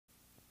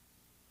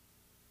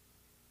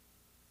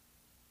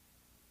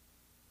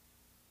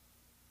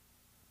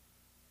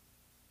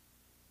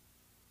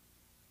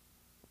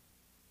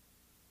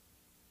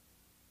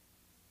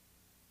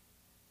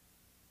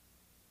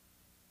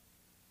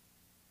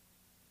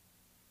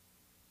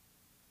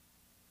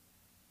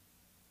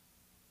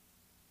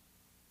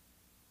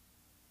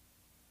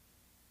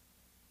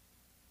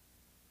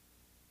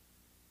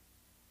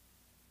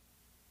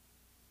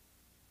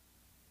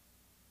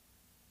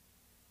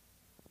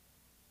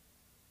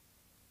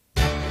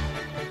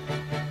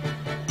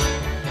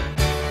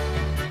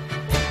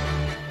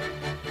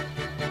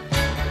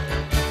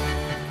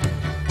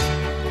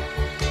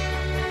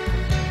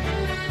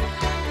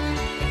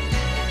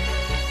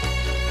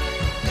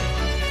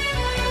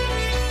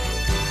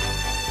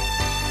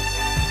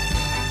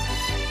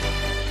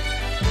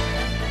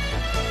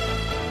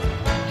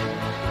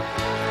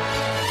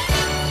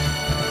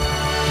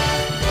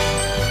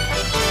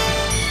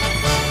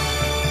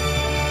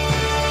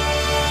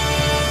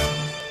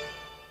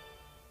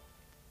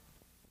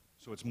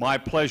So it's my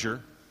pleasure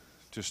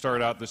to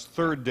start out this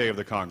third day of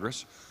the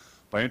Congress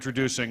by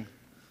introducing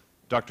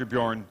Dr.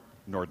 Bjorn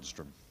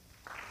Nordenstrom.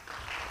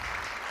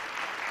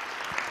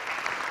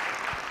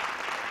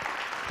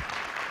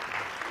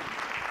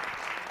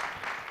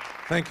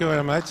 Thank you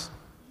very much.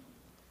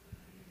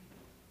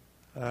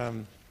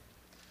 I'm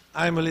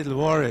a little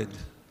worried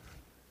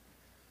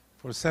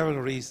for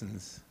several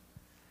reasons.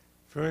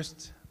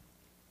 First,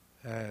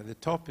 the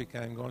topic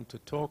I'm going to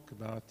talk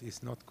about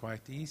is not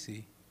quite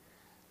easy.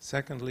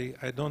 Secondly,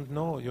 I don't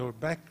know your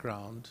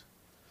background,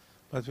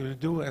 but we'll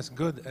do as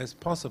good as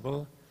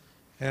possible,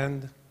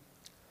 and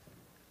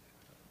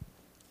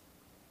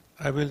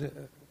I will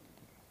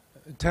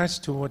attach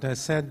to what I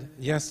said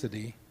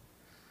yesterday,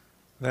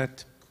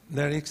 that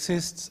there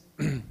exists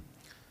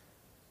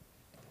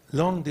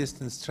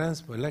long-distance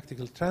transport,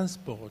 electrical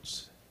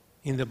transports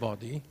in the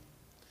body,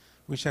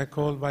 which I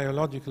call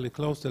biologically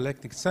closed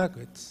electric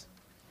circuits.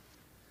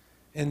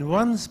 And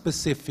one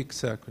specific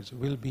circuit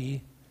will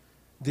be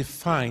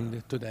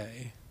defined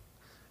today.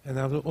 And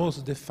I will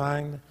also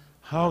define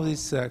how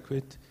this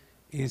circuit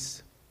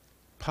is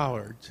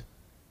powered.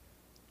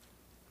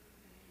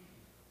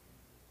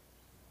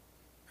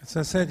 As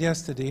I said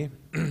yesterday,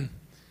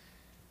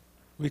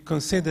 we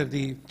consider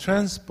the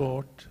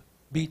transport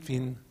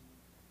between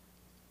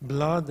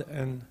blood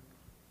and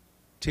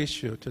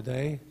tissue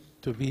today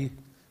to be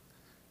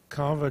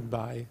covered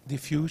by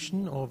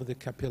diffusion over the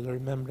capillary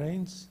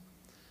membranes,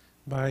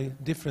 by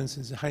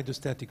differences in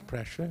hydrostatic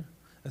pressure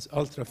as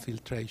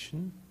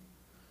ultrafiltration,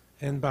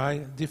 and by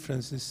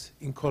differences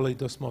in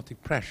colloid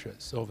osmotic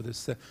pressures over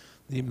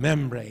the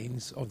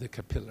membranes of the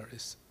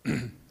capillaries.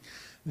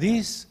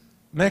 These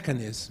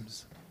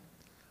mechanisms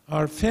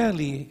are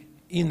fairly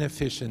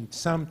inefficient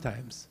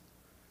sometimes.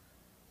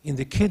 In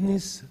the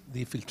kidneys,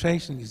 the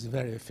filtration is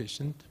very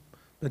efficient,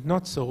 but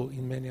not so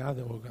in many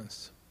other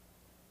organs.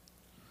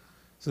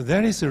 So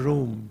there is a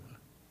room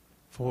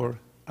for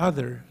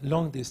other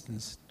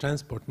long-distance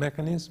transport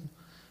mechanisms,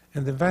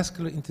 and the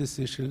vascular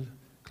interstitial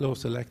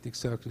closed electric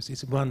circuits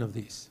is one of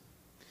these.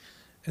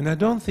 And I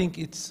don't think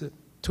it's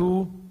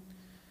too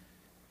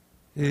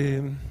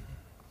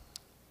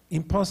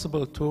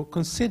impossible to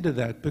consider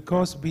that,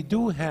 because we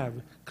do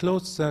have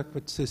closed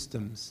circuit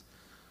systems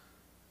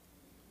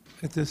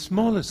at a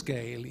smaller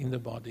scale in the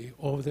body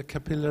over the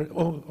capillary,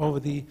 over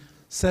the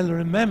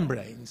cellular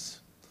membranes.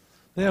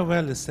 They are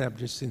well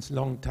established since a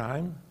long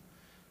time.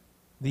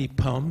 The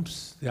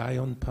pumps, the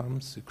ion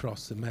pumps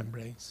across the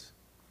membranes.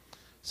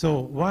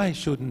 So why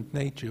shouldn't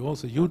nature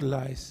also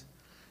utilize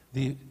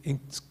the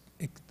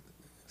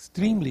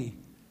extremely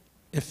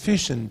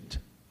efficient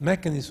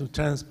mechanism of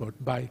transport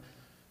by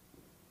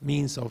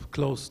means of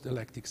closed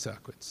electric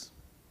circuits?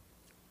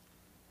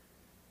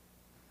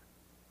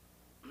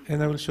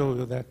 And I will show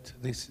you that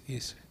this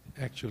is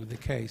actually the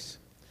case.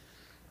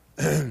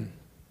 I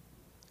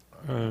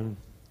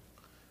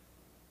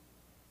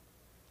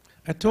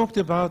talked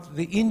about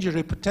the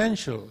injury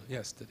potential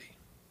yesterday,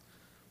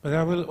 but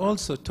I will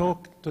also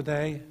talk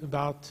today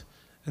about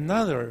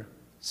another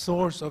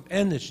source of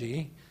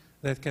energy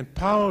that can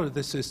power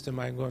the system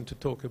I'm going to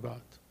talk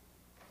about.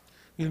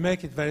 We'll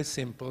make it very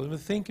simple. We'll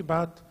think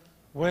about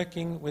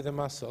working with a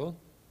muscle.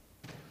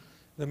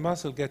 The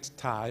muscle gets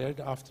tired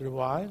after a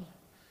while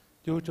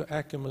due to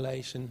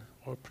accumulation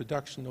or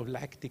production of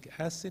lactic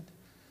acid.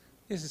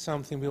 This is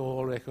something we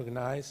all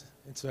recognize.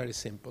 It's very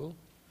simple.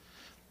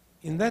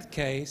 In that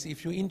case,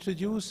 if you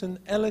introduce an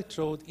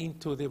electrode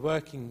into the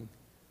working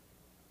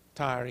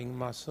tiring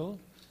muscle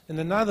and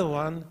another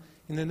one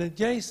in an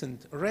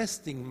adjacent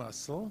resting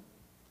muscle,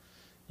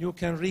 you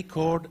can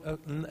record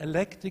an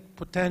electric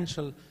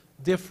potential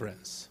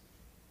difference,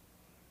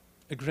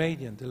 a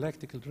gradient,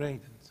 electrical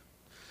gradient.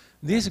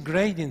 This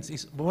gradient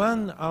is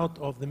one out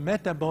of the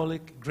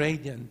metabolic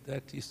gradient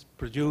that is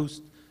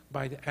produced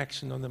by the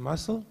action on the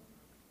muscle.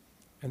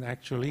 And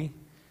actually,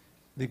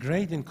 the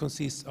gradient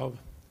consists of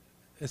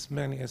as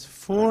many as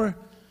 4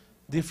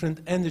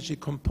 different energy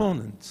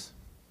components.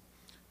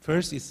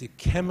 First is the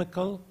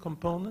chemical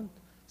component,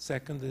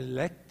 second the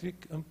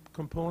electric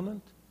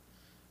component,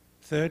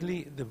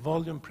 thirdly the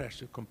volume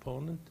pressure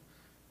component,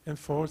 and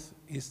fourth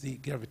is the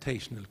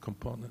gravitational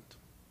component.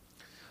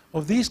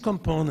 Of these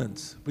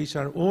components, which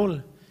are all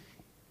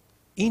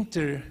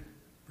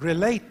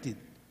interrelated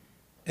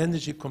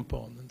energy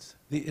components,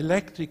 the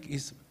electric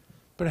is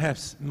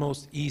perhaps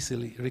most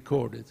easily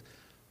recorded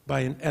by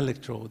an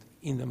electrode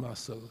in the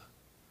muscle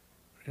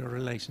in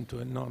relation to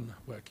a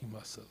non-working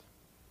muscle.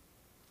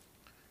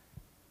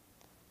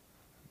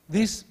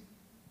 This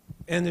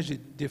energy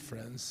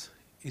difference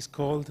is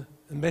called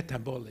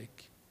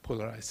metabolic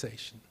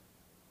polarization.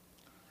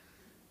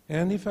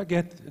 And if I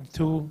get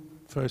to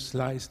first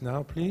slides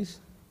now, please.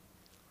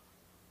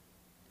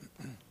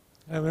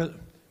 I will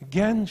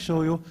again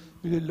show you,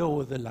 we will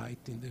lower the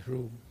light in the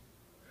room.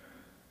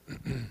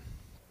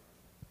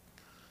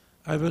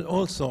 I will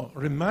also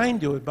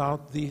remind you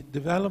about the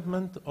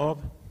development of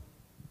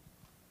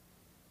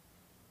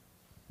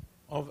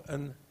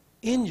an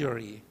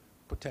injury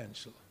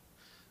potential.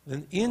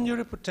 An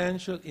injury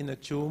potential in a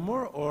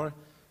tumor or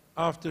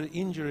after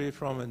injury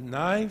from a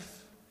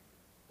knife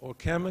or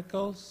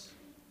chemicals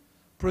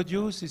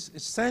produces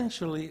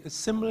essentially a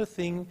similar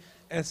thing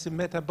as a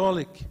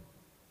metabolic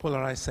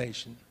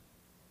polarization,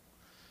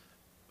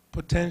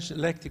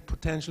 electric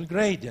potential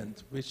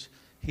gradient, which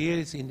here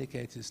is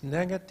indicated as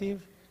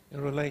negative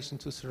in relation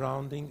to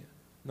surrounding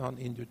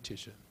non-injured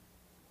tissue.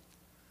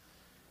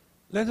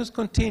 Let us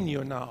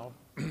continue now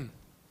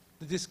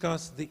to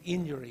discuss the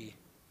injury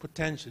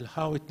potential,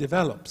 how it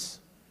develops.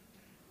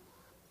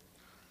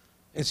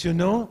 As you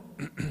know,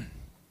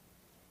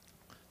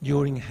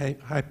 during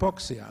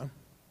hypoxia,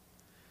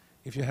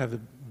 if you have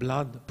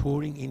blood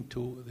pouring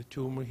into the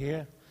tumor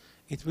here,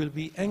 it will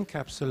be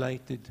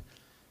encapsulated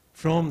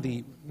from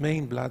the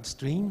main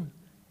bloodstream,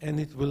 and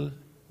it will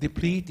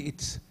deplete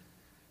its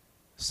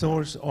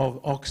source of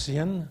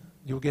oxygen.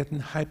 You get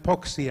an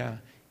hypoxia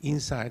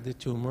inside the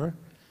tumor,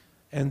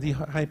 and the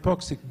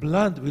hypoxic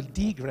blood will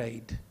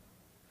degrade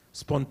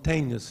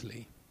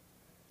spontaneously.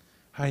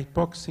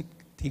 Hypoxic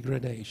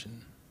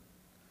degradation.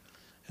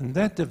 And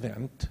that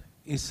event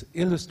is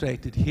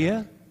illustrated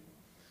here.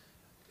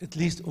 At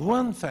least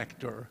one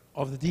factor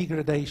of the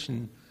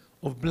degradation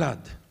of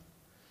blood.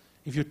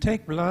 If you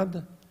take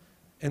blood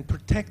and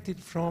protect it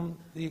from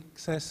the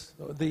excess,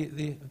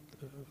 the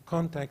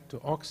contact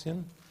to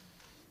oxygen,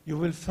 you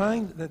will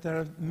find that there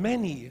are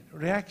many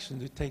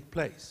reactions that take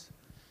place.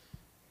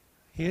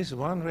 Here's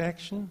one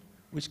reaction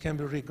which can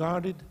be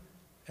regarded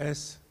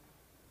as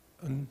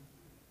a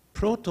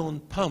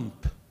proton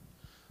pump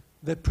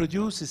that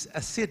produces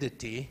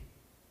acidity,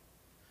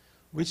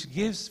 which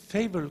gives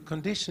favorable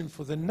condition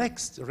for the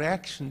next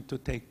reaction to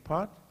take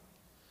part,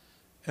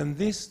 and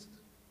this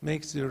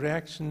makes the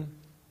reaction,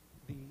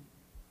 the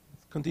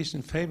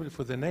condition favorable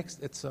for the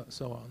next, and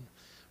so on.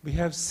 We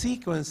have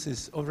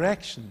sequences of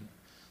reaction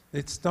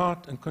that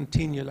start and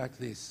continue like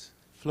this,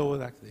 flow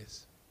like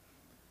this.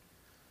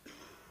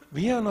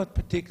 We are not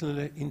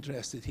particularly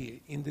interested here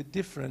in the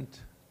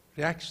different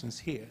reactions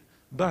here,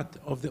 but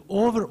of the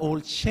overall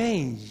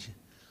change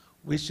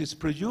which is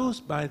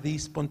produced by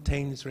these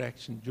spontaneous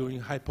reactions during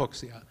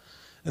hypoxia.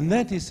 And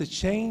that is a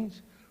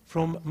change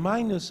from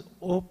minus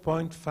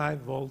 0.5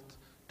 volt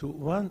to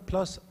 1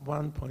 plus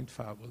 1.5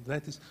 volt.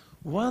 That is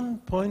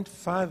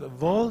 1.5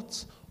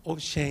 volts of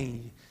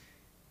change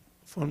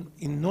from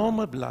in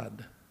normal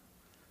blood,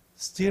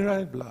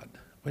 sterile blood,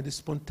 when it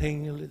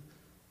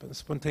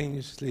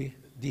spontaneously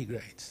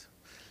degrades.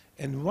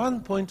 And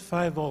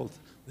 1.5 volt,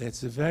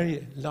 that's a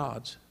very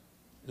large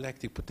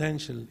electric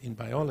potential in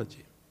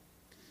biology.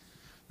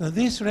 Now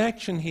this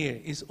reaction here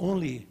is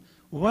only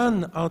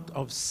one out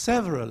of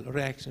several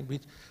reactions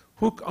which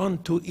hook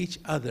onto each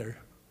other.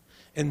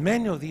 And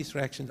many of these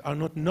reactions are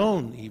not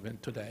known even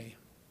today.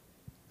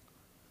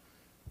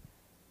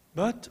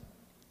 But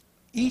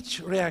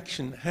each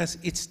reaction has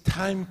its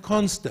time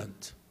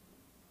constant.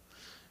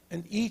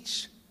 And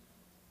each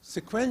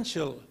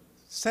sequential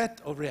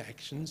set of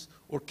reactions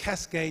or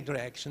cascade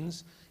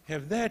reactions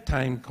have their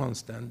time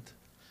constant.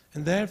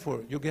 And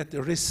therefore you get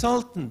a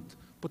resultant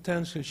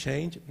potential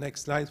change,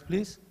 next slide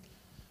please,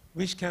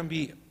 which can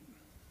be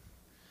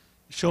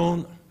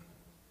shown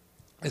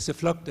as a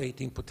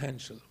fluctuating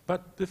potential.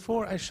 But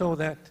before I show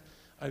that,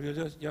 I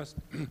will just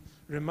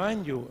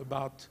remind you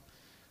about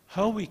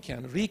how we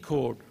can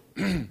record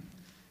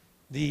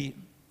the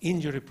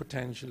injury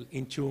potential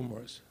in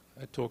tumors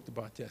I talked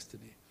about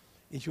yesterday.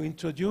 If you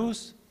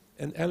introduce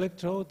an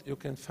electrode, you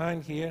can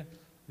find here,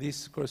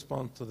 this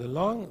corresponds to the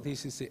lung.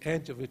 This is the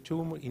edge of the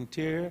tumor,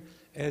 interior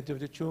edge of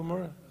the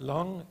tumor,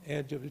 lung,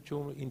 edge of the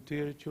tumor,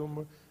 interior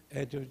tumor,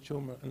 edge of the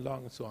tumor, and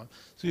lung, and so on.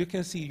 So you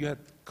can see you have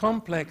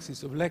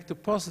complexes of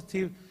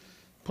electropositive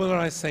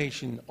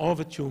polarization of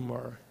a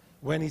tumor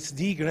when it's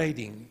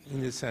degrading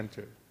in the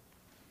center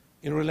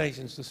in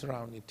relation to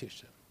surrounding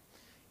tissue.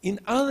 In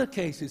other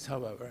cases,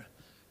 however,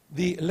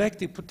 the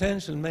electric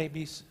potential may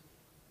be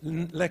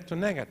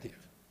electronegative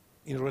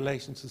in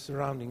relation to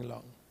surrounding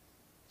lung,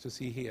 to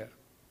see here.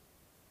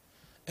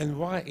 And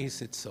why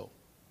is it so?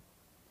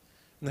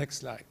 Next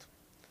slide.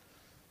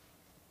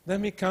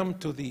 Then we come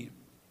to the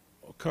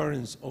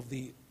occurrence of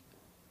the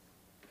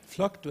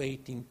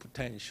fluctuating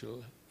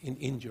potential in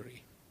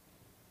injury.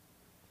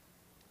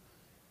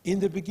 In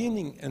the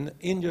beginning, an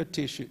injured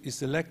tissue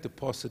is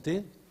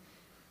electropositive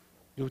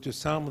due to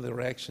some of the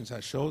reactions I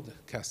showed, the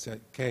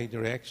cascade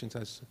reactions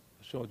I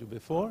showed you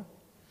before.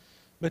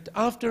 But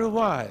after a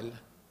while,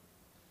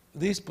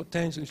 this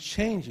potential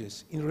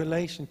changes in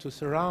relation to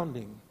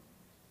surrounding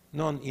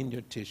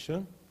non-injured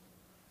tissue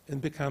and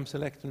becomes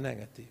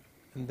electronegative,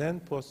 and then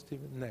positive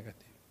and negative.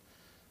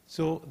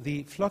 So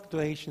the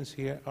fluctuations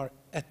here are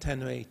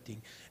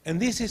attenuating. And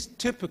this is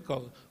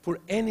typical for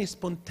any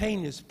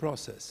spontaneous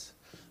process.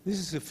 This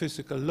is a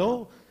physical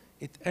law.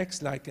 It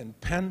acts like a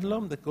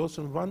pendulum that goes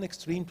from one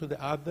extreme to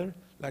the other,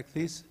 like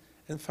this,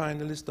 and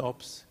finally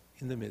stops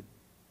in the middle.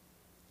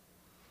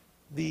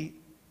 The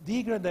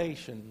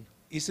degradation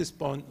is a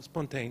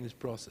spontaneous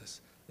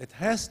process that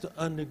has to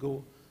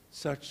undergo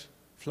such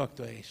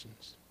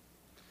fluctuations.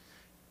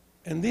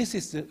 And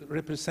this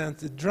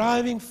represents the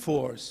driving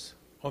force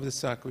of the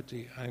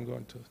circuitry I'm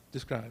going to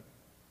describe.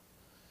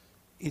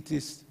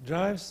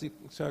 drives the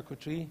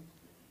circuitry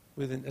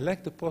with an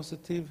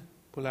electropositive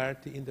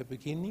polarity in the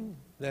beginning,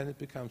 then it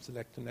becomes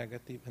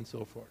electronegative, and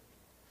so forth.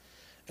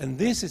 And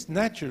this is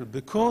natural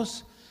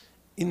because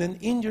in an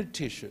injured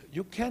tissue,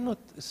 you cannot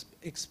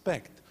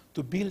expect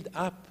to build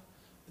up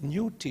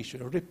new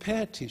tissue, or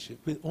repair tissue,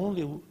 with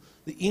only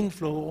the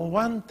inflow of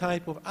one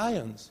type of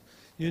ions.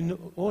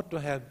 You ought to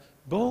have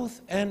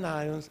both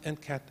anions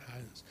and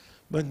cations,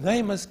 but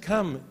they must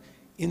come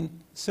in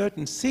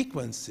certain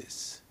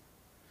sequences.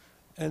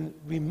 And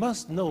we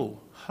must know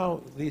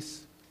how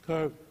this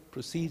curve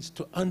proceeds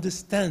to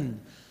understand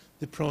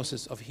the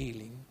process of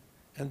healing.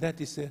 And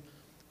that is a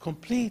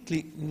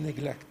completely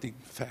neglected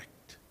fact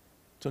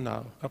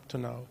up to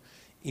now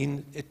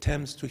in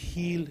attempts to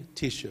heal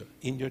tissue,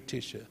 injured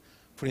tissue,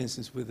 for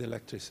instance with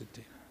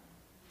electricity.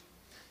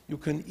 You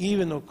can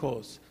even, of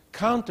course,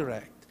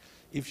 counteract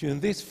if you in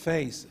this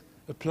phase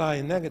apply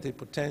a negative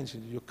potential.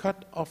 You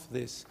cut off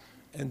this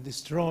and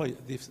destroy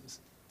the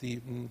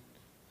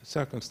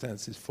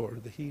circumstances for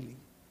the healing.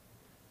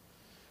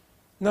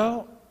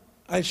 Now,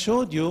 I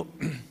showed you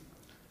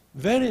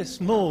very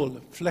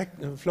small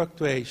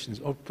fluctuations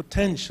of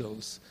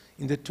potentials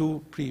in the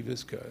two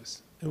previous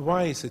curves. And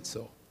why is it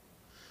so?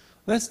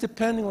 That's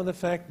depending on the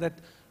fact that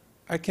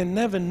I can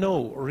never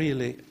know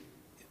really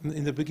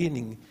in the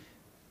beginning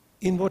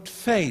in what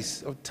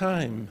phase of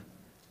time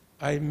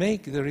I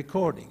make the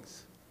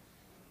recordings.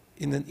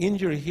 In an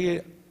injury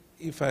here,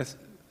 if I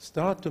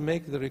start to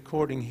make the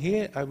recording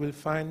here, I will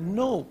find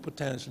no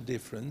potential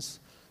difference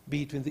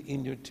between the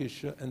injured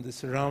tissue and the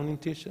surrounding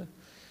tissue.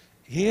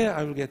 Here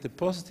I will get a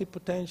positive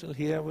potential,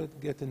 here I will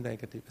get a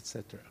negative,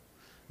 etc.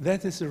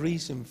 That is the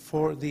reason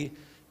for the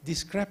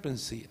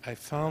discrepancy I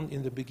found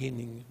in the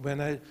beginning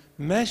when I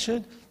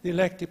measured the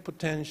electric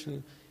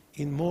potential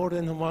in more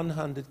than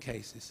 100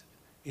 cases.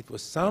 It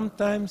was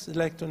sometimes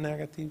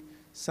electronegative,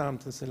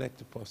 sometimes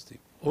electropositive,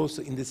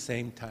 also in the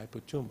same type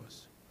of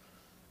tumors.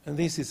 And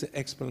this is an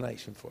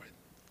explanation for it.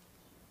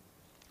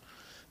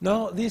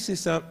 Now, this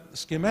is a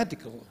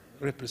schematical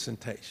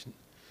representation.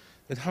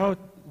 But how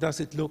does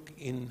it look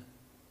in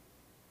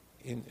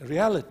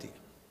reality?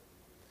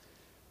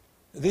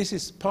 This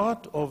is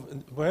part of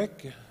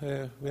work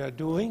we are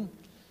doing.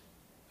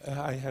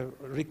 I have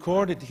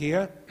recorded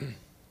here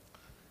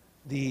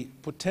the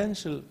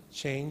potential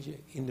change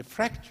in the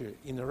fracture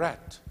in a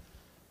rat.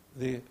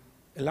 The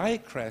eye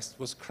crest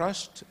was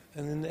crushed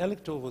and an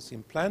electrode was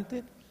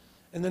implanted,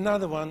 and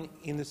another one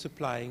in the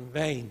supplying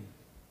vein.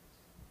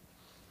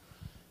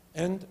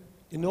 And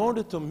in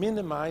order to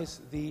minimize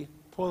the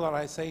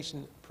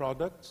polarization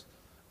products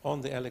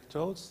on the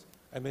electrodes,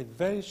 I made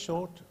very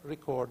short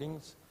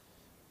recordings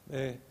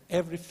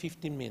every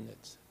 15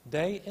 minutes,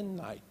 day and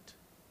night,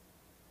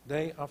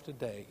 day after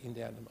day in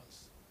the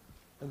animals.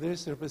 And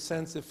this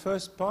represents the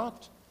first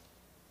part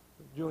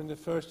during the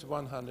first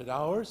 100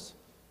 hours,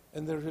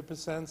 and it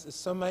represents a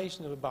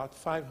summation of about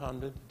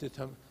 500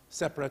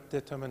 separate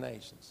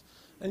determinations.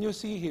 And you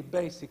see here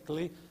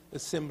basically a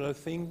similar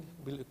thing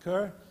will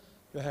occur.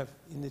 You have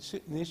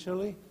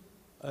initially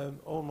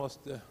almost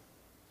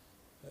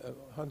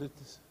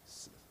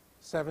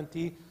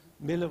 170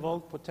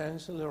 millivolt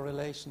potential in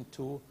relation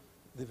to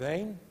the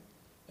vein,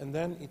 and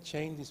then it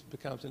changes,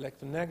 becomes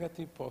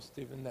electronegative,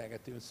 positive, and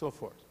negative, and so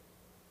forth.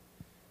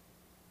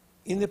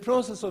 In the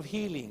process of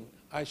healing,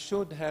 I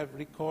should have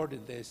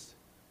recorded this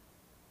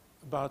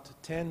about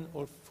 10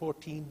 or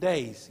 14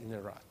 days in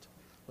a rat.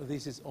 Well,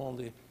 this is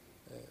only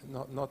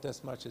not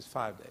as much as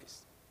 5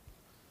 days.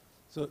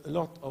 So a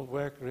lot of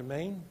work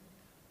remains.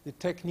 The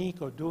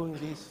technique of doing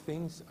these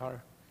things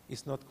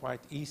is not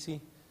quite easy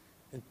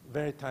and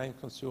very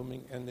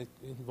time-consuming, and it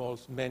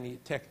involves many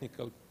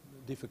technical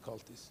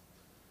difficulties.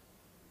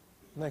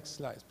 Next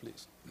slide,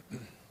 please.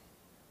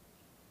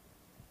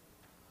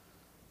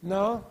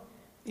 Now,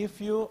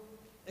 if you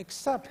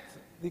accept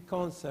the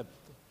concept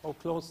of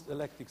closed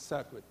electric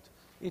circuit,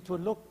 it will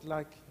look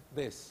like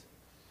this.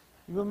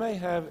 You may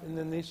have an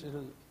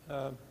initial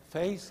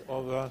phase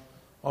of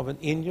an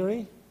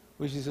injury,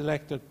 which is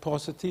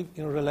electropositive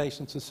in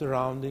relation to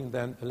surrounding,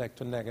 then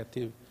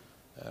electronegative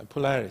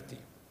polarity.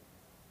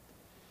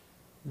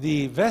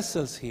 The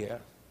vessels here,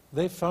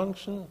 they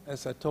function,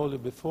 as I told you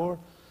before,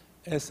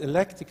 as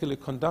electrically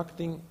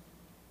conducting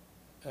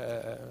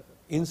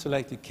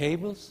insulated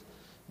cables,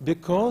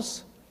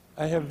 because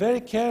I have very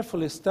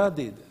carefully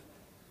studied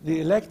the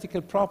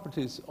electrical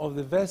properties of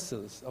the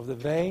vessels, of the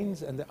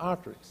veins and the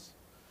arteries.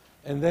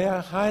 And they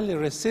are highly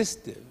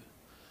resistive.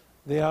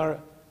 They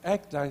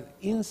act like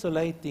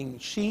insulating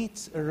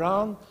sheets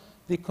around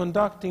the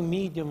conducting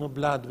medium of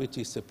blood, which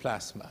is the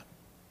plasma.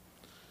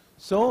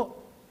 So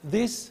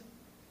this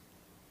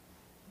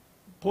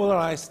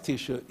polarized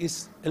tissue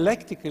is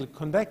electrically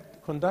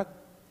connected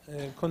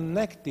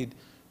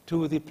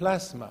to the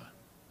plasma,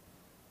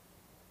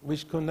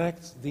 which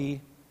connects the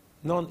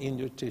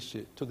non-injured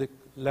tissue to the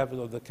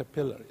level of the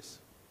capillaries.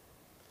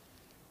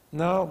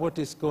 Now, what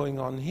is going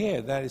on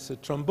here? There is a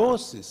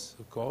thrombosis,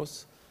 of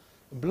course.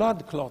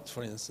 Blood clot,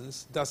 for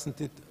instance, doesn't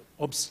it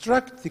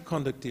obstruct the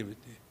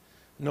conductivity?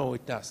 No,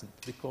 it doesn't,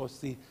 because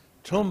the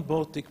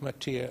thrombotic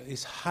material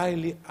is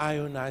highly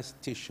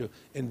ionized tissue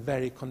and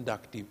very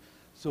conductive.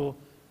 So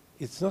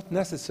it's not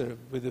necessary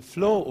with the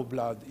flow of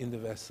blood in the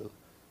vessel.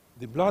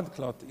 The blood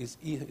clot is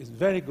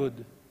very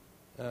good,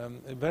 a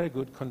very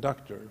good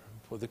conductor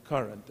for the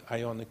current,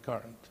 ionic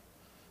current,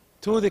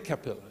 to the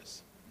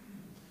capillaries.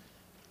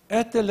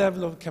 At the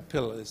level of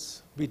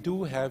capillaries, we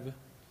do have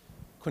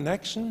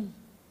connection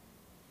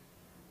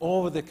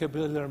over the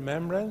capillary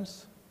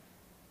membranes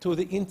to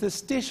the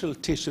interstitial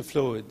tissue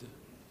fluid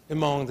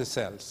among the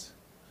cells.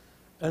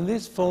 And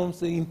this forms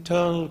the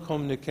internal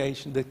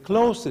communication that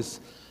closes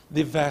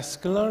the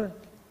vascular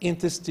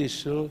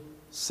interstitial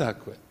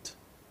circuit.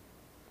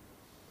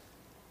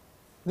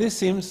 This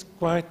seems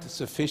quite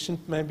sufficient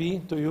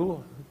maybe to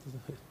you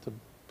to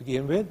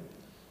begin with,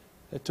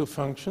 to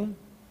function,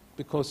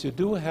 because you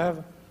do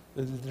have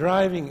the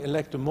driving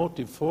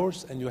electromotive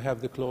force and you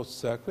have the closed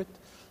circuit.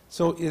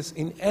 So is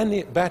in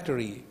any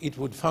battery it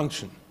would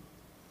function,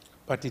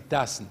 but it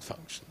doesn't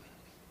function.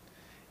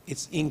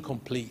 It's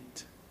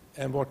incomplete.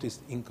 And what is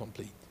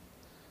incomplete?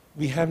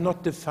 We have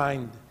not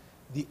defined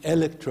the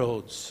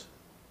electrodes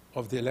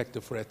of the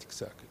electrophoretic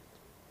circuit.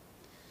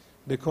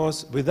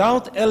 Because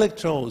without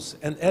electrodes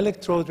and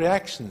electrode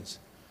reactions,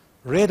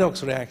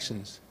 redox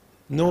reactions,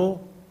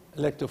 no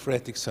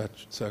electrophoretic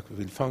circuit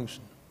will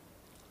function.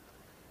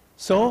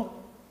 So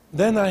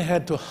then I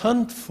had to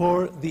hunt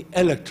for the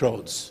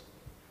electrodes.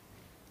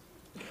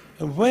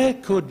 And where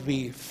could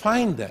we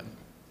find them?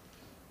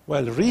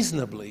 Well,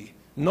 reasonably,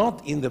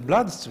 not in the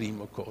bloodstream,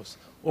 of course,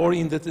 or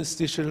in the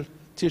interstitial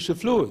tissue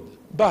fluid,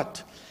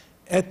 but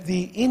at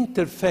the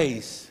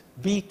interface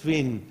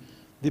between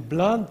the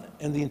blood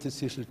and the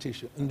interstitial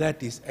tissue, and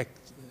that is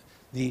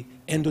the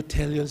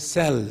endothelial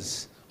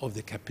cells of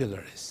the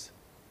capillaries.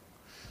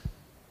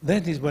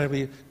 That is where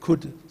we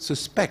could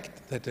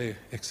suspect that they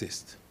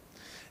exist.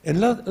 And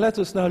let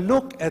us now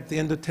look at the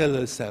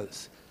endothelial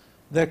cells,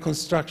 their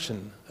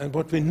construction, and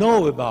what we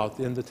know about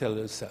the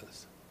endothelial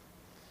cells.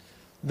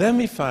 Then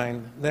we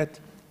find that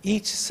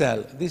each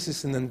cell, this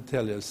is an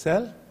endothelial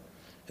cell,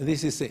 and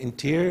this is the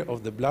interior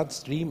of the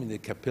bloodstream in the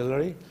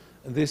capillary,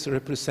 and this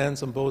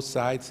represents on both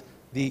sides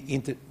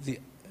the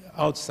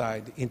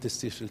outside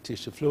interstitial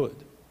tissue fluid.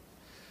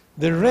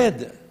 The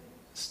red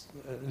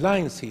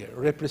lines here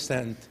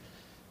represent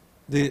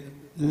the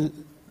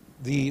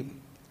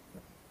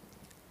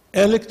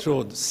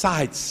electrode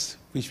sites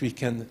which we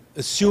can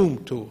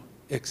assume to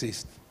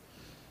exist.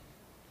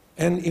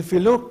 And if we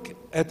look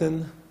at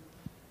an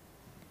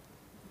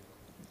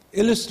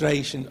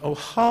illustration of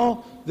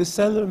how the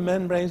cellular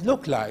membranes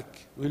look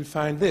like, we'll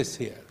find this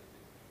here.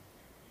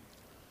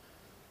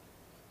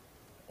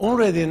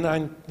 Already in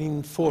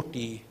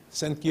 1940,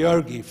 St.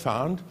 Georgi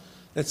found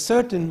that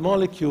certain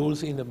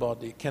molecules in the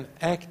body can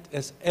act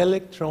as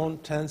electron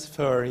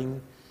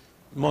transferring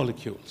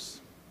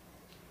molecules.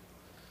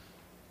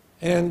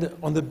 And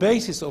on the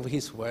basis of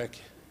his work,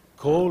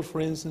 Cole,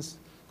 for instance,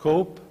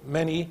 Cope,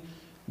 many,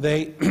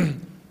 they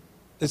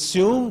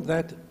assumed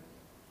that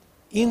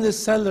in the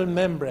cellular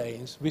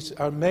membranes, which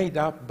are made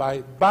up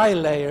by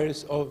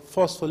bilayers of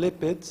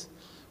phospholipids,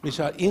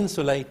 which are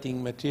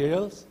insulating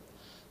materials,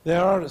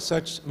 there are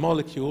such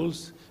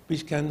molecules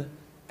which can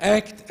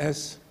act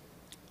as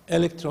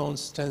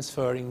electrons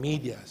transferring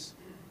medias.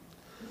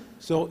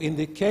 So in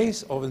the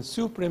case of a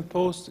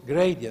superimposed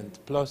gradient,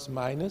 plus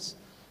minus,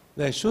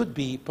 there should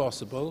be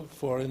possible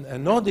for an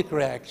anodic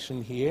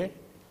reaction here,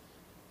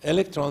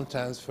 electron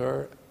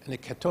transfer, and a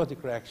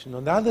cathodic reaction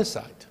on the other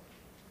side.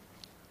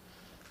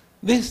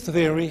 This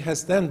theory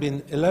has then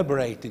been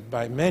elaborated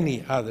by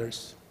many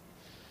others.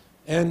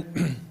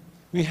 And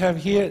we have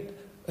here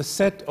a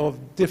set of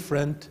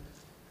different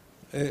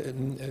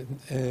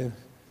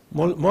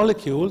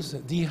molecules,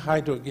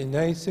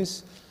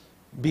 dehydrogenases,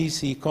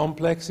 BC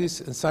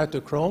complexes, and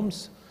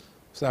cytochromes,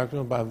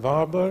 cytochrome by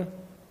Warburg,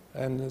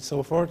 and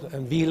so forth,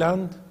 and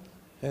Wieland,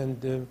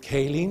 and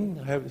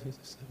Kalin have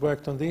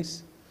worked on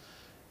this.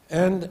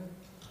 And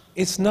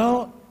it's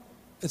now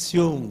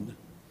assumed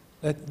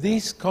that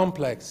these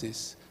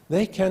complexes,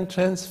 they can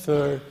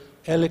transfer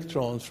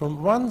electrons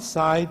from one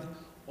side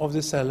of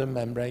the cellular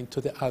membrane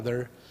to the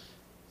other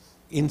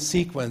in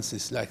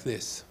sequences like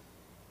this.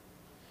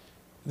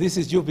 This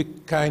is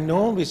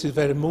ubiquinone, which is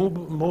very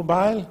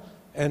mobile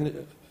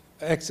and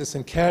acts as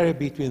a carrier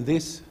between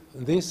this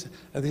and this,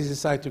 and this is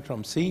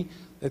cytochrome C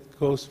that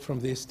goes from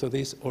this to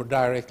this or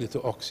directly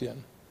to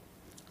oxygen.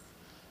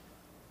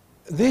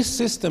 This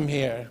system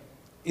here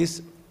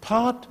is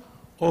part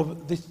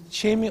of the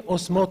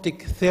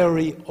chemiosmotic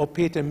theory of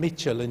Peter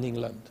Mitchell in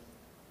England.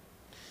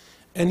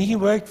 And he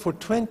worked for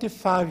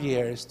 25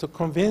 years to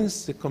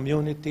convince the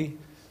community,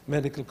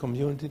 medical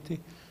community,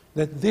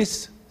 that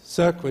this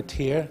circuit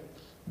here,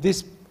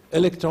 this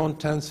electron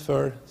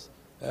transfer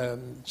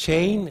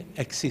chain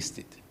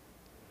existed.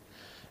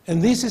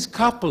 And this is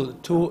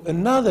coupled to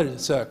another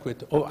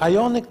circuit of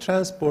ionic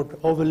transport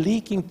over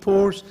leaking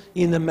pores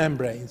in the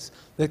membranes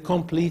that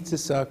completes the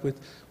circuit,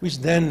 which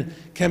then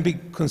can be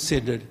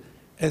considered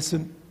as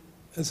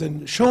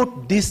a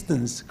short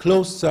distance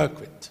closed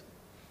circuit.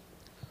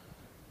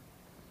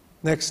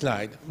 Next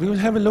slide. We will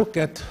have a look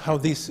at how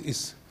this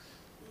is.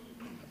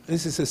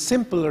 This is a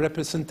simple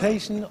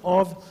representation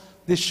of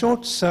the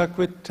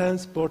short-circuit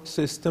transport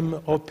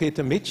system of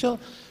Peter Mitchell.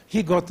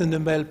 He got the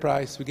Nobel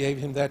Prize. We gave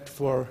him that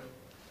for,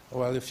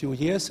 well, a few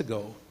years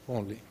ago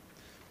only.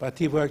 But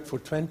he worked for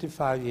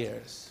 25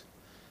 years,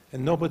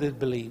 and nobody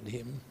believed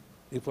him.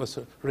 It was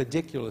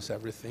ridiculous,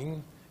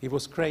 everything. He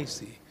was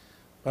crazy.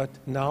 But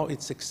now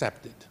it's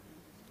accepted.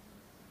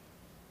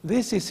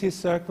 This is his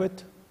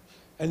circuit,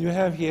 and you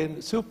have here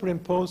a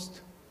superimposed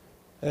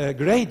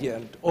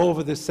gradient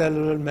over the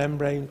cellular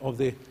membrane of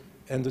the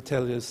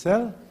endothelial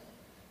cell.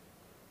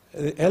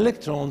 The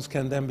electrons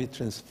can then be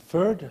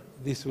transferred.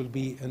 This will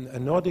be an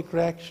anodic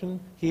reaction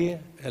here,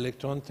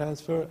 electron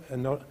transfer,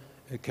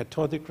 a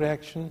cathodic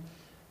reaction,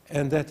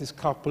 and that is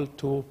coupled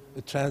to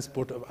the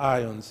transport of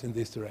ions in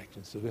this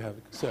direction. So we have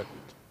a circuit.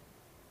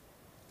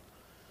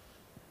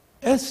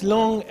 As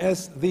long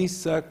as these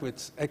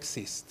circuits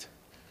exist,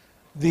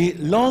 the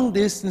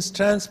long-distance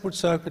transport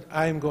circuit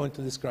I am going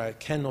to describe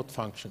cannot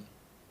function.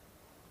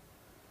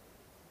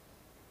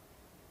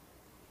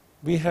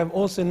 We have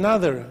also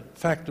another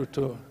factor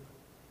to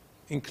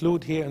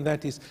include here, and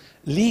that is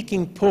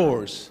leaking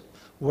pores,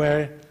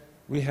 where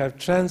we have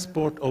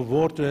transport of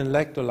water and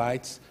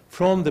electrolytes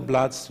from the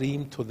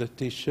bloodstream to the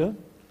tissue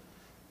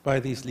by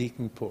these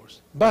leaking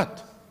pores.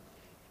 But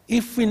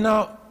if we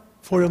now,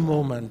 for a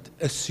moment,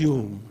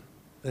 assume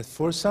that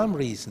for some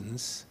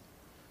reasons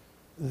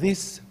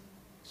this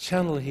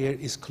channel here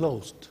is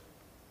closed,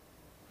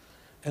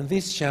 and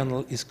this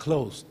channel is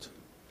closed,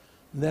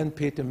 then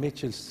Peter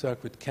Mitchell's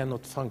circuit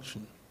cannot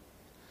function.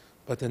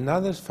 But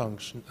another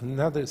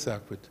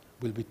circuit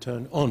will be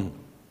turned on.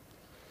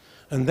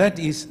 And that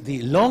is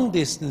the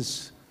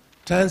long-distance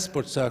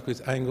transport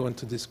circuit I'm going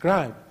to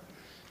describe.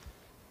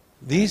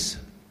 These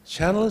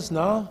channels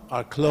now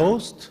are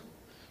closed.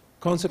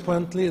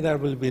 Consequently, there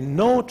will be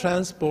no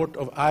transport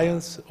of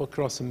ions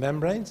across the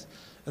membranes,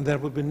 and there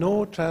will be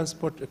no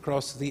transport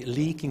across the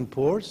leaking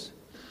pores.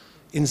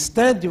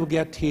 Instead, you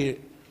get here,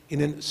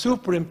 in a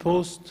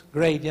superimposed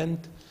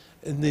gradient,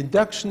 an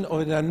induction of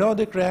an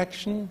anodic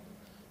reaction,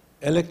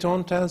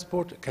 electron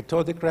transport, a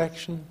cathodic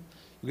reaction.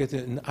 You get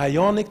an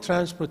ionic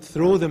transport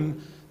through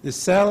the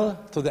cell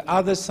to the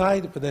other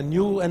side with a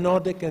new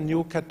anodic and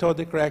new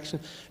cathodic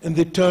reaction, and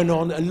they turn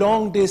on a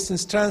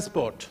long-distance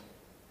transport.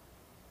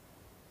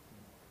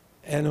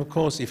 And of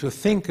course, if you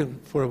think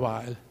for a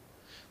while,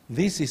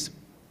 this is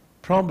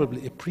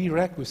probably a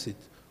prerequisite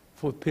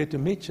for Peter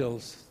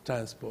Mitchell's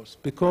transports,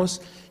 because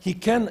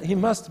he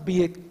must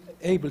be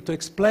able to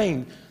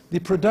explain the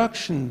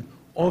production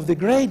of the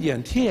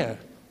gradient here.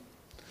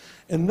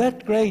 And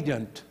that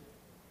gradient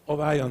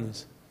of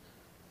ions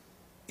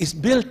is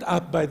built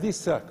up by this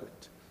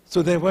circuit,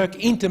 so they work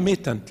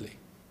intermittently.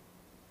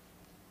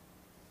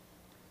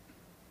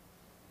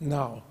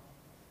 Now,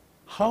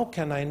 how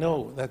can I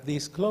know that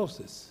this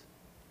closes?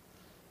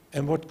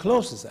 And what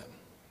closes them?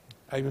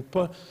 I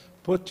will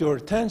put your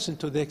attention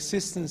to the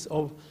existence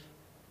of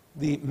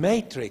the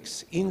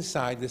matrix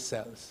inside the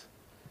cells.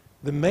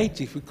 The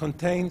matrix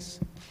contains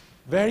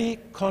very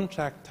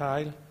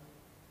contractile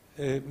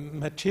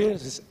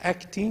materials, is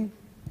actin,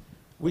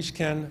 which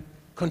can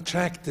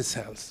contract the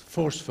cells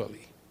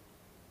forcefully.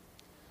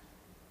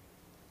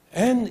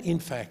 And in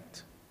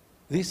fact,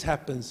 this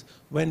happens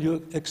when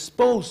you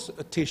expose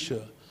a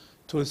tissue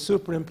to a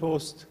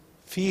superimposed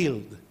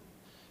field.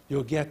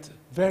 You get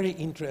very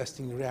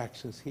interesting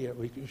reactions here,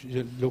 which you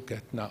should look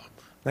at now.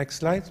 Next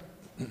slide.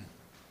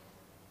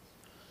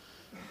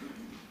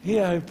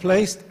 Here I've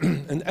placed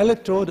an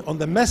electrode on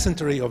the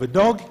mesentery of a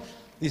dog.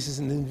 This is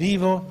an in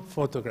vivo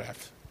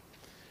photograph.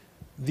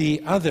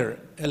 The other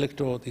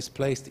electrode is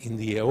placed in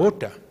the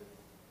aorta.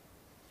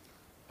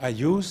 I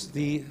use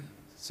the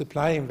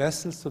supplying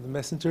vessels to the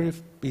mesentery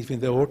between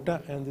the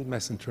aorta and the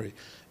mesentery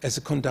as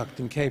a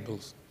conducting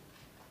cables.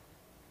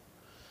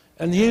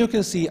 And here you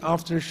can see,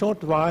 after a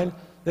short while,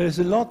 there is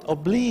a lot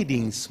of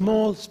bleeding,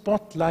 small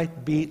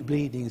spotlight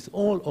bleedings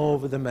all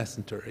over the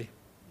mesentery.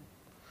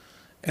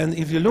 And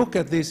if you look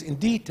at this in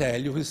detail,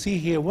 you will see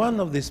here one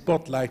of the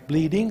spotlight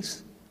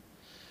bleedings.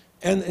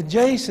 And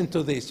adjacent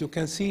to this, you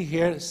can see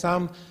here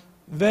some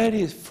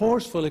very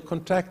forcefully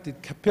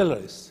contracted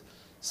capillaries.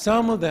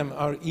 Some of them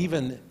are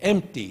even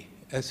empty,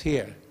 as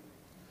here.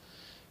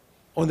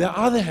 On the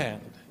other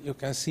hand, you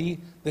can see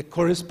the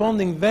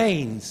corresponding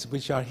veins,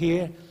 which are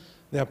here.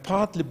 They are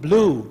partly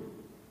blue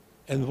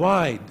and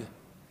wide.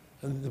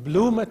 And the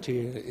blue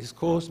material is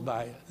caused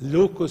by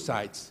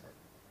leukocytes,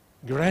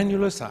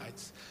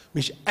 granulocytes,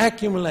 which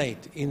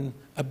accumulate in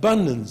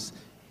abundance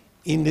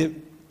in the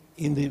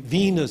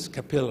venous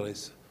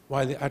capillaries,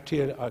 while the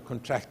arteries are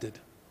contracted.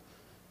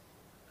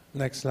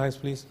 Next slide,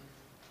 please.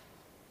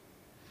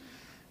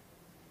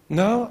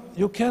 Now,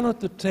 you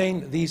cannot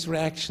obtain these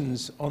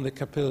reactions on the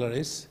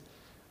capillaries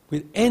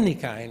with any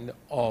kind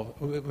of,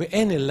 with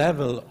any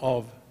level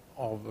of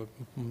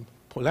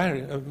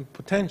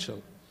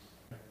potential.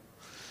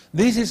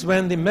 This is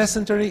when the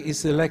mesentery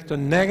is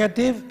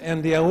electronegative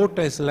and the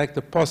aorta is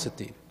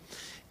electropositive.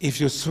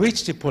 If you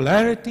switch the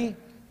polarity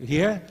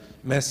here,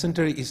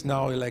 mesentery is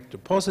now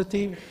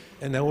electropositive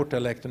and aorta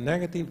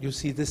electronegative. You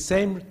see the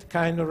same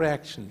kind of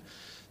reaction.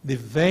 The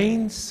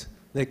veins,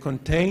 they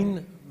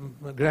contain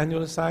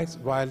granulocytes,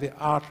 while the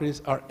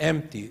arteries are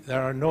empty.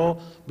 There are no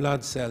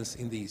blood cells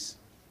in these.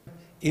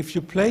 If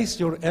you place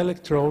your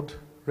electrode,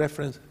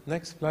 reference,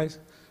 next slide,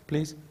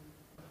 please.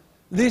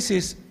 This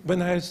is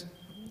when I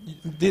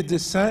did the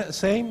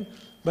same,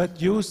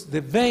 but used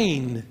the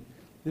vein,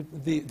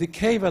 the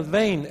caval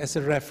vein as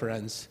a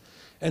reference.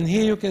 And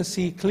here you can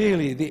see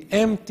clearly the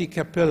empty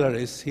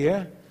capillaries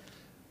here,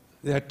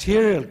 the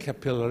arterial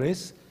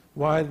capillaries,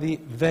 while the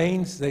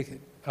veins, they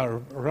are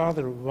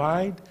rather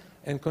wide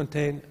and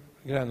contain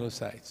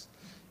granulocytes.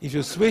 If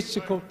you switch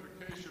the...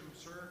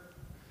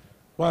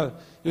 Well,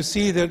 you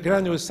see the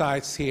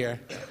granulocytes here.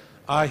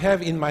 I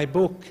have in my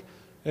book,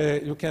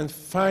 you can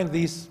find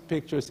these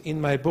pictures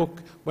in my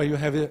book where you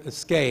have a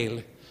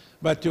scale,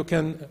 but you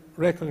can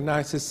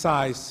recognize the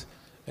size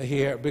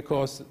here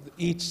because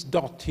each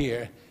dot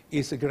here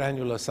is a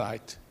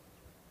granulocyte.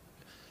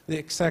 The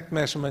exact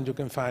measurement you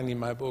can find in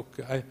my book.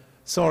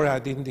 Sorry I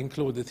didn't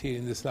include it here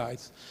in the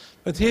slides.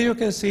 But here you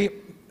can see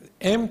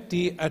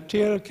empty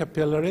arterial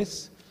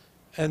capillaries,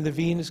 and the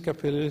venous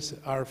capillaries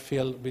are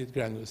filled with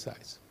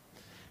granulocytes.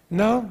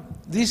 Now,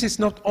 this is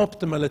not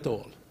optimal at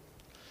all,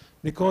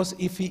 because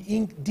if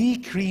we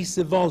decrease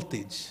the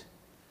voltage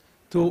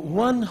to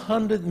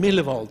 100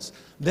 millivolts,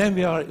 then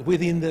we are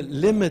within the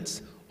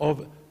limits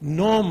of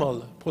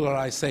normal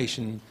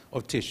polarization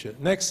of tissue.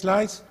 Next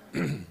slide.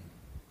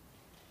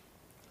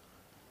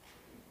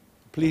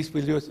 Please,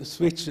 will you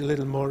switch a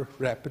little more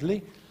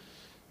rapidly?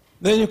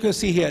 Then you can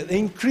see here the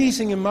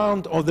increasing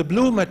amount of the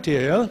blue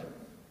material,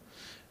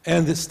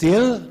 and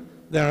still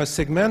there are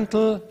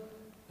segmental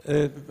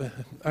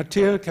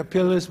arterial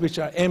capillaries which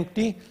are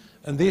empty,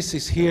 and this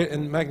is here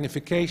in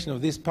magnification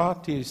of this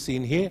part you've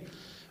seen here.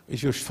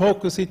 If you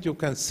focus it, you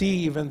can see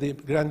even the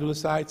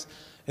granulocytes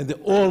and the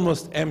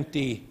almost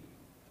empty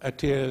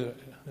arterial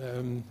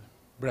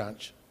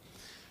branch.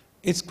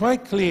 It's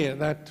quite clear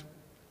that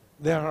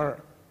there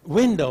are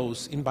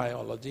windows in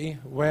biology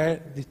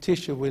where the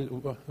tissue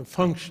will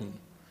function.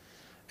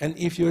 And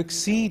if you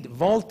exceed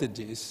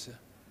voltages,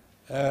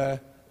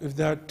 if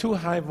there are too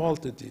high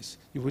voltages,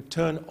 you would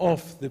turn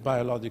off the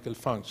biological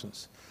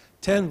functions.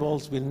 10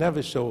 volts will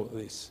never show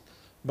this,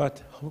 but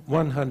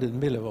 100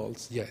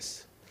 millivolts,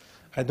 yes.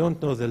 I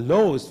don't know the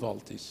lowest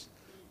voltage,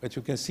 but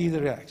you can see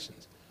the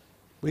reactions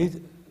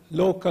with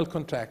local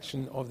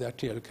contraction of the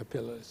arterial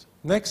capillaries.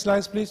 Next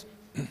slide, please.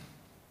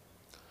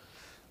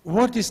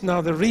 What is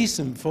now the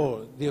reason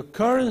for the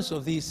occurrence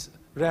of these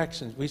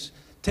reactions, which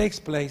takes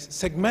place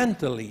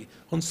segmentally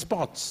on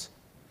spots,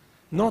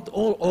 not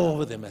all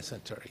over the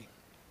mesentery?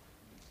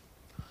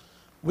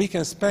 We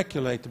can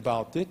speculate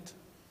about it,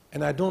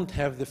 and I don't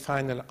have the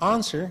final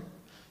answer.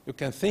 You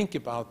can think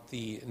about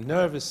the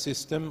nervous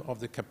system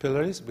of the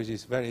capillaries, which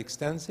is very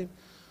extensive,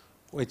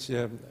 which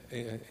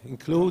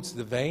includes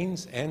the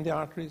veins and the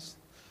arteries.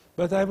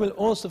 But I will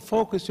also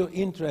focus your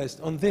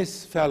interest on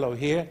this fellow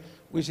here,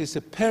 which is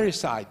a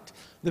pericyte.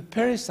 The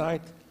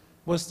pericyte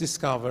was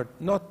discovered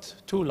not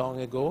too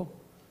long ago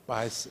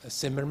by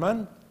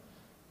Zimmermann,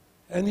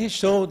 and he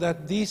showed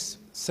that these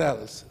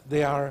cells,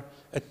 they are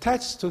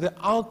attached to the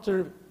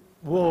outer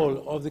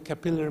wall of the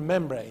capillary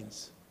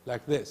membranes,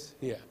 like this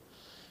here.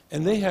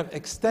 And they have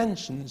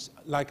extensions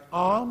like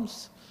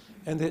arms,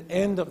 and at the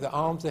end of the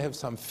arms they have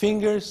some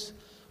fingers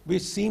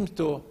which seem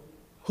to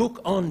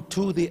hook on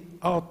to the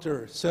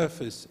outer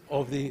surface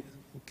of the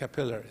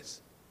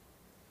capillaries.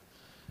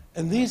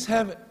 And these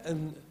have a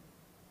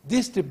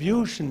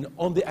distribution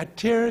on the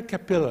arterial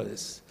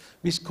capillaries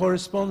which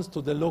corresponds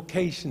to the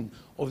location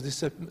of the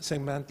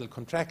segmental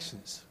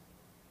contractions.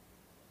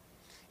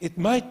 It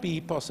might be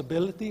a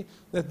possibility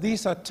that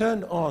these are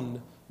turned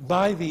on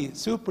by the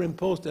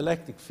superimposed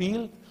electric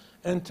field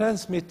and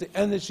transmit the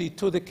energy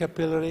to the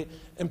capillary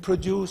and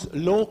produce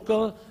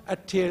local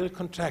arterial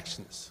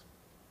contractions.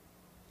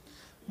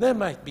 There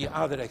might be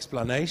other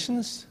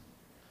explanations,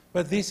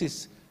 but this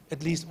is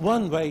at least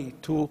one way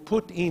to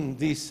put in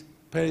this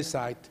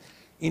pericyte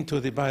into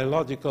the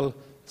biological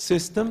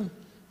system,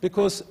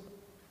 because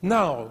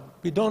now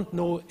we don't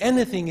know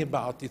anything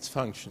about its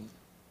function.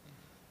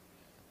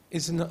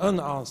 It's an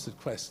unanswered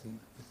question.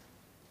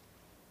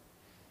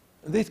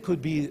 This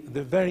could be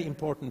the very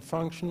important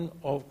function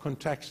of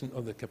contraction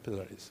of the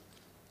capillaries.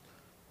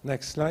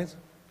 Next slide.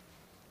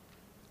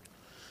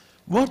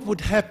 What would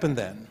happen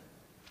then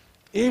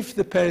if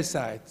the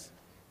pericyte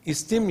is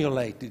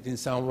stimulated in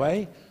some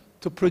way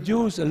to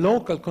produce a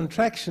local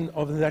contraction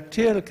of the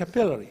arterial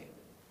capillary,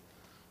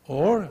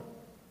 or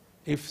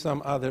if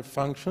some other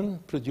function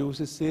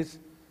produces this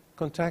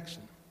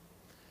contraction?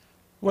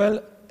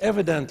 Well,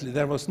 evidently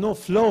there was no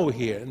flow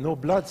here, no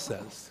blood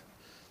cells.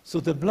 So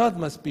the blood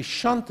must be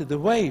shunted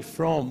away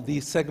from the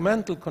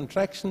segmental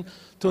contraction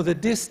to the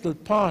distal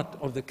part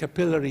of the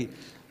capillary,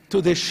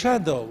 to the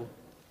shadow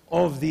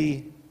of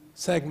the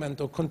segment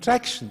of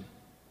contraction.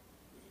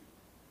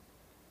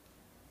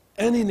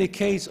 And in the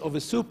case of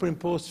a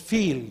superimposed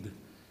field,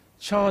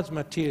 charged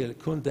material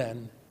could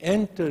then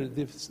enter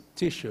the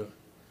tissue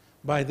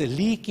by the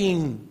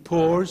leaking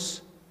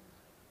pores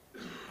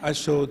I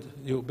showed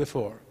you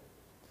before.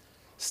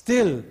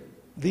 Still,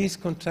 these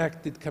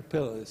contracted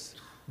capillaries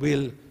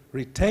will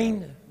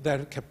retain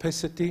their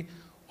capacity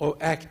of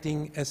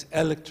acting as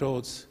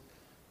electrodes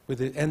with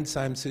the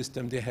enzyme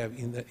system they have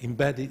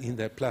embedded in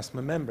their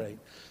plasma membrane.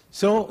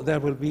 So there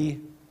will be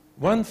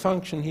one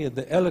function here,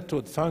 the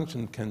electrode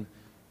function can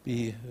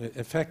be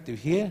effective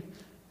here,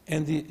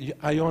 and the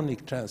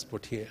ionic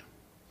transport here.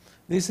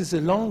 This is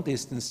a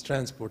long-distance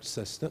transport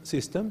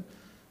system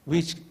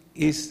which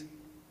is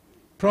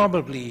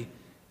probably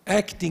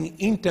acting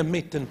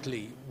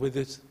intermittently with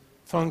the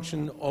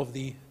function of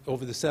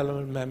over the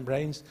cellular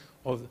membranes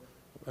of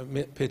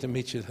Peter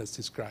Mitchell has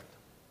described.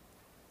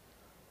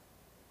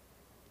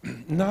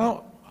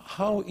 Now,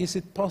 how is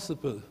it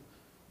possible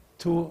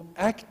to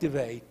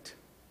activate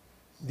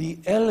the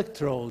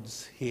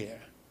electrodes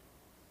here?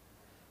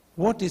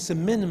 What is the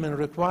minimum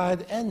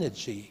required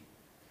energy?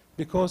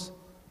 Because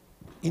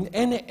in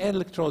any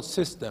electrode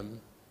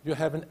system, you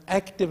have an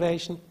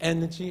activation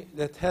energy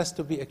that has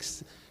to be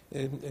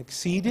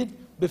exceeded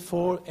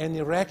before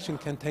any reaction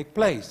can take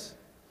place.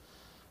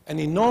 And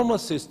in normal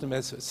system,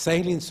 as a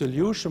saline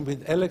solution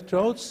with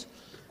electrodes,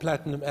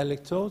 platinum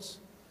electrodes,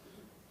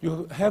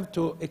 you have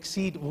to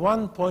exceed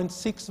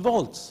 1.6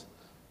 volts,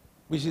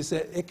 which is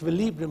the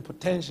equilibrium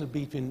potential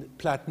between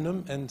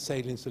platinum and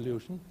saline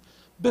solution,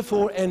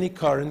 before any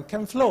current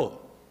can flow.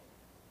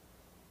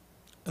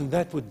 And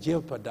that would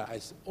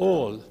jeopardize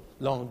all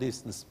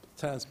long-distance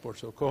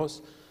transports, of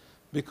course,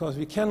 because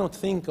we cannot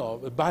think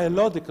of a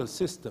biological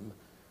system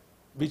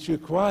which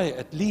requires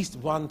at least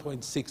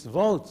 1.6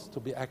 volts to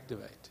be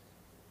activated.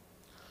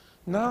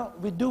 Now,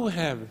 we do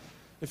have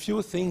a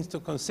few things to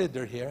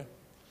consider here,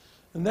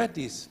 and that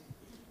is,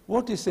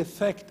 what is the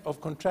effect of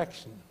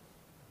contraction?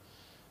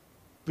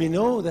 We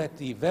know that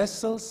the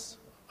vessels,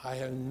 I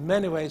have in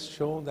many ways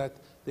shown that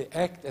they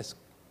act as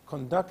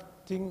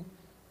conducting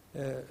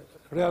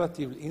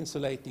relatively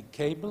insulating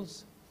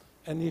cables,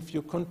 and if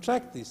you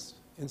contract this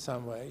in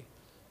some way,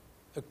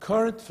 a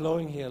current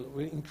flowing here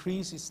will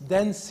increase its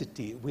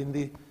density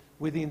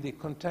within the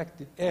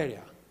contracted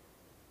area.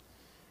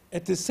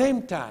 At the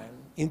same time,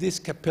 in this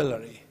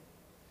capillary,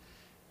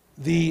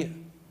 the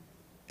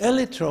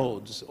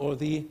electrodes or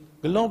the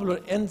globular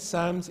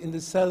enzymes in the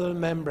cellular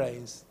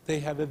membranes, they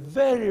have a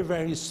very,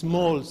 very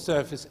small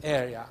surface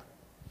area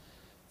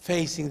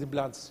facing the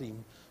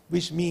bloodstream,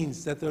 which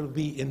means that there will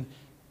be an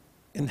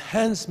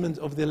enhancement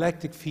of the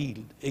electric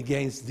field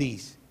against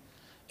these,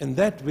 and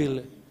that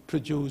will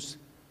produce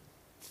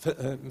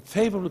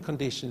favorable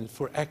conditions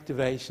for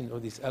activation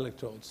of these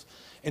electrodes.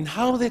 And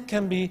how that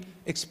can be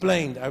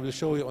explained, I will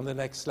show you on the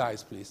next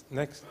slides, please.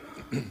 Next.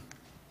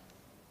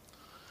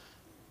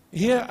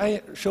 Here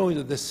I show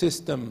you the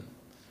system.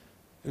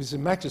 It's a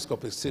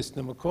macroscopic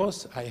system, of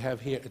course. I have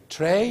here a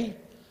tray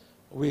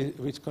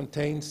which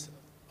contains,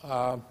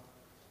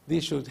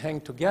 these should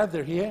hang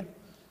together here.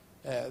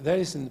 There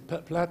is a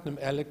platinum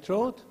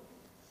electrode.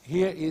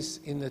 Here is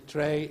in the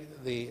tray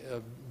the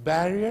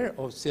barrier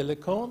of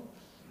silicone,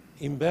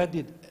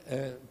 embedded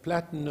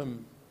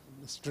platinum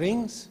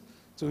strings.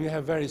 So we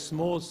have very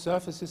small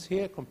surfaces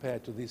here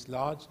compared to this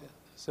large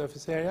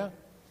surface area.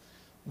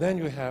 Then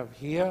you have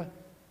here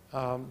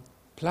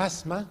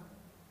plasma,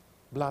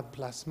 blood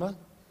plasma.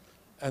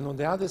 And on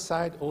the other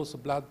side, also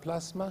blood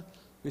plasma,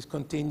 which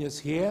continues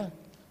here.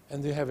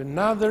 And we have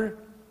another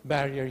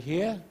barrier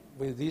here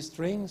with these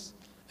strings,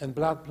 and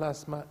blood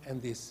plasma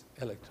and this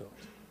electrode.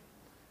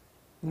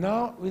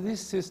 Now, with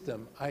this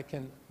system, I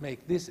can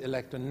make this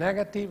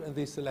electronegative and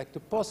this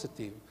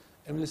electropositive,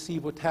 and we'll see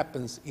what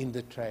happens in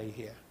the tray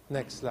here.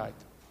 Next slide.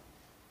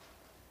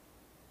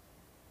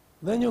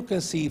 Then you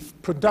can see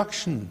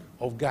production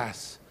of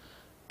gas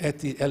at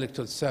the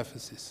electrode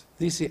surfaces.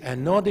 This is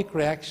anodic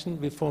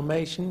reaction with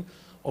formation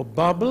of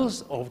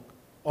bubbles of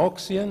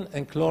oxygen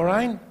and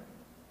chlorine,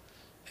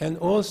 and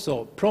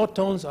also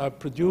protons are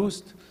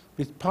produced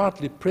which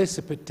partly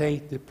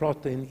precipitate the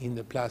protein in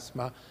the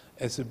plasma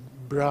as a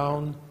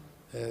brown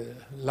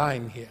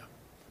line here.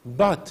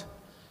 But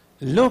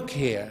look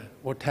here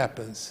what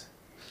happens.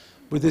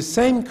 With the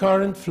same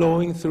current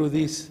flowing through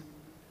this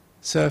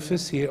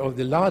surface here of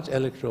the large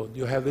electrode,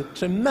 you have a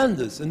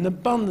tremendous, an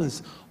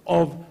abundance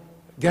of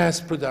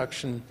gas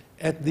production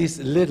at this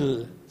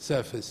little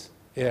surface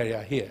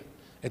area here,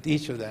 at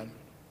each of them.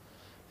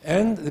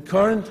 And the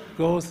current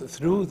goes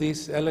through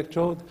this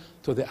electrode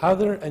to the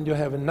other, and you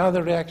have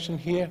another reaction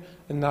here,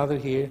 another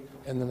here,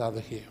 and another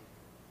here.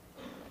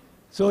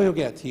 So you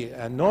get here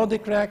an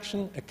anodic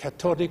reaction, a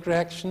cathodic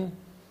reaction,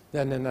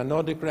 then an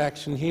anodic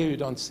reaction here you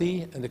don't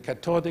see, and a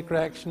cathodic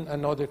reaction,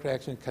 anodic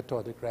reaction,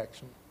 cathodic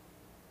reaction.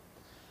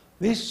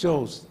 This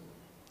shows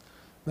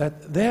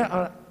that there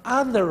are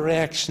other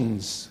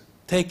reactions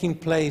taking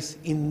place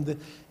in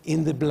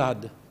the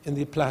blood, in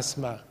the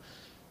plasma,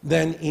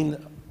 than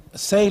in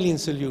saline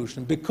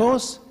solution.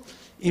 Because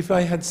if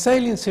I had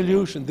saline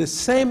solution, the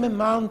same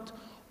amount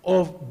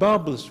of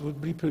bubbles would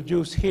be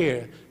produced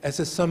here as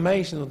a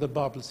summation of the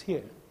bubbles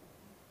here.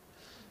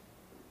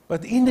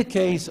 But in the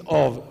case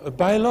of a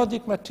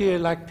biologic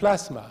material like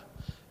plasma,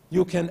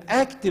 you can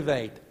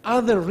activate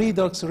other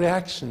redox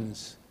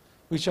reactions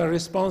which are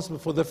responsible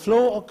for the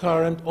flow of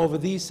current over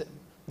these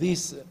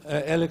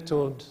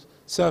electrode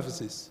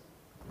surfaces,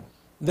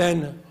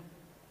 then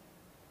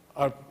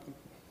are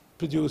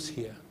produced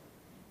here.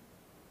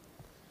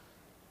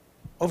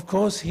 Of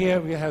course,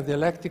 here we have the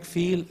electric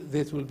field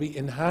that will be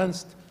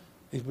enhanced.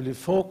 It will be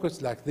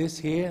focused like this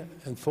here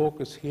and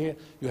focused here.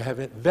 You have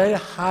a very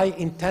high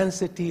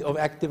intensity of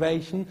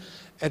activation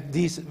at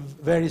these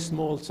very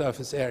small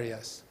surface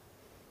areas.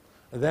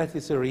 And that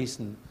is the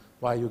reason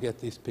why you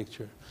get this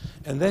picture.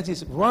 And that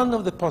is one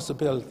of the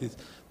possibilities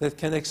that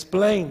can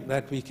explain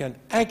that we can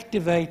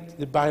activate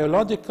the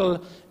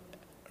biological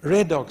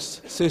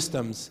redox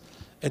systems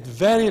at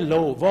very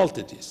low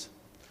voltages,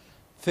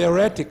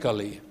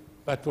 theoretically.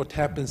 But what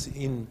happens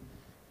in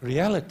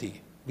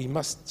reality, we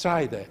must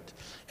try that.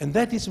 And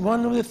that is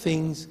one of the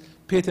things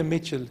Peter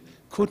Mitchell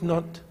could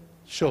not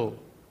show,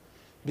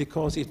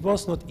 because it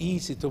was not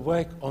easy to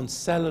work on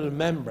cellular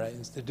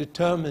membranes to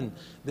determine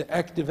the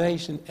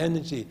activation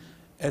energy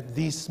at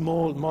these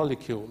small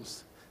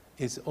molecules.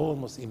 It's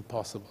almost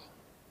impossible.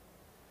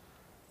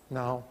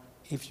 Now,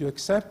 if you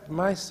accept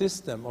my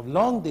system of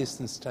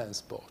long-distance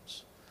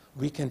transports,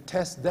 we can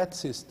test that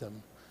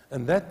system,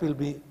 and that will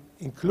be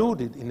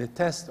included in a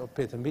test of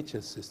Peter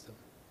Mitchell's system.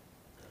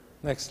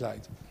 Next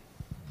slide.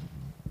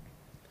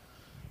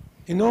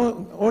 In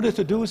order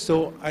to do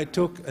so, I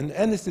took an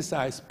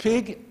anesthetized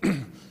pig.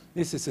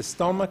 This is a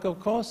stomach, of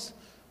course,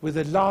 with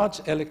a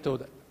large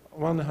electrode,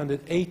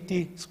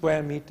 180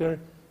 square meter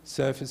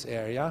surface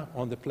area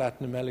on the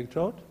platinum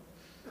electrode.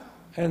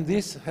 And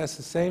this has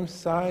the same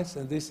size,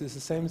 and this is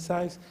the same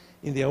size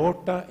in the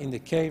aorta, in the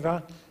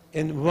cava,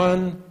 and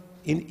one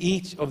in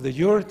each of the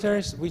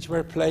ureters, which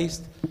were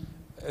placed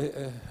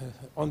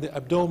on the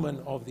abdomen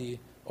of the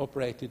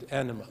operated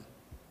animal.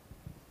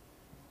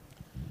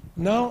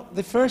 Now,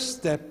 the first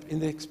step in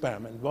the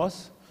experiment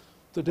was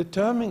to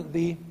determine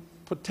the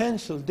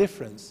potential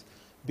difference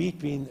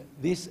between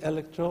this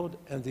electrode,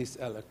 and this,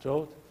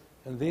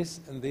 and this,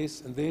 and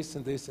this,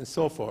 and this, and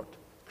so forth,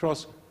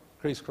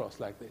 crisscross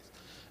like this.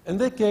 And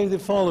that gave the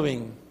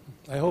following.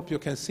 I hope you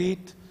can see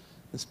it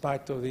in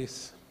spite of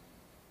this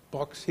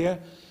box here.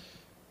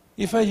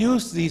 If I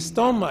use the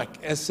stomach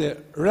as a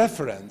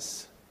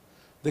reference,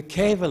 the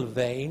caval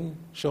vein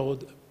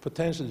showed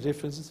potential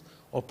differences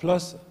of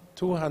plus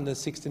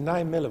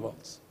 269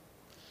 millivolts.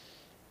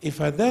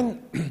 If I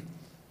then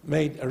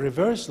made a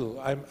reversal,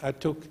 I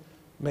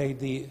made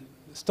the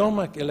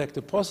stomach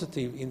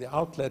electropositive in the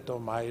outlet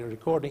of my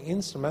recording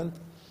instrument,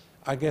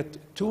 I get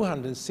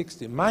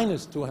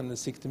minus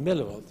 260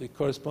 millivolts. It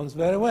corresponds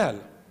very well.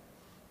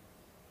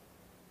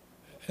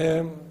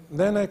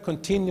 Then I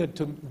continued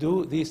to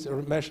do this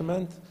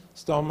measurement.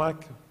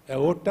 Stomach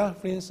aorta,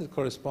 for instance,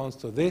 corresponds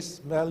to this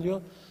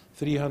value,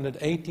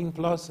 318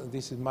 plus, and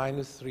this is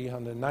minus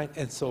 309,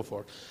 and so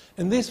forth.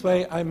 And this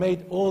way, I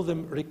made all the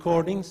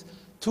recordings,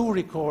 2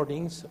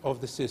 recordings of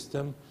the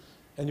system,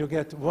 and you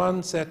get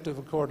one set of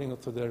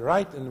recordings to the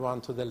right and one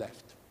to the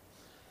left.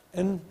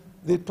 And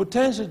the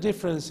potential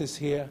differences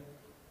here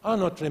are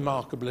not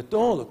remarkable at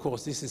all. Of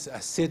course, this is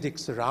acidic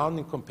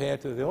surrounding compared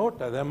to the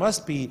aorta. There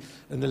must be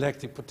an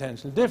electric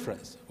potential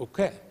difference.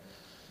 Okay.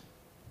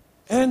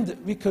 And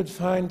we could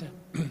find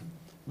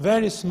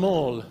very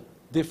small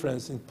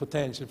difference in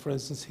potential. For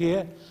instance,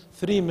 here,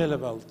 3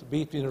 millivolts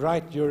between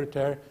right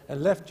ureter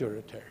and left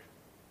ureter.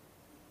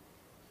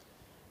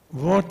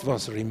 What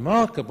was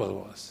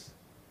remarkable was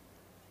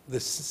the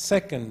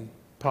second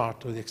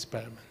part of the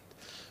experiment.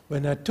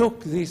 When I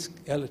took this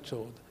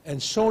electrode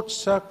and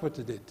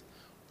short-circuited it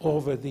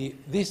over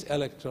this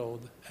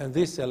electrode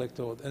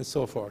and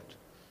so forth,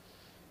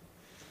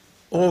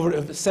 over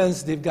a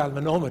sensitive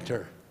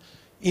galvanometer,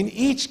 in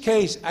each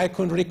case I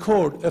could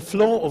record a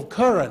flow of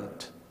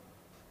current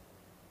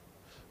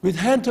which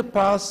had to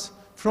pass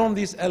from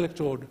this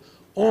electrode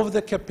over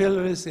the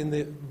capillaries in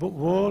the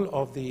wall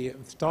of the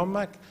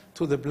stomach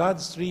to the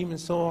bloodstream and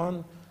so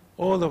on,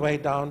 all the way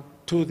down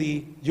to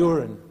the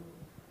urine.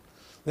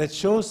 That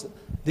shows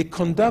the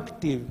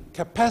conductive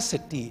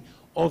capacity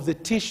of the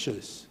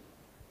tissues.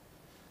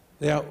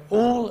 They are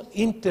all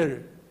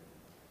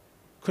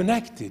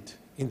interconnected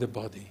in the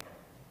body.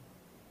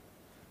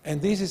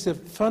 And this is a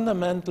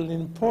fundamental and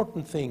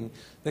important thing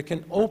that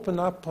can open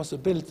up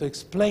possibility to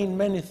explain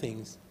many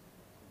things,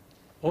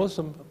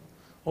 also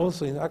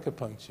in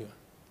acupuncture.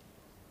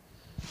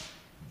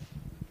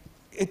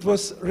 It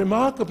was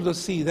remarkable to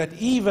see that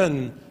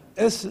even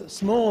as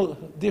small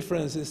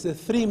differences, the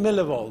 3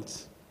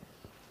 millivolts,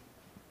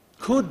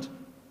 could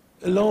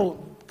allow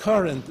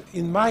current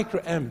in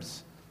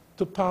microamps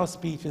to pass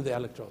between the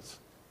electrodes.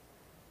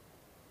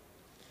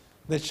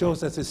 That shows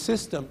that the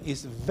system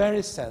is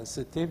very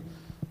sensitive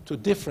to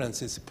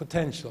differences,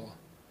 potential.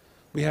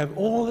 We have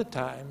all the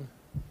time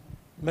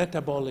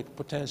metabolic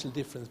potential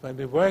difference. When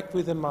we work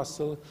with the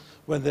muscle,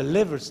 when the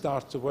liver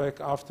starts to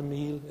work after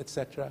meal,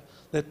 etc.,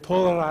 that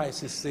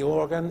polarizes the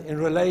organ in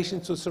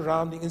relation to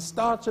surrounding and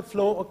starts a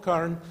flow of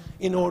current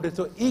in order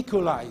to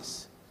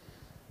equalize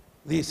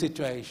the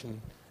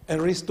situation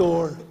and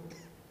restore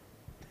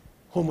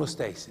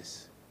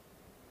homeostasis.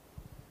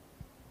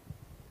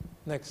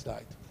 Next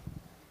slide.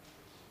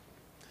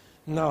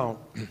 Now,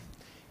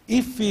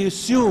 if we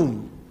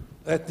assume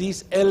that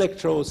these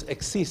electrodes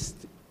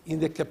exist in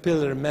the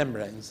capillary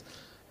membranes,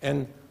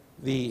 and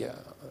the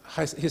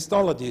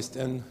histologists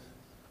and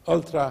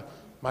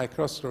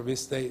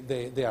ultramicroscopists,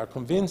 they are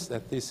convinced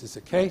that this is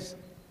the case,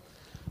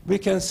 we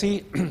can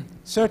see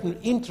certain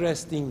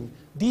interesting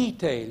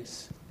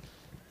details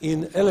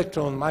in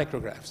electron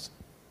micrographs.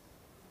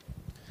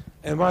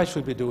 And why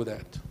should we do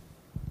that?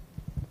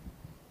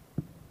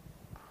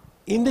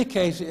 In the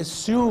case, we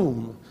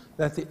assume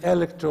that the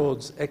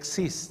electrodes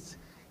exist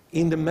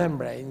in the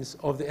membranes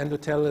of the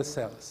endothelial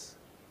cells.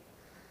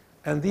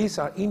 And these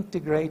are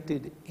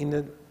integrated in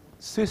a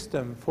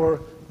system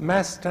for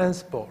mass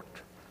transport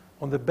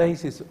on the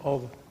basis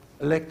of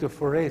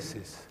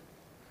electrophoresis.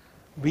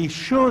 We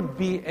should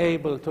be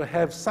able to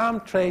have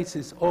some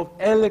traces of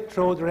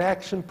electrode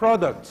reaction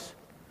products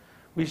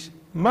which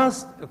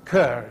must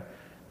occur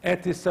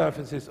at the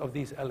surfaces of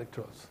these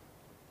electrodes.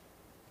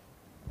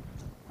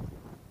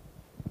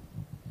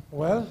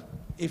 Well,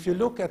 if you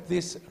look at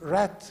this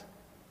rat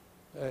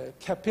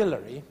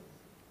capillary,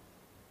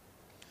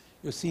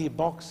 you see a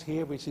box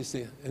here which is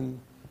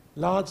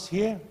enlarged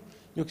here.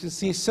 You can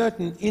see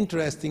certain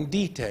interesting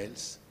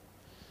details.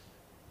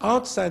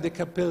 Outside the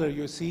capillary,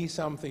 you see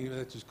something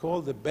that is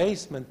called the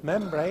basement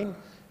membrane.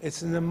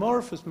 It's an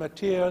amorphous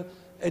material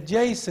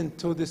adjacent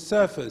to the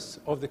surface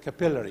of the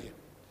capillary.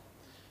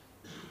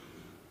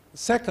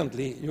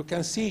 Secondly, you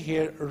can see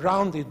here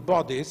rounded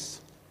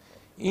bodies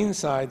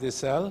inside the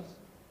cell,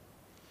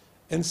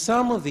 and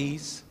some of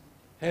these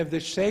have the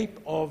shape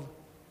of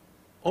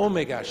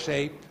omega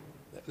shape,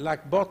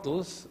 like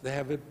bottles. They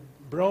have a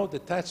broad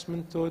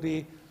attachment to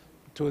the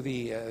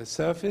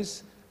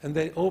surface, and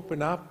they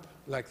open up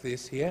like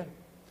this here.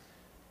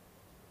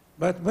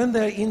 But when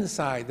they're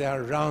inside, they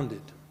are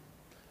rounded.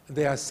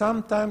 They are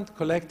sometimes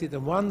collected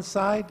on one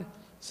side,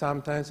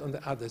 sometimes on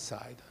the other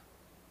side.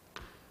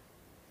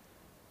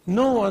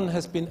 No one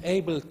has been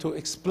able to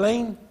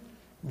explain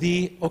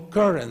the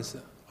occurrence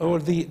or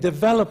the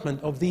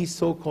development of these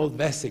so-called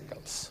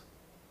vesicles.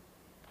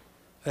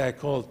 They are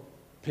called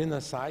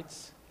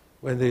pinocytes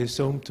when they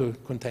assume to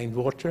contain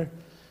water.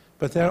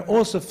 But they are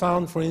also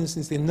found, for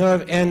instance, in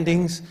nerve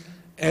endings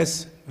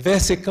as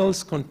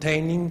vesicles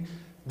containing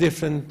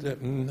different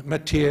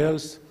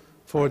materials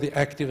for the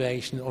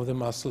activation of the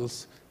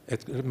muscles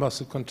at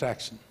muscle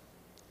contraction.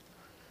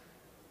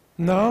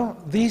 Now,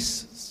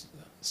 these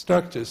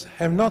structures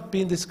have not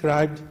been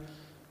described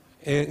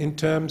in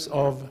terms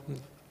of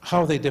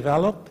how they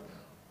develop,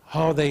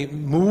 how they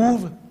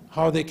move,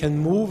 how they can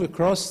move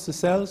across the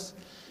cells,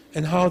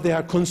 and how they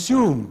are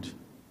consumed.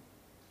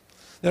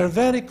 There are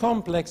very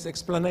complex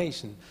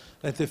explanations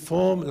that they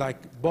form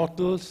like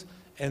bottles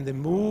and they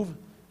move,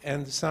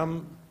 and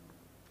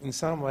in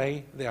some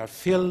way they are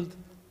filled,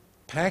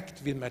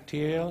 packed with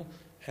material,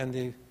 and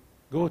they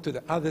go to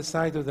the other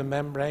side of the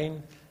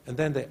membrane, and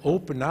then they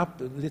open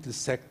up a little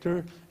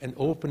sector and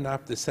open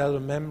up the cellular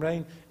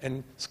membrane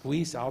and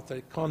squeeze out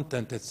the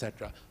content,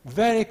 etc.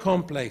 Very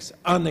complex,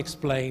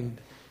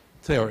 unexplained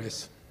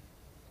theories.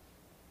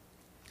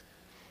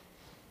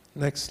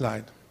 Next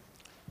slide.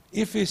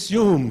 If we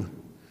assume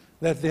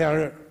that they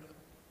are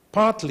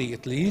partly,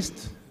 at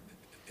least,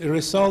 a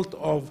result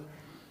of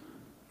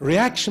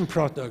reaction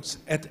products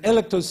at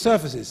electrode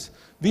surfaces,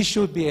 we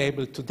should be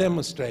able to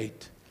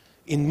demonstrate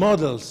in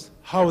models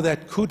how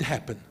that could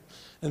happen.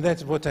 And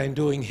that's what I'm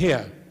doing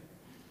here.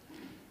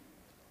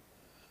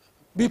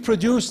 We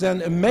produce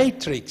then a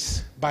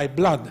matrix by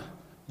blood,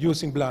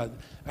 using blood.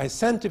 I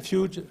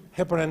centrifuge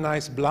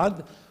heparinized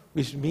blood,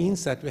 which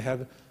means that we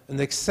have an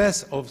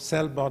excess of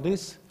cell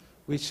bodies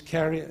which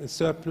carry a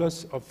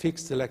surplus of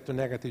fixed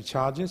electronegative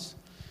charges.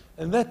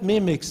 And that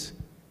mimics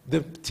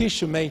the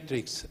tissue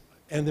matrix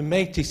and the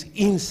matrix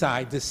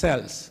inside the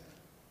cells.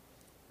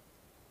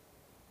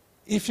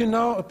 If you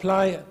now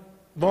apply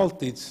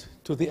voltage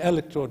to the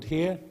electrode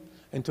here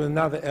and to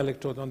another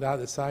electrode on the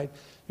other side,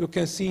 you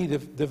can see the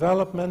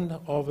development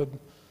of a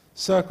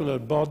circular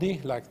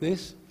body like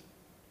this,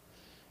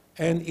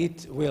 and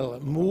it will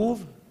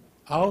move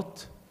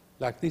out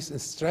like this and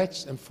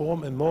stretch and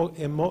form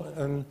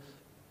an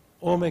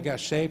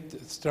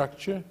omega-shaped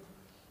structure.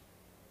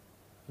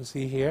 You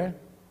see here,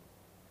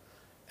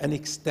 and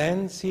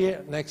extends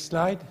here, next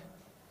slide,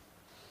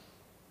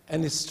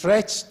 and is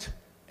stretched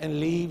and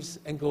leaves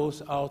and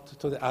goes out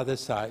to the other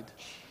side.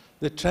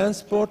 The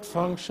transport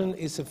function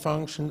is a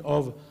function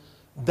of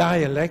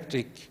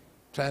dielectric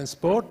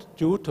transport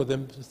due to the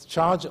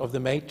charge of the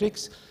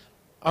matrix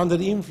under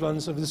the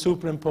influence of the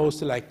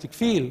superimposed electric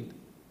field.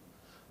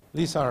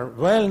 These are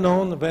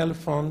well-known,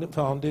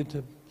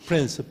 well-founded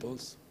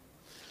principles.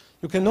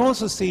 You can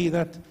also see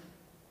that,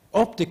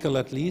 optical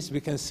at least,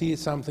 we can see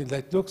something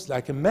that looks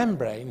like a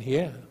membrane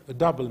here, a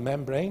double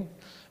membrane.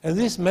 And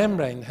this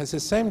membrane has the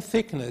same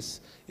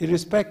thickness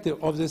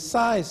irrespective of the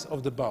size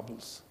of the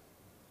bubbles.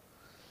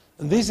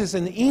 And this is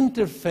an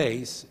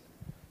interface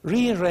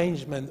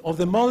rearrangement of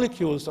the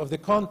molecules of the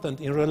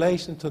content in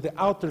relation to the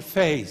outer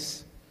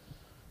face.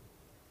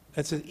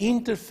 It's an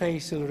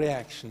interfacial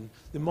reaction.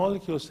 The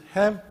molecules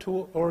have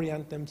to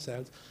orient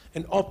themselves,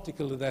 and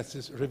optically that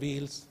is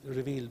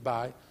revealed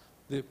by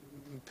the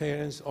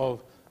appearance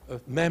of a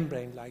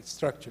membrane-like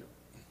structure.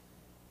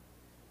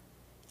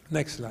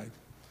 Next slide.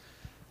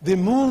 The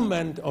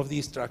movement of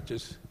these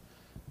structures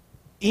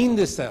in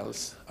the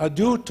cells are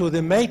due to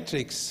the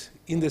matrix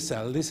in the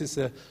cell. This is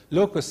a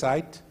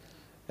leukocyte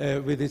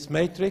with its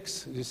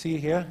matrix. You see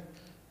here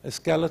a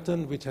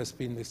skeleton which has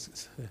been...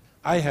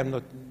 I have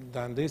not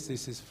done this.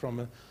 This is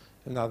from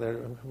another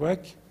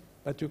work.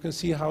 But you can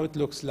see how it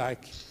looks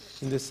like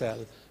in the cell.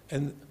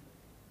 And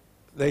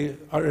they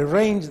are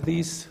arranged,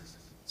 these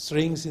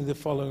strings, in the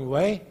following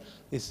way.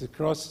 This is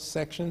cross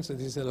sections, and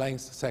these are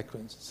length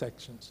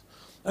sections.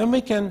 And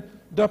we can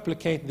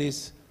duplicate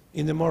this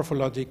in the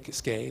morphologic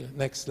scale.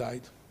 Next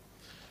slide.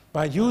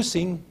 By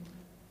using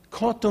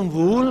cotton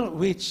wool,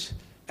 which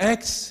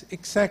acts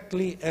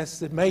exactly as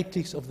the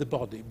matrix of the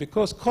body.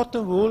 Because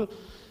cotton wool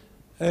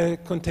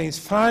contains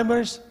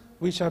fibers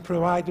which are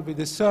provided with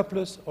the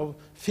surplus of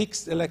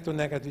fixed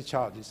electronegative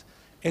charges,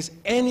 as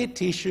any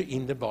tissue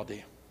in the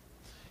body.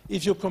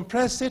 If you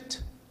compress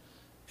it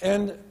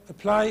and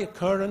apply a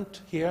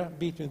current here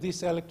between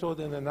this electrode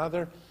and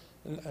another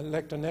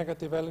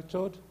electronegative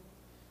electrode,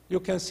 you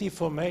can see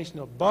formation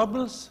of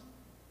bubbles,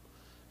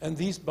 and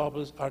these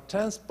bubbles are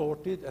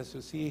transported, as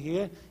you see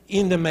here,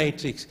 in the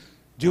matrix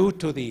due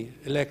to the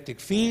electric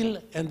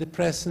field and the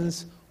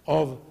presence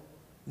of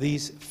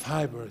these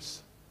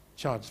fibers,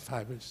 charged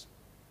fibers.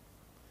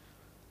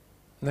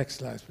 Next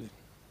slide, please.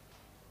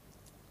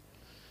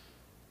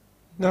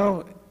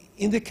 Now,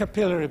 in the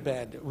capillary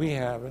bed, we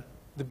have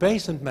the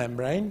basement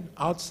membrane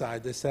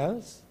outside the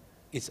cells.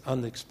 It's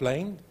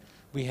unexplained.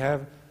 We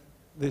have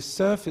the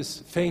surface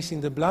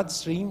facing the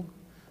bloodstream.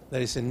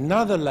 There is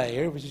another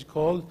layer which is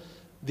called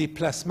the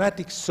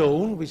plasmatic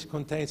zone, which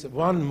contains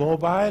one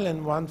mobile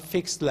and one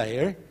fixed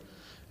layer,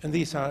 and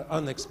these are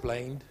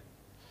unexplained.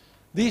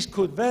 These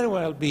could very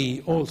well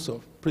be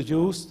also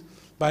produced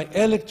by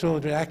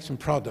electrode reaction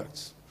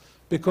products,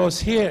 because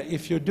here,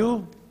 if you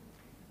do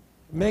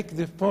make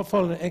the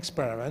following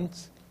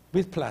experiments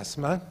with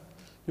plasma,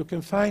 you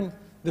can find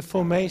the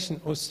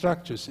formation of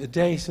structures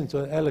adjacent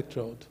to an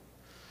electrode.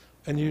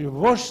 And you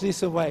wash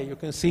this away, you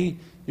can see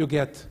you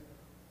get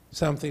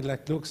something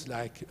that looks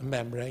like a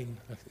membrane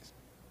like this.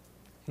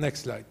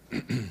 Next slide.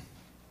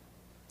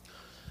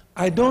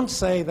 I don't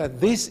say that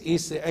this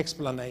is the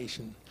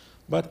explanation,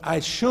 but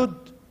I should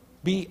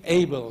be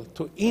able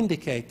to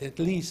indicate at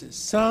least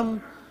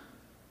some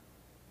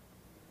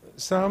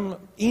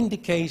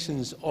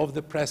indications of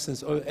the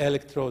presence of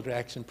electrode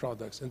reaction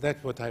products, and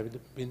that's what I've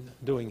been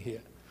doing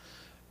here.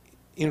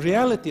 In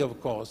reality, of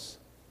course,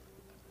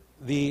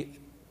 the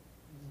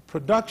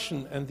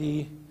production and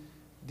the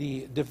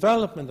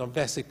development of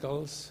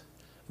vesicles,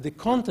 the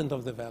content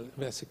of the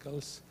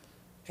vesicles,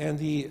 and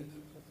the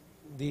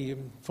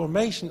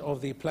formation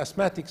of the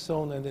plasmatic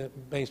zone and the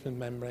basement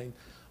membrane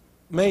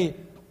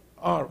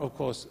are, of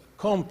course,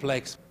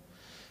 complex.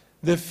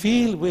 The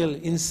field will,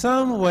 in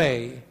some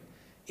way,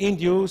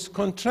 induce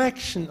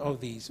contraction of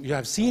these. You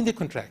have seen the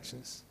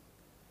contractions.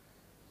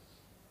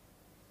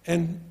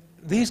 And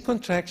these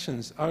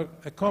contractions are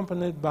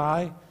accompanied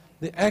by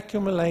the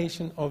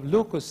accumulation of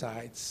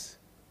leukocytes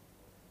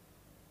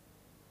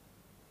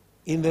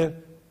in the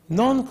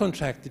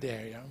non-contracted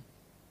area.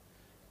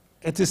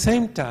 At the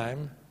same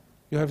time,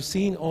 you have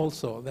seen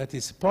also that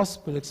it's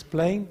possible to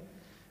explain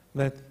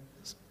that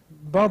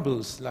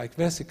bubbles like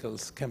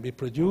vesicles can be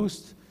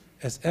produced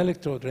as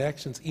electrode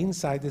reactions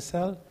inside the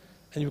cell,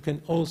 and you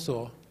can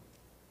also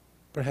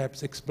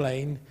perhaps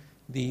explain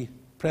the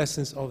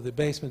presence of the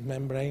basement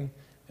membrane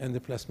and the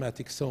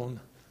plasmatic zone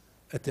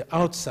at the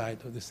outside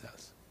of the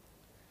cells.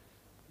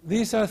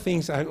 These are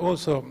things I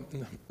also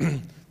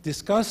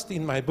discussed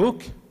in my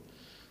book.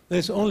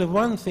 There's only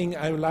one thing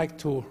I would like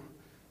to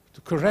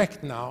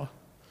correct now.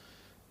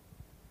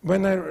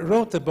 When I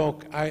wrote the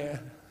book, I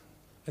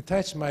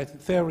attached my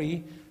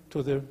theory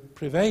to the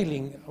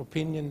prevailing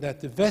opinion that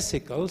the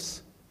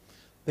vesicles,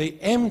 they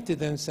empty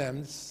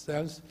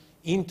themselves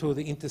into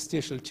the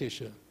interstitial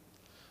tissue.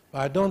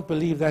 But I don't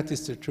believe that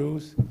is the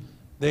truth.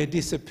 They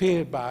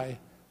disappear by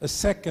a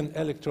second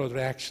electrode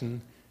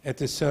reaction at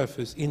the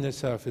surface, inner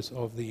surface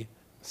of the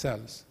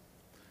cells.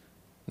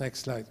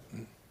 Next slide.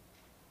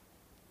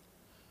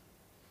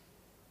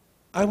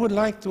 I would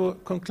like to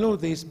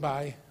conclude this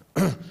by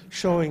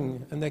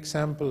showing an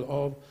example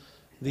of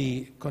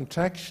the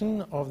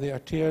contraction of the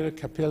arterial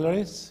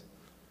capillaries,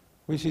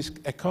 which is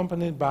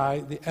accompanied by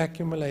the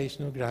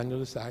accumulation of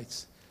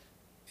granulocytes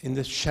in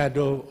the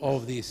shadow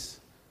of this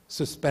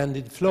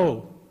suspended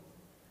flow.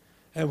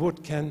 And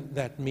what can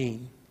that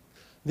mean?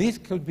 This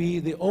could be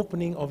the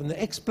opening of an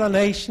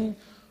explanation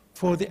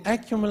for the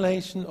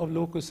accumulation of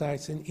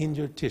leukocytes in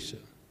injured tissue.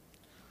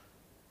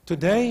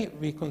 Today,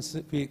 we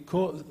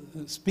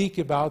speak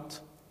about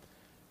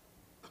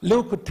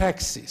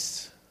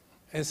leukotaxis.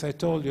 As I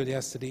told you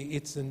yesterday,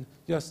 it's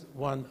just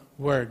one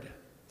word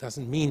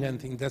doesn't mean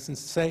anything, doesn't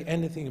say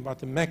anything about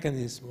the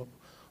mechanism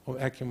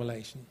of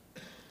accumulation.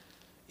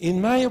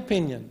 In my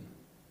opinion,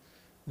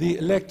 the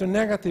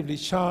electronegatively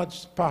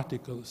charged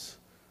particles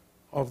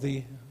of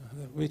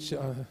which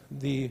are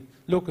the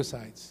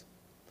leukocytes,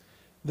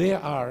 they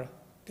are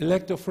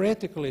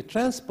electrophoretically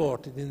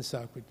transported in the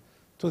circuit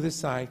to the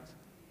site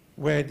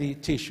where the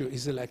tissue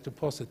is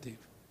electropositive,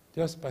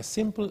 just by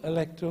simple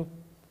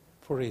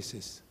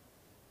electrophoresis.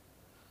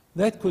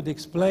 That could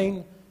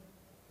explain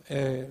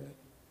in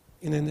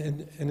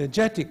an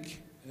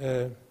energetic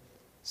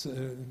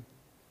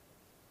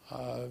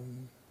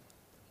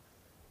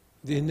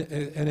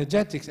the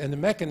energetics and the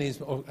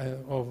mechanism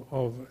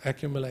of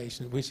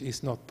accumulation, which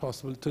is not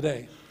possible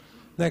today.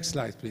 Next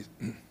slide, please.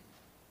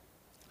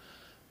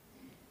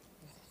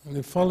 In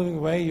the following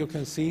way, you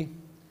can see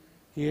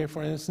here,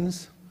 for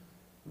instance,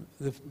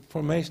 the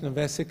formation of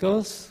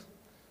vesicles,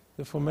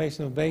 the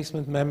formation of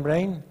basement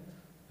membrane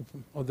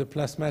of the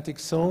plasmatic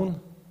zone.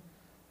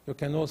 You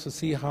can also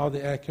see how the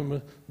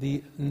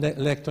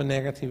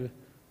electronegative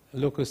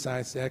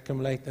leukocytes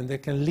accumulate, and they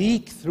can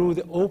leak through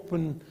the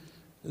open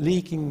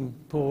leaking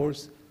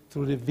pores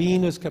through the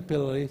venous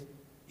capillary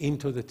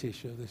into the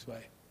tissue this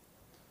way.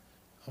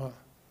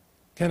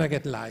 Can I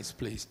get lights,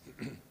 please?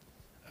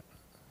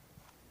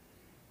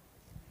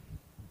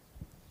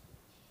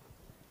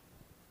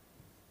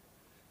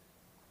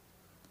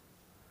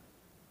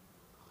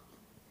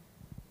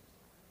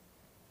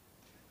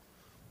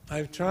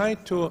 I've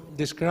tried to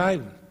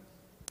describe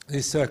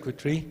this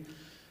circuitry,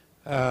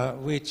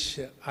 which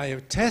I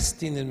have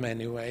tested in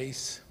many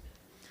ways.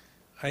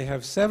 I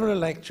have several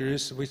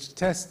lectures which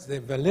test the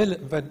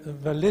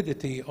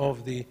validity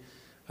of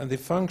and the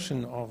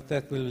function of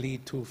that will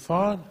lead too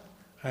far.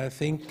 I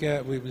think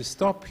we will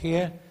stop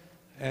here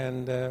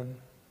and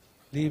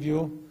leave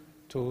you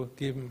to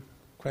give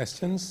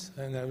questions,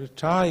 and I will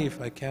try, if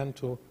I can,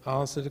 to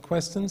answer the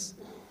questions.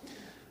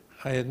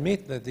 I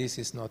admit that this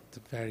is not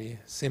very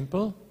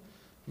simple,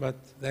 but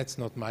that's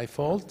not my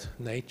fault.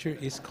 Nature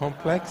is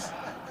complex.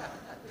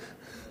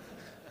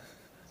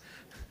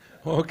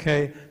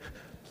 Okay,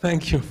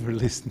 thank you for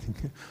listening.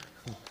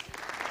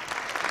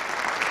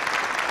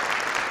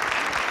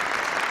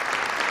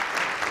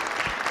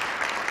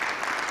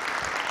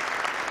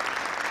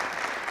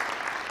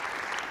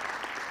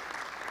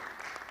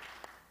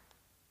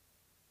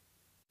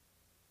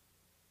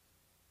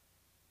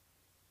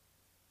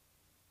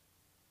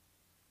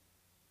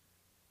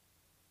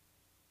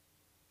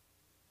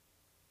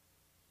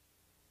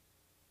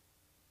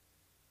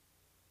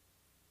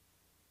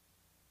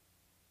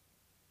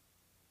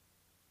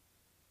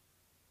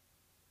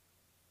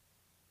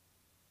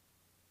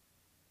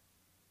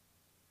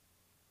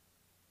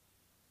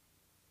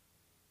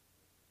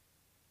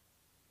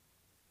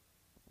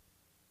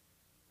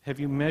 Have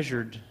you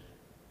measured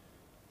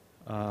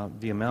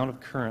the amount of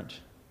current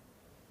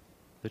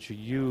that you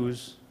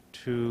use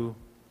to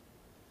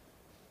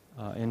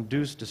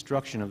induce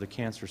destruction of the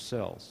cancer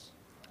cells?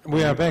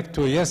 We are back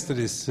to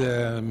yesterday's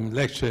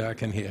lecture, I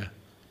can hear.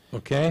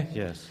 Okay?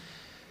 Yes.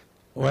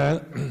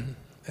 Well,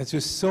 as you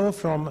saw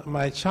from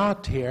my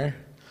chart here,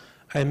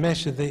 I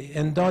measured the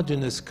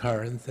endogenous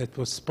current that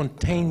was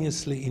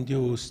spontaneously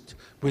induced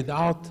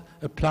without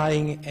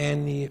applying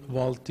any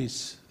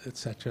voltage,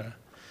 etc.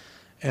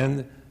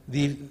 And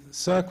the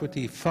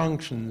circuitry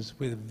functions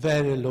with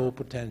very low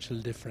potential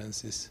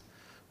differences,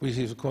 which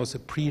is, of course, a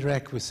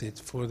prerequisite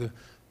for the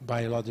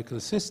biological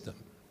system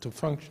to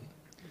function.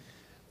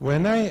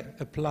 When I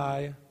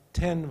apply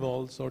 10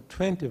 volts or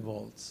 20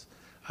 volts,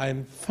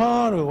 I'm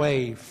far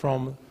away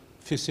from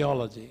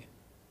physiology.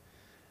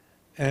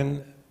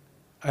 And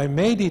I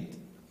made it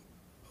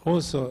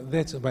also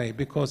that way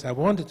because I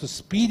wanted to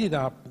speed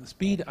up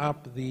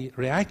the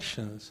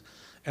reactions,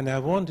 and I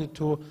wanted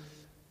to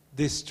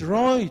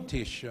destroy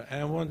tissue,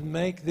 and I want to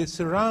make the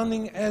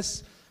surrounding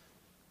as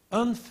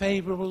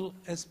unfavorable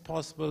as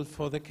possible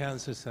for the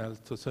cancer cell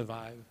to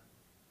survive.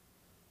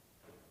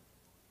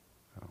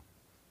 Oh.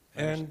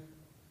 And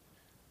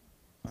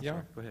yeah,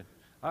 sorry, go ahead.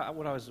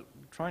 What I was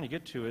trying to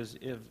get to is,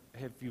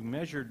 have you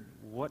measured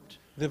what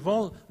the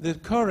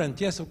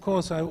current? Yes, of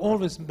course. I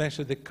always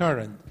measure the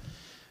current,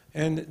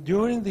 and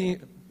during the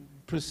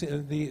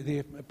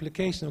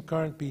application of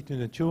current between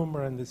the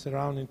tumor and the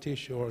surrounding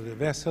tissue or the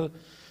vessel,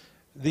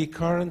 the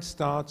current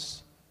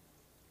starts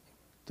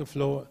to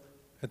flow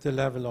at the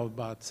level of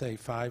about, say,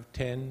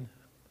 5-10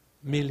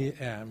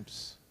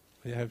 milliamps.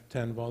 We have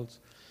 10 volts.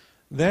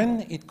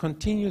 Then it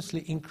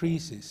continuously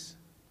increases.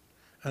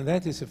 And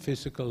that is a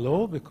physical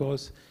law,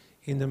 because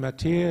in the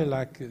material,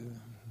 like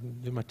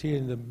the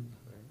material in the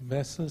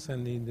vessels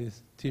and in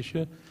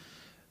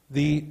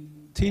the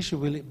tissue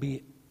will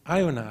be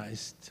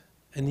ionized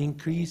and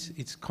increase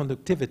its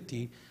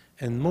conductivity,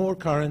 and more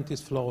current is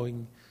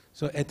flowing.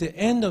 So at the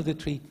end of the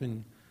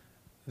treatment,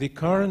 the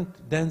current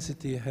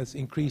density has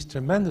increased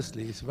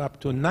tremendously. It's up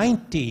to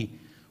 90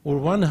 or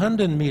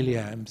 100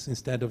 milliamps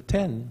instead of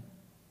 10.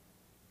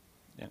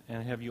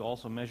 And have you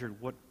also measured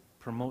what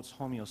promotes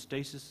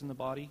homeostasis in the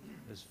body,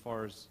 as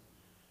far as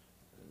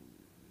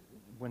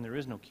when there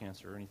is no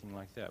cancer or anything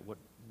like that? What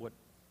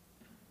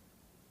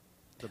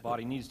the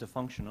body needs to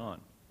function on.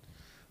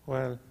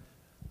 Well,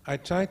 I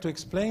tried to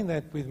explain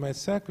that with my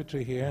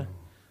secretary here,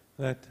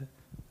 that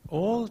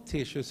all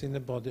tissues in the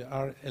body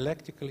are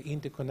electrically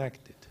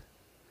interconnected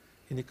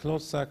in a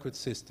closed circuit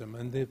system.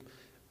 And the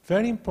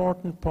very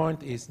important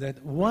point is that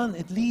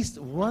at least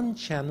one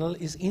channel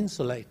is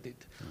insulated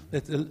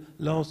that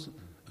allows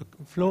a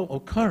flow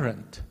of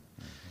current.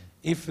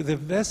 If the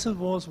vessel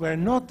walls were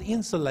not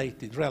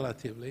insulated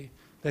relatively,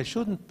 there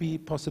shouldn't be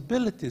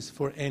possibilities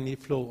for any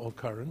flow of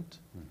current.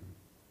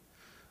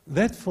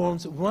 That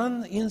forms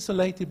one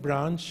insulated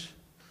branch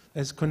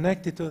as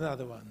connected to the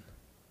other one.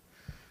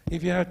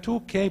 If you have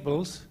two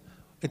cables,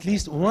 at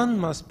least one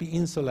must be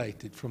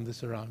insulated from the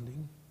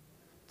surrounding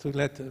to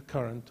let the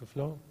current to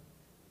flow.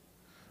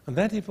 And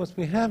that is what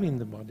we have in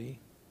the body.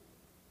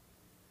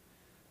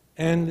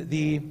 And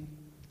the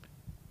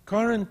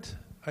current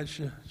I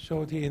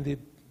showed here in the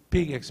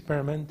pig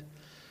experiment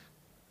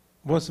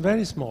was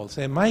very small,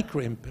 say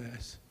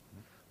microamperes,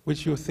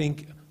 which you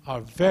think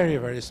are very,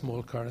 very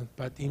small current,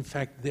 but in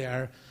fact they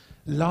are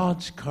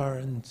large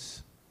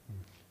currents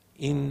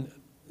in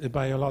a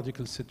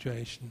biological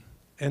situation.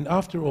 And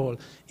after all,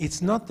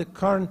 it's not the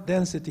current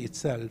density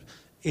itself,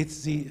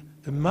 it's the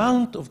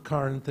amount of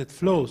current that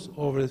flows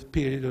over a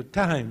period of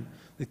time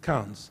that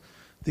counts.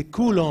 The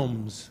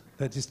coulombs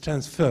that is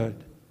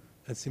transferred,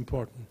 that's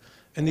important.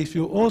 And if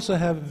you also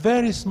have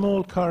very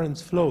small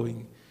currents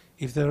flowing,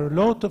 if there are a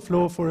lot of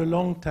flow for a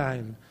long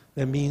time,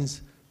 that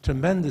means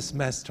tremendous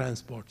mass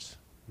transports.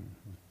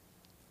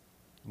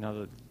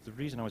 Now, the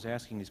reason I was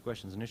asking these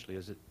questions initially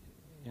is that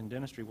in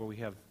dentistry where we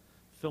have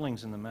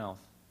fillings in the mouth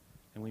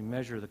and we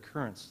measure the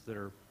currents that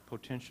are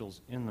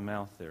potentials in the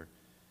mouth there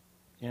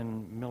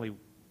in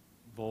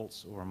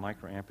millivolts or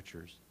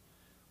microamperes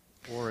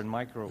or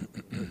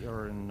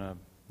in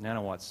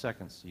nanowatt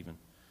seconds even.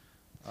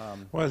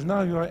 Well,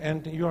 now you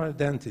are a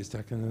dentist,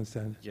 I can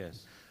understand.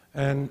 Yes.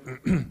 And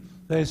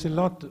there's a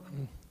lot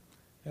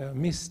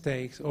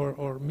mistakes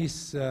or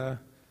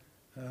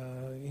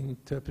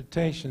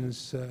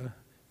interpretations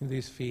in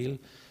this field.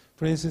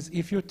 For instance,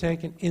 if you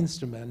take an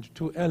instrument,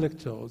 2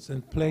 electrodes,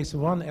 and place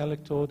one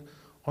electrode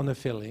on a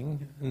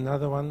filling,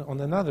 another one on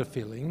another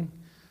filling,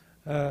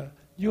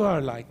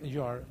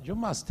 you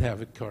must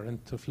have a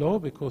current to flow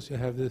because you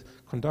have the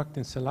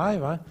conducting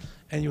saliva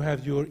and you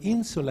have your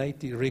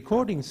insulated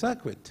recording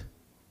circuit.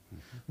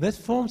 That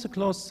forms a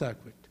closed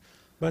circuit.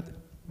 But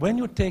when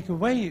you take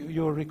away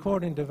your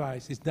recording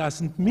device, it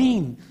doesn't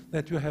mean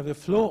that you have a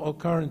flow of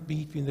current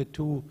between the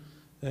two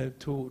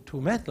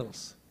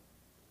metals,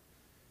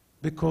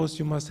 because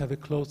you must have a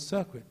closed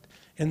circuit.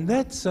 And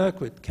that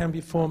circuit can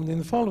be formed in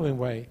the following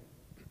way.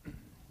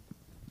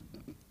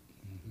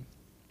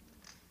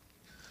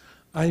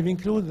 I've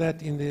included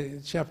that in the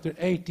chapter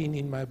 18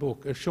 in my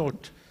book, a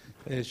short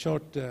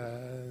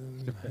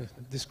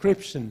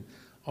description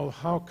of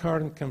how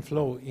current can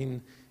flow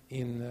in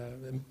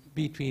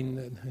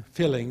between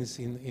fillings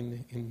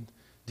in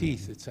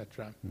teeth,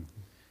 etc.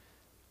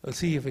 I'll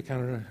see if I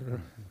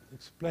can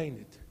explain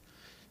it.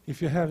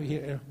 If you have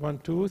here one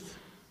tooth,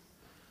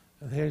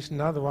 and here's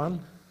another one,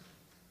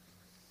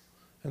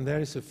 and there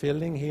is a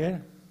filling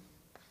here,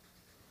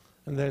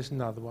 and there's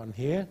another one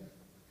here.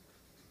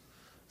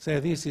 Say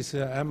this is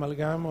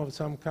amalgam of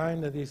some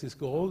kind, and this is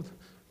gold,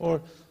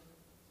 or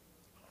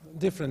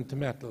different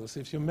metals.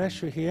 If you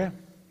measure here,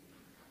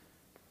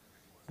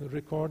 the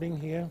recording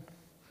here,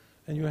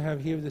 and you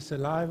have here the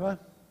saliva,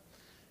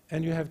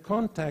 and you have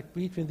contact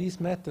between these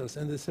metals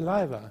and the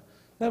saliva,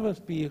 there will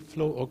be a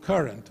flow of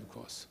current, of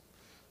course.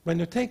 When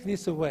you take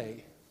this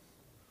away,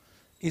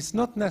 it's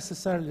not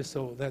necessarily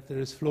so that there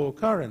is flow of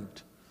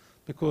current,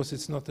 because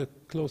it's not a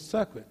closed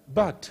circuit.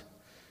 But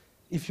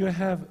if you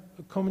have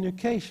a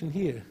communication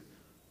here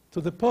to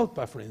the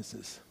pulpa, for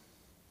instance,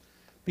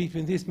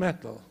 between this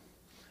metal,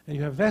 and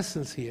you have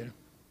vessels here,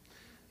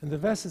 and the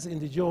vessels in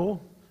the jaw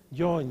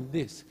join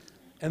this,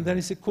 and there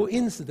is a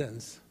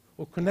coincidence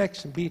or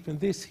connection between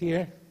this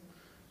here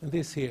and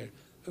this here,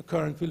 a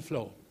current will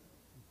flow.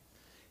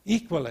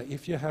 Equally,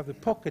 if you have a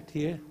pocket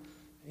here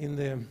in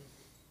the,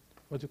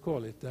 what do you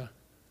call it,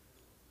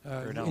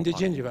 in the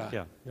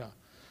gingiva,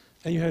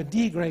 and you have a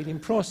degrading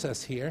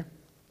process here,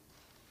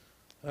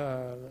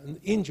 an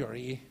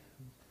injury,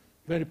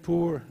 very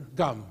poor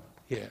gum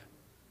here,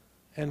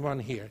 and one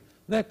here.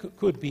 There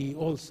could be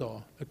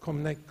also a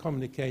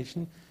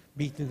communication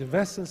between the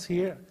vessels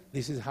here,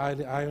 this is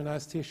highly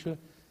ionized tissue,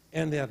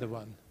 and the other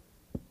one.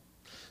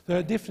 There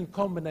are different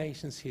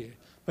combinations here,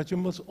 but you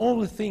must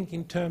always think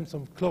in terms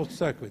of closed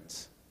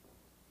circuits.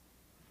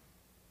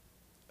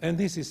 And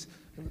this is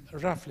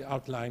roughly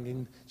outlined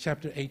in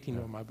chapter 18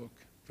 of my book.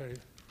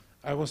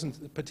 I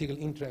wasn't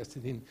particularly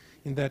interested in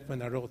that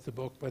when I wrote the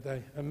book, but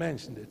I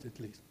mentioned it at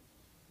least.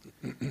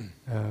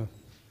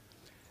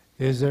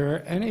 Is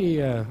there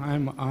any,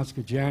 I'm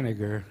Oscar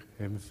Janiger,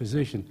 I'm a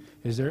physician,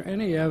 is there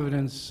any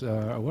evidence,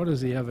 what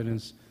is the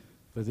evidence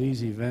for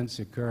these events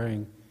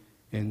occurring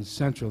in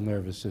central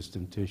nervous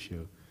system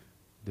tissue?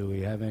 Do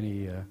we have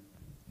any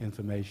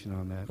information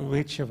on that?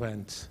 Which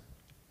events?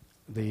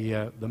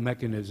 The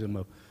mechanism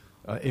of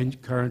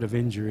current of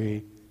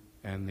injury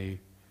and the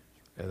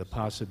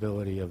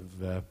possibility of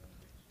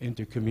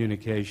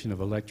intercommunication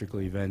of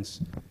electrical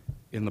events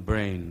in the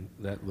brain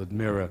that would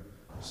mirror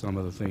some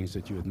of the things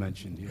that you had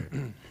mentioned here?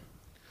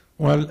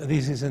 Well,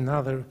 this is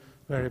another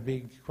very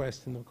big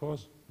question, of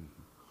course.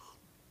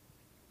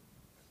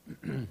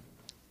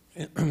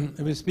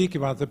 We speak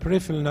about the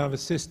peripheral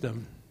nervous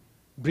system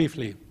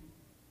briefly.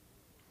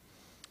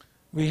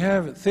 We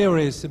have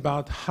theories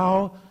about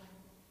how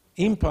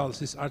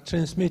impulses are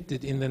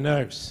transmitted in the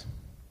nerves.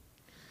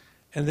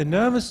 And the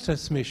nervous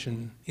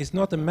transmission is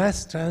not a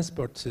mass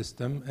transport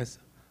system, as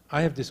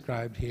I have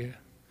described here,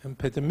 and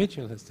Peter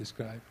Mitchell has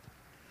described.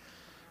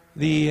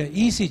 The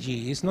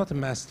ECG is not a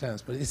mass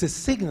transport, it's a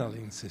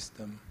signaling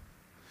system.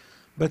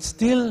 But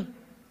still,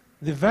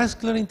 the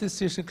vascular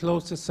interstitial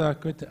closed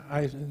circuit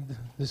I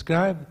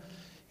described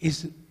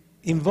is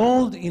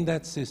involved in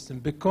that system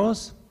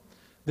because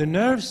the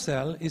nerve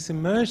cell is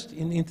immersed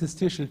in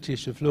interstitial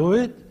tissue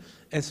fluid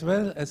as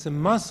well as a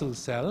muscle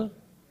cell,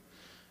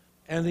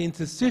 and the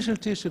interstitial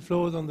tissue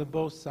fluid on the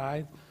both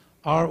sides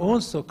are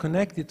also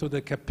connected to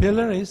the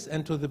capillaries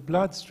and to the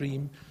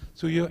bloodstream,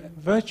 so you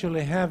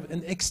virtually have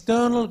an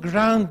external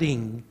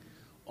grounding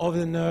of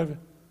the nerve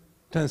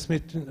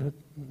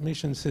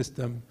transmission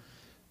system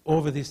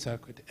over this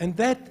circuit. And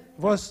that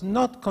was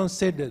not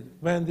considered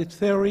when the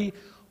theory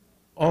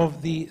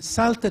of the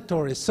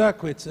saltatory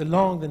circuits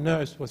along the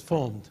nerves was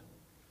formed.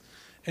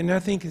 And I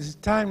think it's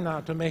time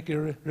now to make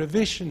a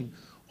revision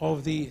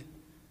of this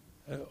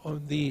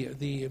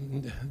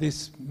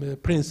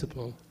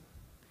principle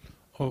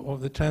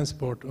of the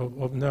transport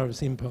of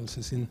nervous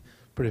impulses in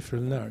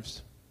peripheral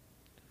nerves.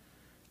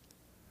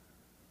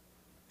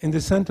 In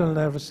the central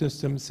nervous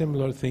system,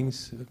 similar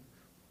things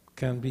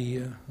can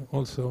be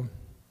also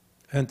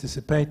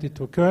anticipated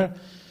to occur.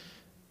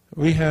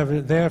 We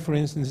have there, for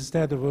instance,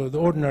 instead of the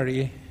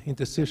ordinary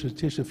interstitial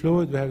tissue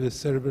fluid, we have the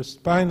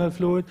cerebrospinal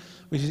fluid,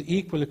 which is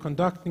equally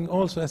conducting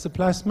also as a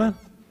plasma.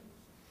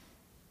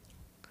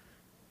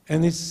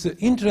 And it's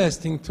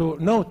interesting to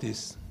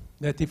notice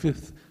that if you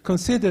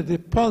consider the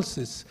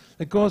pulses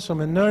that goes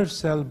from a nerve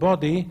cell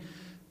body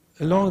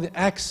along the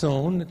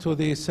axon to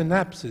the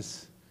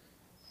synapses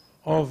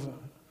of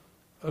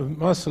a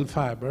muscle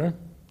fiber,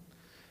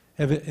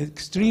 have an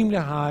extremely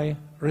high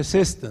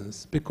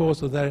resistance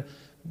because of their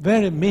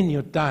very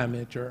minute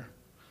diameter.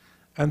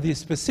 And the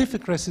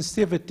specific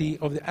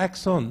resistivity of the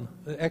axon,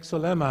 the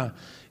axolemma,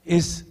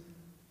 is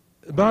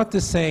about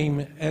the same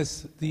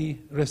as the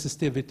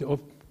resistivity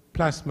of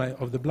plasma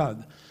of the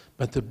blood.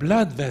 But the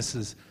blood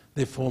vessels,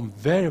 they form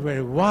very,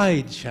 very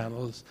wide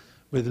channels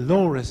with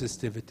low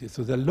resistivity.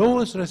 So the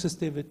lowest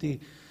resistivity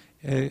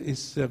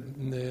is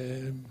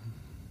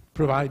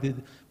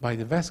provided by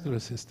the vascular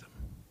system.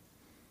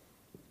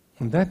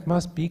 And that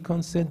must be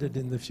considered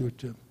in the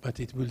future, but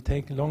it will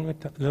take a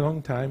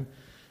long time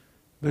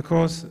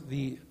because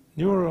the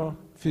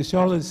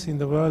neurophysiologists in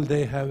the world,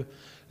 they have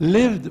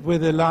lived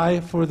with a lie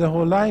for their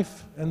whole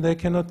life and they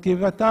cannot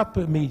give it up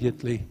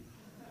immediately.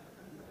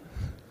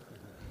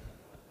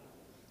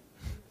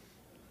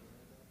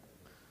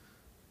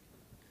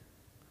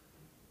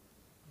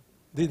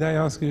 Did I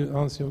answer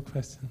your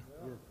question?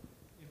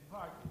 In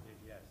part you did,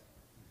 yes.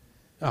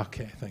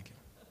 Okay, thank you.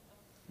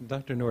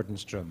 Dr.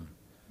 Nordenstrom,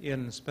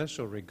 in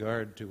special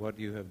regard to what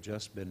you have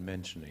just been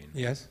mentioning,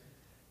 Yes?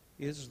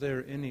 is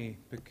there any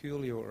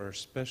peculiar or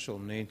special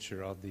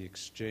nature of the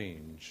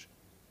exchange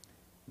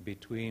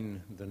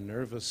between the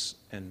nervous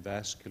and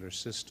vascular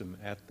system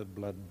at the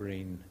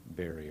blood-brain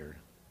barrier?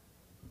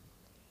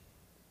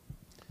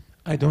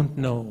 I don't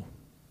know.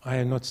 I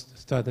have not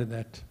studied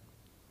that.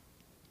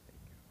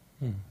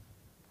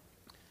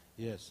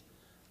 Yes,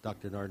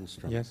 Dr.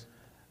 Nordenstrom. Yes?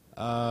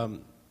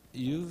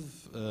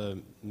 You've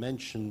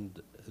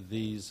mentioned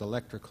these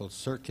electrical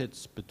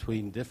circuits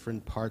between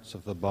different parts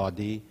of the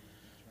body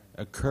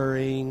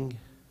occurring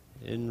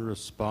in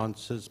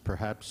responses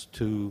perhaps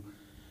to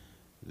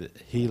the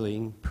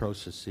healing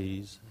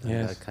processes and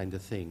Yes. that kind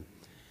of thing.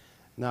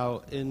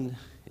 Now, in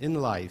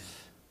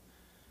life,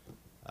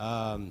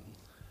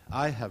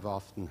 I have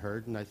often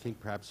heard, and I think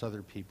perhaps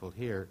other people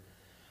here,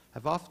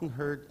 have often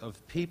heard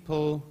of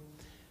people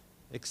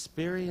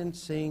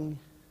experiencing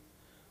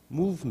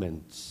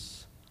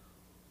movements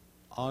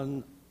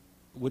on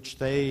which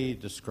they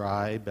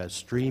describe as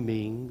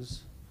streamings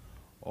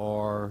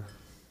or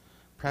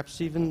perhaps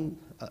even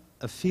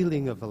a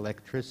feeling of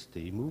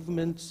electricity,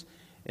 movements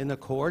in a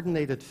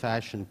coordinated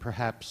fashion,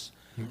 perhaps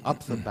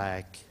up the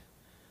back,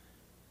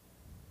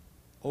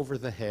 over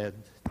the head,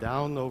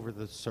 down over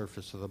the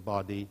surface of the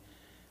body,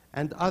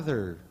 and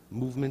other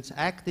movements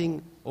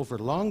acting over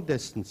long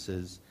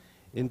distances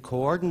in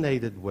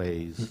coordinated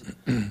ways.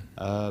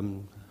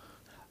 And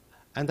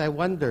I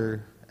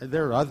wonder,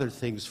 there are other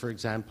things, for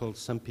example,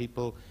 some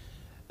people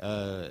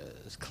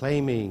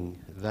claiming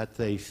that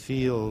they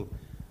feel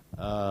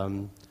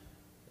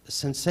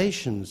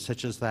sensations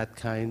such as that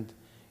kind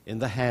in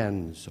the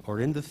hands or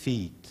in the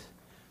feet,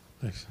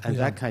 and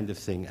that kind of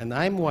thing. And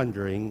I'm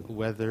wondering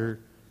whether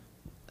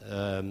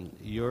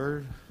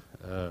your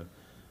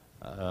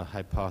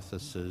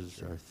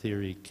hypothesis or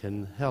theory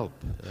can help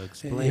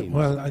explain.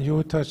 Well,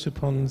 you touched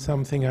upon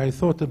something I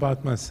thought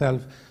about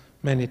myself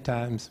many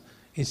times.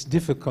 It's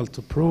difficult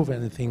to prove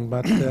anything,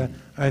 but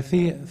I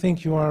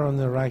think you are on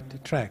the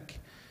right track,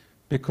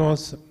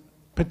 because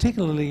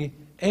particularly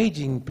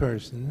aging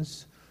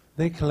persons,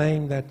 they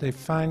claim that they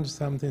find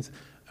something,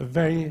 a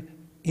very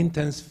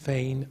intense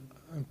pain,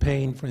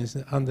 for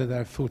instance, under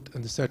their foot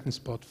at a certain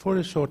spot for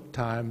a short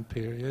time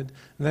period,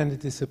 and then it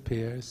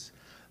disappears.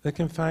 They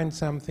can find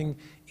something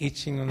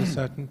itching on a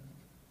certain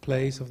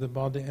place of the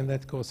body, and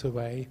that goes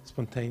away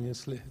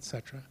spontaneously,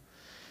 etc.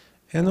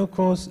 And of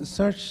course,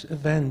 such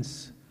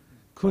events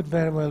could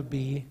very well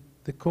be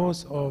the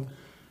cause of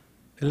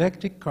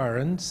electric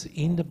currents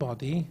in the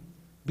body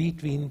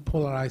between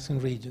polarizing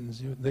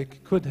regions. They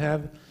could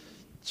have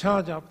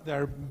charged up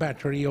their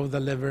battery of the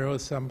liver or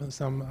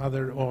some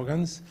other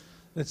organs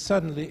that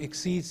suddenly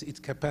exceeds its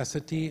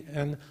capacity,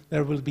 and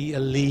there will be a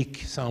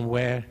leak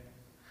somewhere.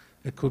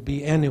 It could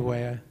be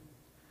anywhere,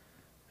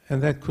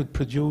 and that could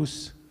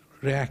produce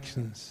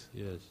reactions.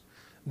 Yes.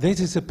 This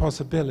is a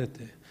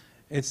possibility.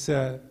 It's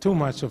too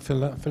much of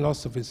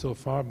philosophy so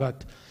far,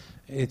 but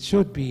it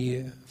should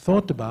be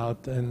thought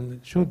about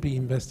and should be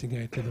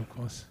investigated, of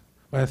course.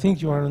 But I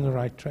think you are on the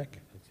right track.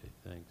 Okay,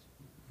 thanks.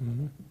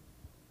 Mm-hmm.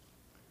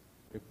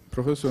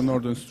 Professor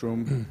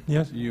Nordenstrom,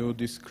 Yes. you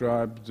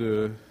described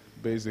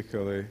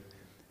basically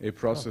a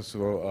process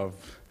of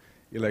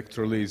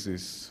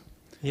electrolysis.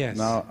 Yes.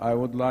 Now, I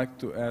would like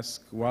to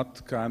ask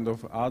what kind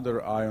of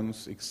other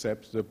ions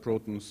except the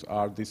protons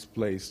are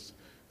displaced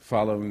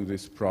following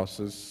this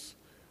process?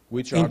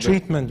 Which In are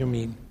treatment, you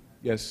mean?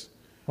 Yes.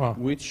 Wow.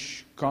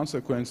 Which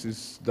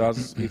consequences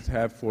does it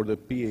have for the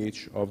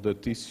pH of the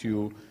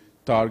tissue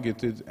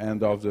targeted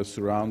and of the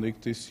surrounding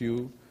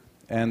tissue?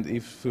 And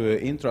if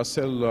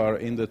intracellular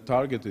in the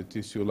targeted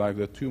tissue, like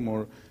the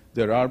tumor,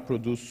 there are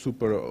produced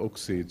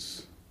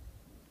superoxides?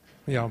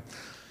 Yeah.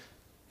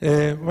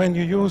 When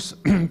you use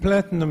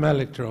platinum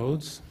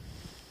electrodes,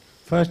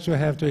 first you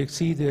have to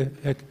exceed the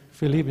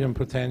equilibrium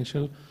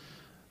potential,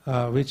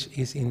 which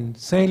is in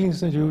saline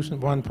solution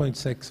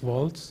 1.6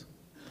 volts.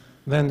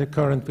 Then the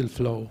current will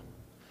flow.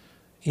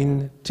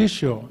 In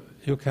tissue,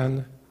 you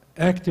can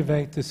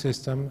activate the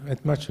system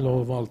at much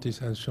lower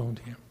voltage as shown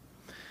here.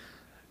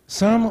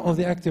 Some of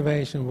the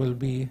activation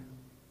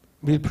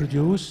will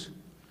produce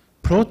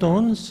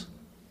protons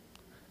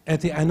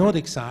at the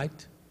anodic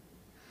site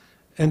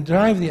and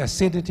drive the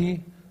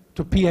acidity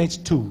to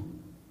pH 2.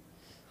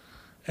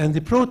 And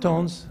the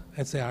protons,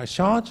 as they are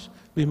charged,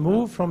 will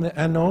move from the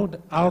anode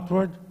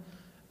outward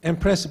and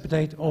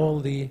precipitate all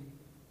the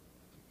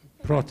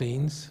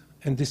proteins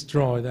and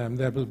destroy them.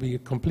 There will be a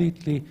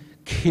completely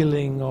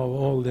killing of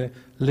all the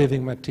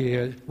living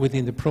material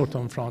within the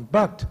proton front.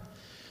 But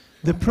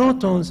the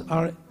protons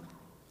are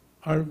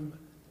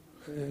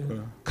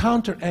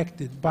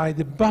counteracted by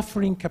the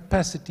buffering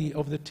capacity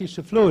of the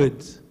tissue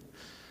fluids.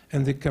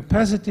 And the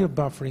capacity of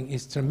buffering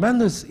is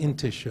tremendous in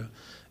tissue.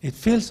 It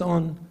fills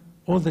on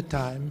all the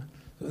time.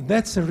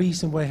 That's the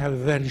reason why you have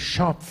a very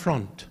sharp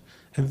front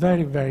and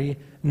very, very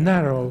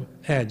narrow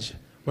edge,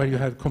 where you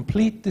have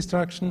complete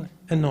destruction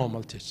and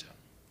normal tissue.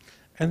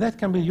 And that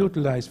can be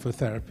utilized for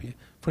therapy,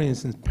 for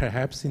instance,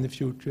 perhaps in the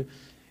future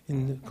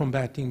in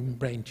combating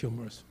brain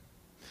tumors.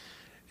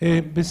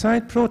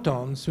 Beside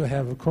protons, you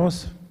have, of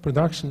course,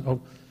 production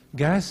of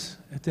gas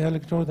at the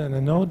electrode and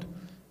anode.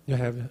 You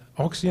have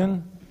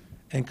oxygen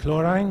and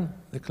chlorine.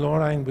 The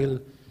chlorine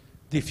will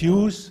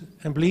diffuse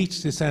and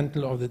bleach the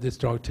center of the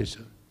destroyed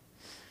tissue.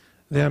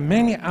 There are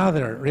many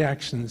other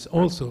reactions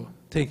also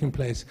taking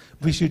place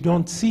which you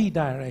don't see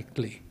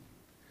directly,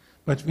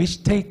 but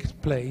which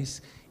take place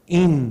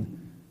in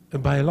a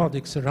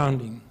biologic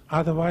surrounding.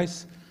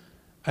 Otherwise,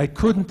 I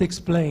couldn't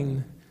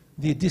explain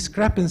the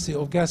discrepancy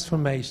of gas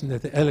formation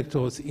at the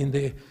electrodes in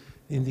the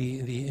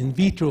in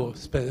vitro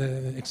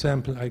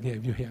example I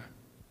gave you here.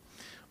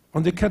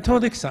 On the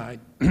cathodic side,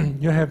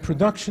 you have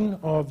production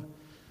of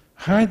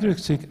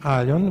hydroxide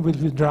ion, which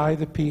will drive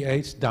the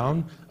pH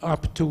down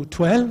up to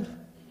 12,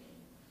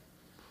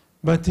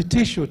 but the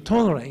tissue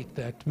tolerate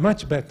that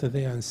much better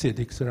than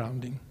acidic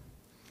surrounding.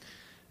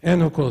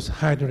 And of course,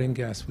 hydrogen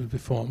gas will be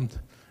formed,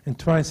 and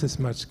twice as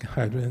much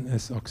hydrogen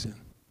as oxygen.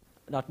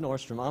 Dr.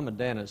 Nordstrom, I'm a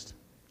dentist.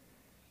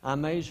 I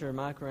measure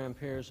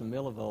microamperes and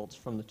millivolts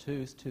from the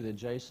tooth to the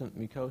adjacent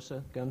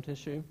mucosa, gum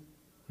tissue.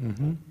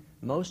 Mm-hmm.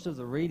 Most of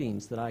the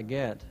readings that I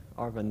get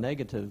are of a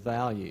negative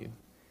value.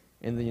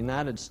 In the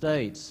United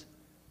States,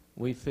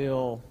 we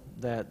feel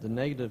that the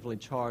negatively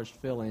charged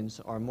fillings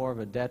are more of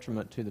a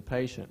detriment to the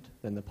patient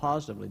than the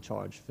positively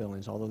charged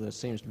fillings, although there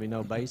seems to be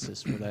no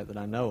basis for that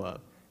I know of,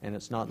 and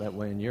it's not that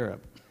way in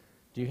Europe.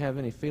 Do you have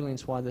any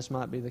feelings why this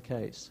might be the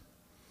case?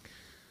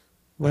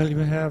 Well, you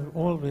have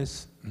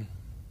always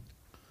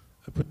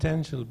a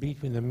potential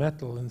between the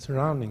metal and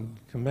surrounding.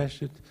 You can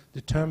measure it,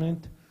 determine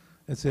it.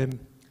 It's a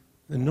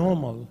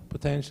normal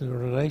potential in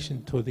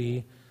relation to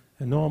the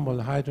normal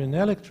hydrogen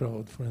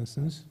electrode, for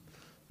instance.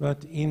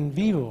 But in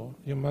vivo,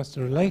 you must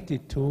relate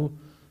it to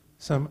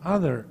some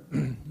other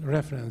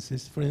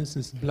references, for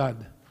instance,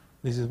 blood.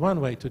 This is one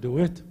way to do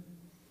it.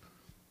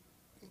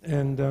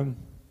 And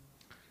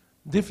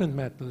different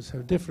metals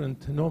have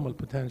different normal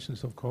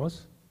potentials, of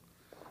course.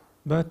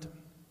 But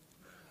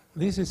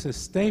this is a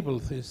stable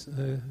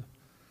thing.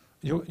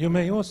 You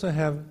may also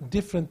have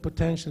different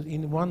potential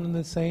in one and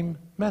the same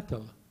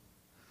metal.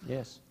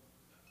 Yes.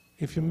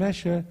 If you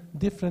measure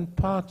different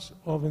parts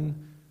of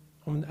an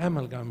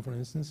amalgam, for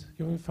instance,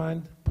 you will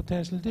find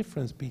potential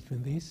difference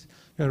between these.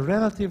 You have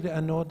relatively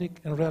anodic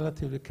and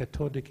relatively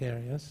cathodic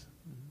areas.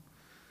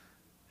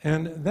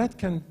 And that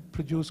can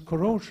produce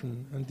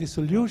corrosion and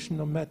dissolution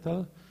of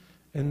metal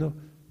and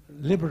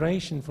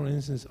liberation, for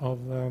instance, of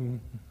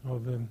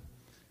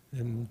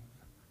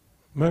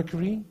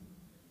mercury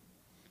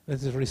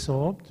that is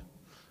resorbed.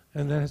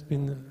 And there has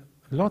been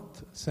a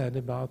lot said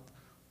about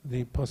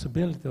the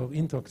possibility of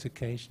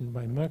intoxication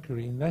by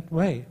mercury in that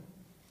way.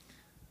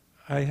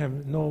 I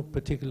have no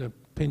particular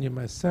opinion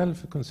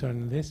myself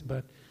concerning this,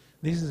 but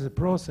this is a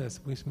process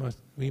which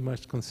we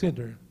must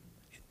consider.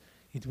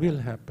 It will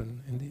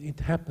happen, and it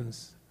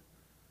happens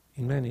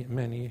in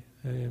many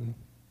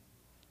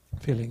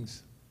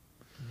fillings.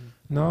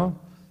 Mm-hmm. Now,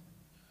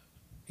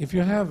 if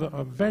you have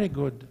a very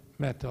good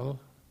metal,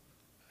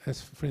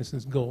 as for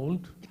instance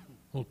gold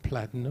or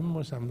platinum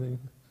or something,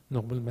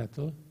 noble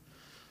metal,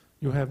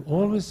 you have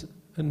always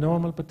a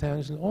normal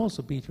potential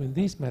also between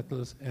these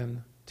metals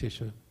and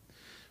tissue.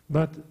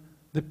 But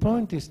the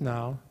point is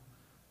now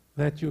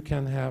that you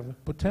can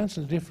have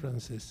potential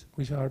differences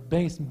which are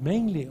based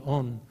mainly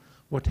on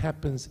what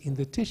happens in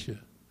the tissue.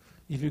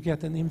 If you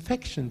get an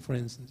infection, for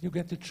instance, you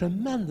get a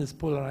tremendous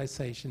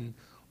polarization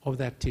of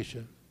that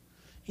tissue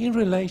in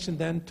relation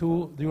then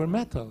to your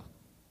metal.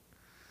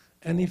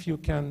 And if you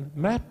can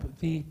map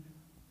the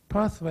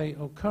pathway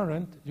of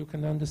current, you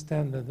can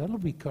understand that there will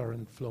be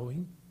current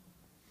flowing.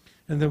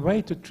 And the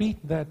way to treat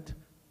that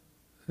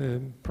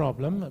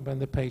problem when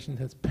the patient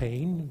has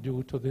pain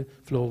due to the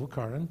flow of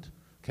current,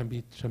 can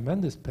be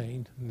tremendous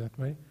pain in that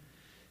way.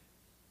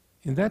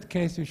 In that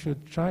case, you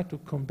should try to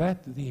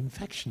combat the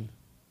infection.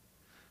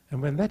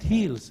 And when that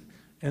heals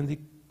and the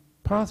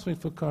pathway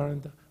for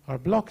current are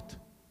blocked,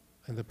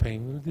 then the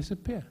pain will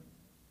disappear.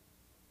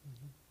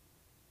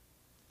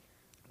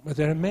 But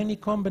there are many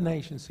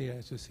combinations here,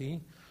 as you see,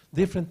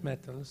 different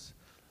metals,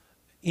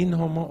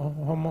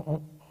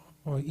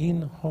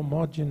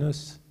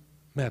 inhomogeneous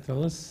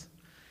metals,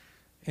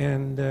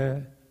 and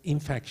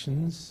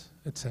infections,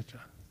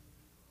 etc.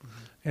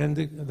 And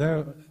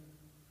there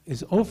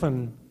is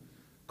often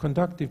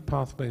conductive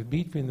pathway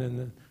between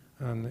the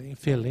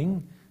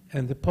filling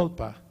and the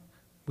pulpa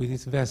with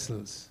its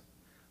vessels,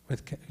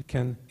 which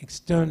can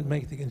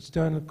make the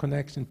external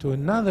connection to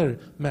another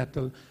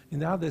metal in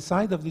the other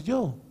side of the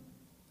jaw.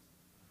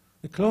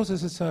 It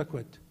closes a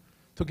circuit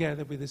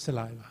together with the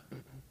saliva.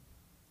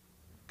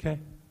 Okay?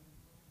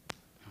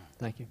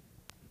 Thank you.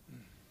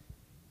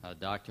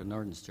 Dr.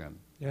 Nordenstrom.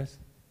 Yes?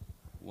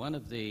 One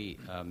of the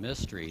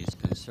mysteries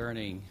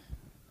concerning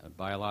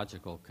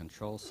biological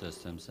control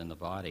systems in the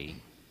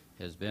body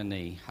has been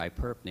the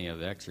hyperpnea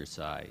of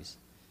exercise.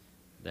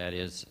 That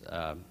is,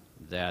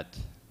 that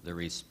the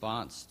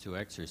response to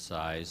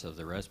exercise of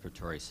the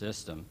respiratory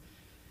system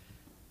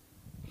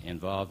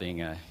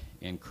involving an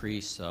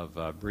increase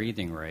of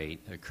breathing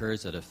rate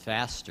occurs at a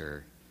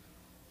faster,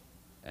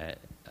 at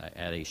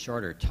a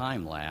shorter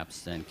time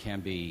lapse than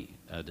can be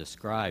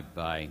described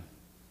by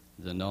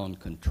the known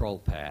control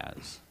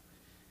paths.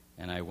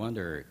 And I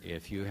wonder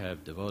if you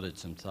have devoted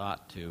some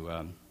thought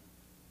to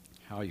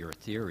how your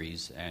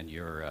theories and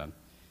your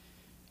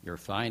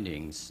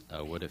findings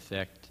would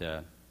affect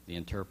the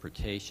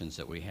interpretations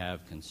that we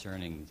have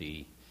concerning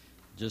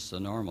just the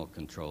normal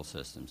control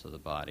systems of the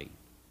body.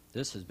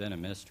 This has been a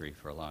mystery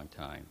for a long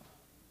time.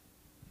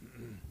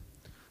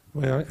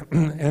 We are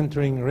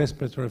entering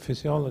respiratory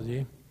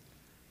physiology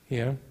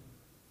here,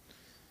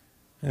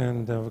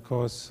 and of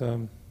course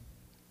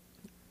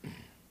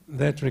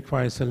that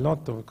requires a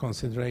lot of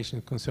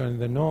consideration concerning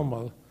the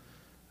normal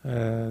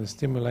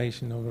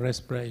stimulation of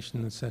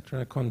respiration,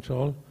 etc.,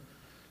 control,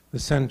 the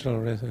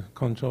central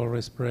control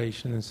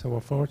respiration and so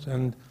forth,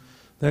 and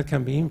that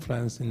can be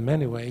influenced in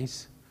many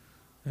ways.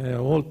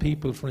 All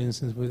people, for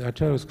instance, with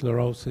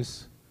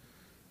arteriosclerosis,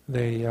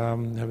 they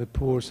have a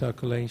poor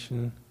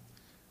circulation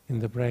in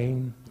the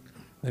brain.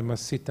 They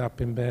must sit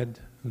up in bed,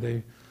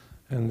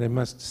 and they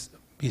must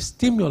be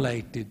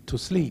stimulated to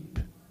sleep.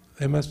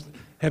 They must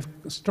have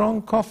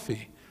strong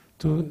coffee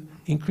to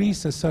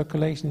increase the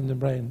circulation in the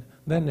brain.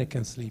 Then they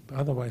can sleep.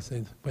 Otherwise,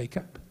 they wake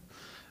up.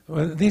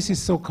 Well, this is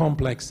so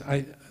complex.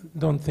 I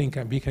don't think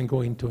we can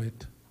go into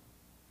it.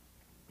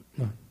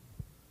 No.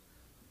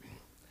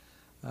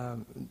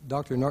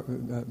 Dr.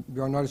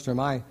 Bjorn Nordenstrom,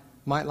 I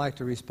might like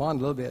to respond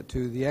a little bit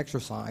to the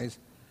exercise.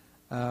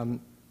 I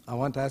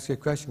want to ask you a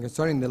question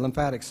concerning the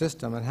lymphatic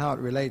system and how it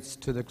relates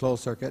to the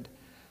closed circuit.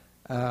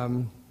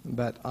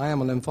 But I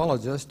am a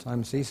lymphologist.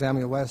 I'm C.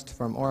 Samuel West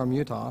from Orem,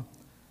 Utah.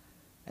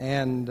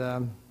 And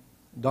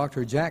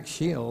Dr. Jack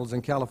Shields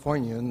in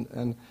California,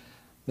 and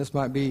this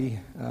might be,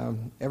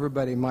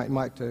 everybody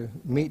might to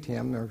meet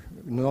him or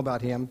know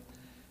about him.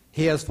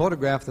 He has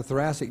photographed the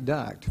thoracic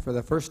duct for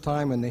the first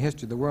time in the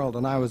history of the world,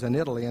 and I was in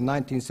Italy in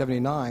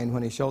 1979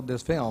 when he showed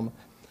this film.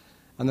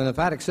 And the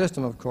lymphatic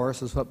system, of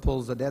course, is what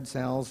pulls the dead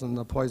cells and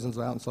the poisons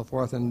out and so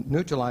forth and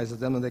neutralizes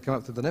them when they come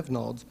up through the lymph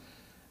nodes.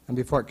 And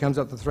before it comes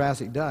up the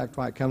thoracic duct,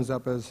 why it comes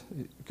up as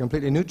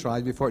completely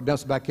neutralized before it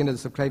dumps back into the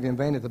subclavian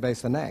vein at the base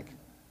of the neck.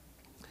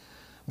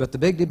 But the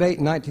big debate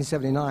in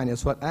 1979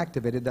 is what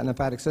activated that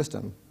lymphatic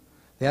system.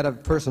 They had a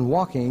person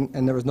walking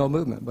and there was no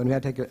movement, but we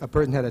had to take a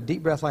person had a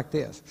deep breath like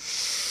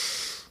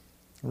this,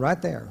 right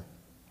there.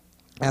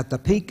 At the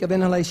peak of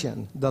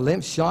inhalation, the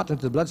lymph shot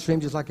into the bloodstream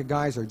just like a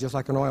geyser, just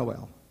like an oil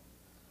well.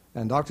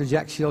 And Dr.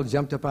 Jack Shield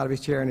jumped up out of his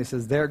chair and he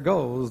says, there it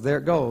goes, there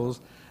it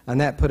goes. And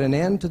that put an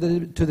end to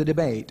the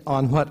debate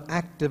on what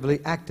actively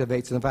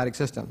activates the lymphatic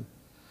system.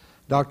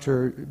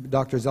 Dr.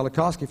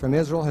 Zelikowski from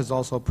Israel has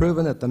also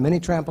proven that the mini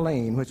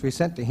trampoline, which we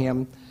sent to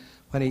him,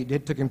 when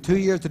it took him 2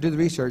 years to do the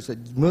research,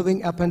 that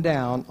moving up and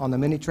down on the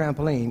mini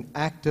trampoline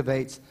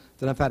activates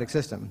the lymphatic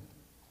system.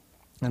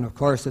 And of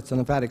course, it's a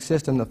lymphatic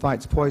system that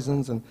fights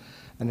poisons and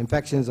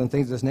infections and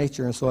things of this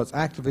nature, and so it's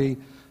actively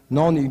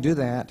known that you do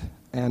that.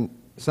 And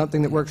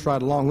something that works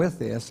right along with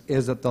this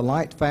is that the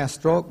light fast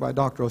stroke by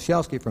Dr.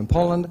 Olszewski from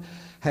Poland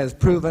has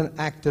proven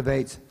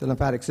activates the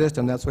lymphatic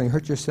system. That's when you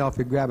hurt yourself,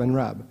 you grab and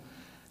rub.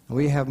 And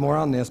we have more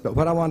on this, but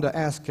what I wanted to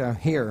ask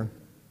here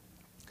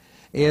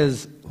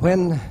is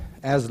when,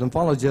 as a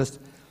lymphologist,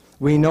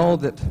 we know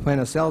that when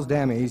a cell's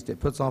damaged, it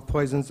puts off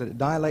poisons, that it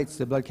dilates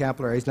the blood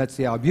capillaries, lets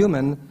the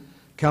albumin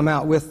come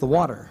out with the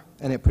water,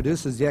 and it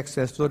produces the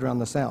excess fluid around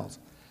the cells.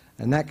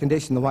 In that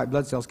condition, the white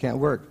blood cells can't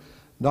work.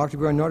 Dr.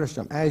 Bjorn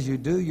Nordenstrom, as you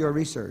do your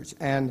research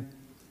and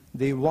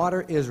the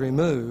water is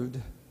removed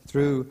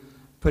through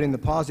putting the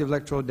positive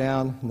electrode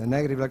down and the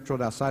negative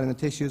electrode outside in the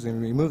tissues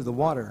and remove the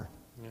water,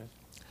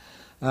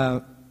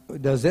 yes.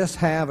 Does this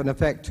have an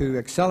effect to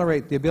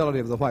accelerate the ability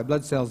of the white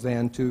blood cells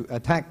then to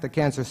attack the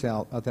cancer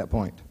cell at that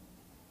point?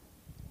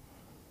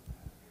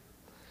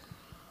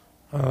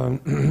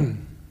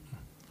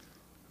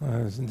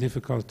 It's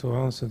difficult to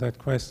answer that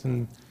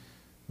question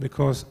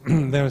because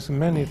there's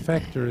many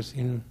factors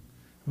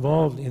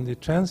involved in the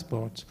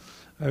transport.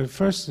 I will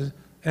first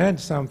add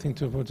something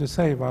to what you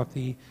say about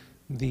the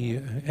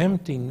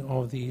emptying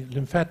of the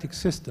lymphatic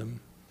system.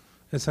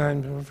 As I'm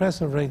a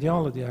professor of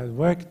radiology, I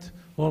worked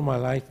all my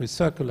life with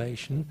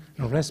circulation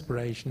and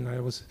respiration. I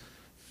was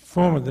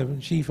formerly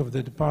the chief of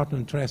the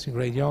Department of Thoracic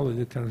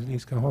Radiology at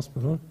Karolinska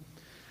Hospital.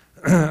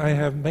 I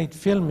have made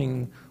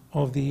filming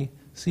of the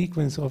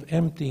sequence of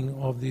emptying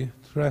of the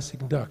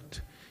thoracic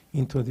duct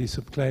into the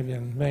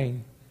subclavian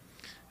vein.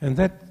 And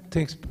that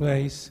takes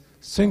place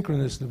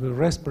synchronously with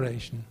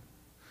respiration.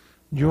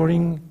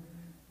 During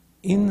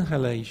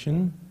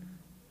inhalation,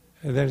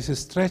 there is a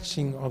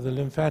stretching of the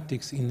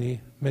lymphatics in the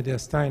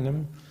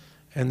mediastinum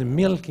and the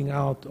milking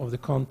out of the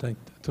contact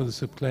to the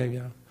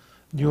subclavia.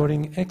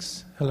 During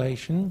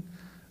exhalation,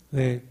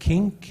 the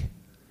kink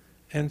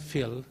and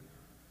fill,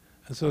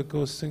 and so it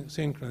goes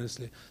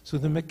synchronously. So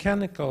the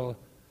mechanical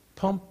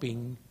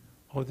pumping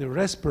of the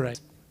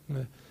respiration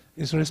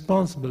is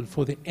responsible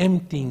for the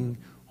emptying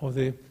of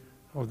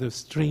the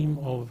stream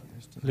of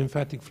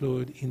lymphatic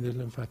fluid in the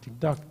lymphatic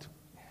duct.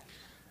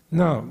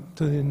 Now,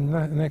 to the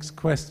next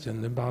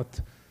question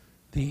about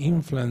the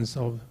influence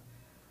of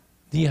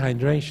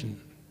dehydration.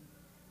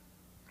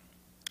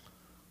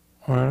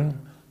 Well,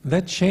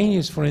 that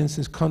changes, for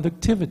instance,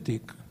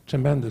 conductivity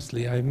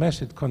tremendously. I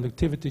measured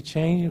conductivity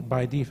change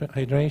by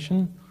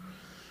dehydration.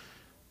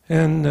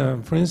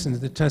 And, for instance,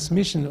 the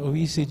transmission of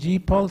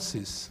ECG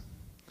pulses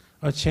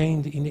are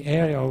changed in the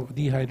area of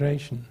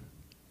dehydration.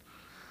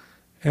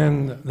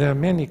 And there are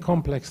many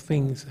complex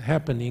things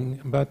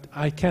happening, but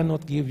I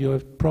cannot give you a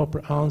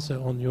proper answer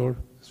on your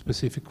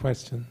specific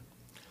question.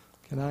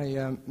 Can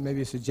I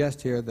maybe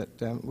suggest here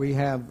that we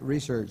have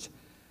research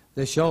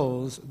that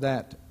shows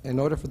that in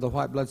order for the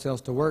white blood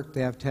cells to work,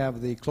 they have to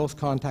have the close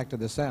contact of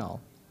the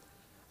cell.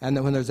 And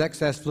that when there's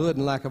excess fluid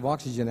and lack of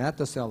oxygen at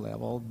the cell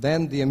level,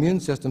 then the immune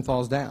system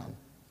falls down.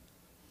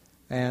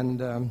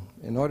 And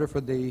in order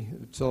for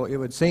so it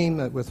would seem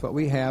that with what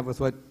we have, with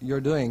what you're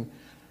doing,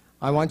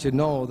 I want you to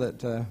know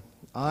that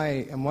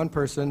I am one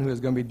person who is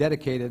going to be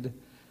dedicated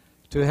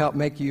to help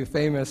make you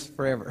famous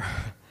forever.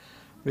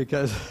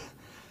 Because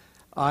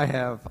I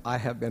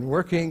have been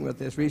working with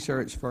this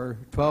research for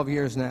 12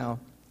 years now.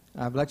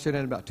 I've lectured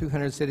in about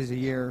 200 cities a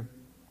year,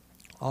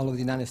 all over the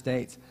United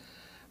States.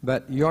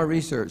 But your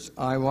research,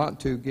 I want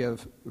to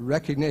give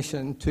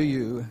recognition to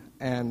you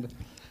and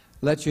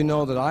let you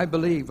know that I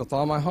believe with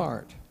all my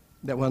heart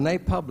that when they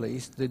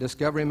published the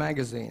Discovery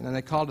magazine, and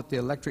they called it the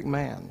Electric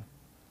Man,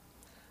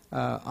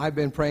 I've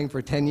been praying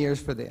for 10 years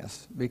for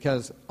this,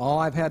 because all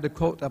I've had to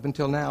quote up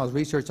until now is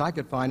research I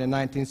could find in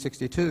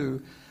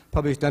 1962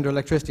 published under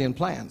electricity in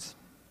plants.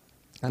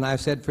 And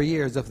I've said for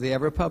years, if they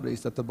ever publish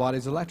that the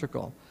body's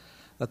electrical,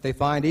 that they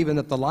find even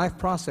that the life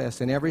process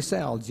in every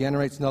cell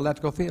generates an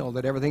electrical field,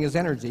 that everything is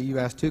energy, you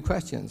ask two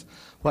questions.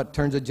 What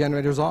turns the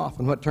generators off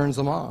and what turns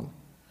them on?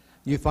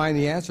 You find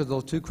the answer to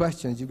those two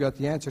questions, you've got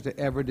the answer to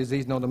every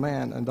disease known to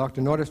man. And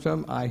Dr.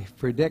 Nordenstrom, I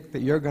predict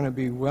that you're going to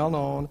be well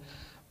known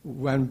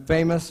and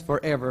famous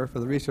forever for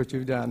the research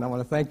you've done. I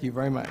want to thank you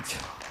very much.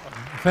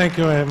 Thank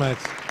you very much.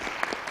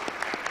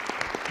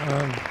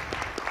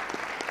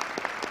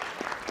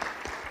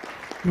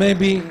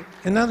 Maybe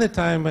another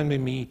time when we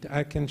meet,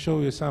 I can show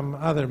you some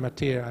other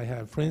material I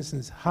have. For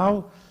instance,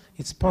 how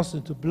it's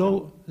possible to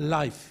blow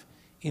life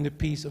in a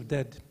piece of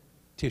dead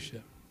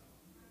tissue.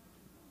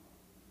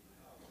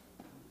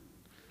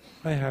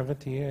 I have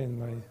it here in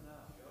my...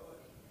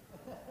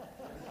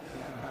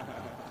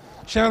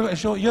 Shall I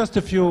show just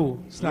a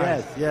few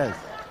slides? Yes, yes.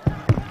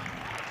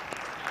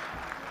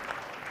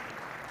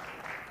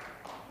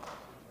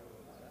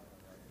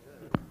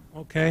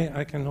 Okay,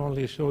 I can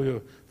only show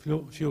you a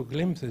few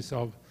glimpses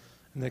of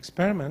an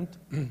experiment.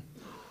 In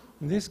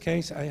this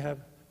case, I have,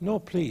 no,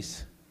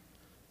 please,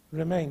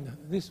 remain.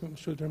 This one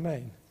should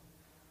remain.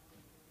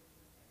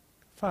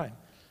 Fine.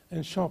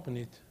 And sharpen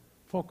it.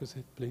 Focus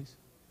it, please.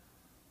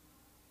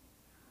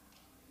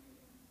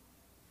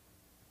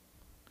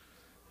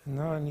 And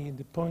now I need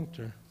the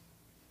pointer.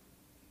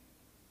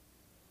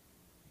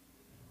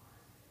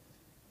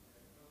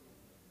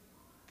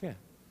 Okay.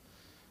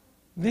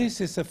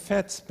 This is a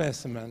fat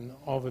specimen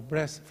of a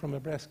breast, from a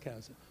breast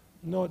cancer.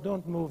 No,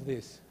 don't move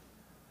this.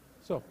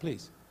 So,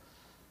 please.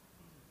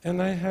 And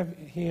I have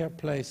here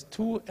placed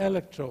 2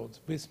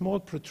 electrodes with small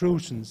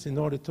protrusions in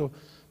order to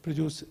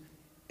produce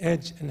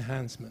edge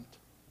enhancement.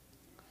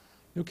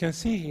 You can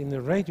see in the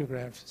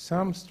radiograph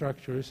some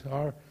structures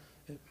are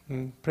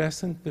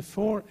present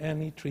before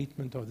any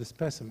treatment of the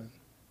specimen.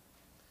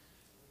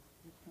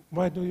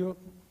 Why do you...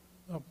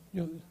 Oh,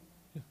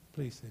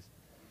 please.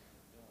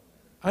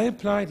 I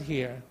applied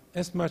here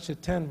as much as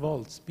 10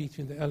 volts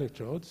between the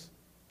electrodes,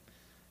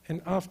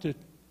 and after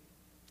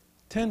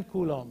 10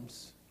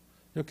 coulombs,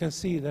 you can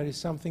see there is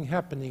something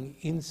happening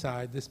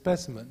inside the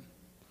specimen.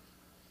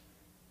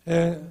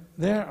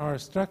 There are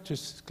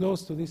structures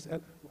close to this...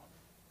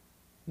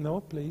 no,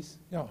 please.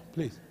 No,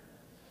 please.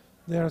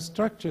 There are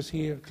structures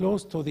here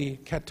close to the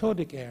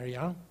cathodic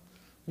area,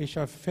 which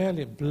are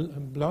fairly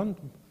blunt,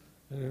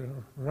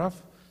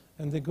 rough,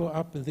 and they go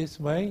up this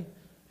way,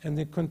 and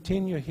they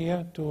continue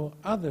here to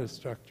other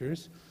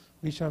structures,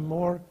 which are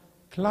more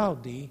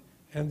cloudy,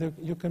 and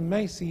you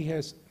may see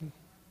here...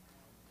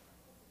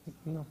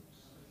 No.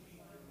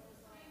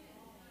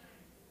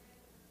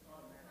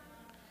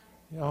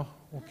 Yeah,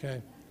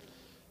 okay.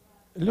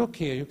 Look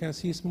here, you can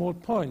see small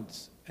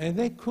points, and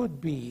they could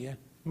be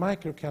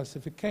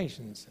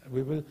microcalcifications.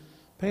 We will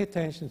pay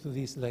attention to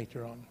these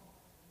later on.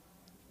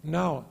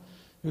 Now,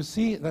 you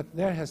see that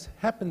there has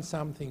happened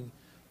something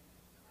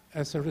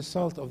as a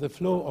result of the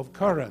flow of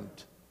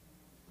current.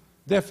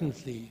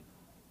 Definitely,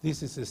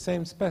 this is the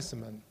same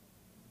specimen.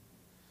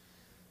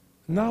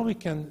 Now we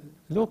can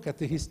look at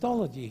the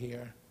histology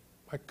here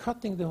by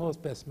cutting the whole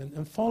specimen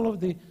and follow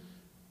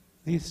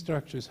these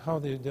structures, how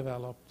they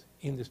developed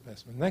in the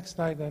specimen. Next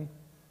slide, then.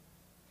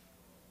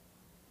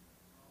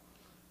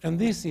 And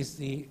this is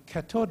the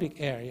cathodic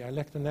area,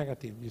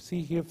 electronegative. You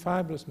see here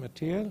fibrous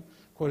material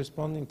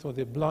corresponding to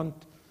the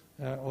blunt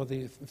or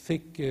the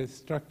thick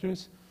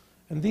structures.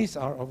 And these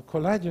are of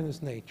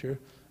collagenous nature.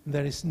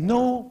 There is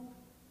no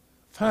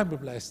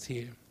fibroblasts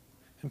here.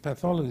 And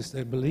pathologists,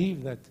 they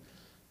believe that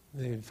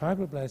the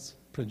fibroblasts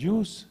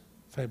produce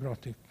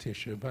fibrotic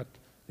tissue, but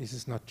this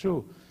is not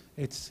true.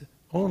 It's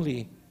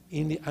only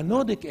in the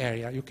anodic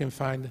area you can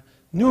find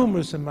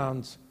numerous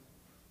amounts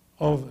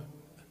of,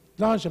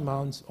 large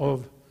amounts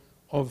of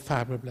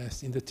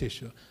fibroblasts in the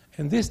tissue.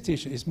 And this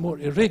tissue is more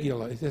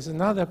irregular. It has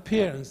another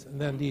appearance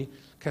than the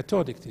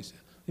cathodic tissue.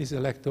 This is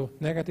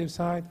electronegative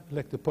side,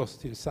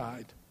 electropositive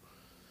side.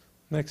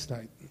 Next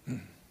slide.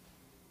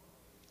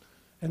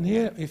 And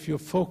here, if you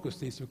focus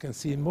this, you can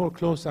see more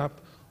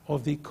close-up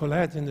of the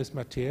collagenous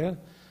material.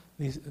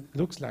 This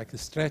looks like a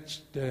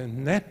stretched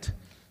net,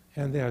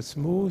 and they are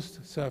smooth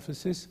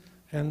surfaces,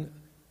 and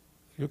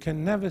you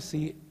can never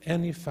see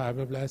any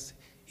fibroblasts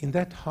in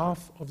that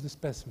half of the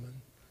specimen.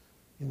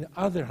 In the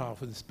other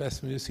half of the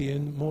specimen, you see a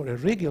more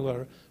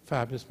irregular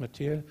fibrous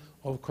material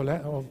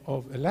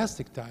of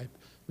elastic type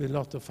with a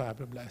lot of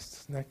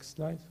fibroblasts. Next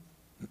slide.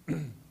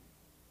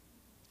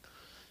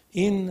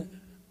 In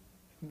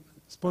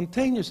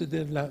spontaneously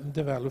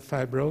developed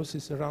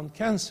fibrosis around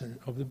cancer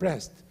of the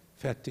breast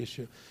fat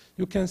tissue,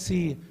 you can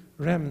see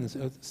remnants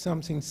of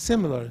something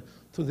similar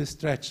to the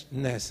stretched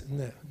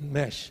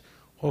mesh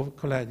of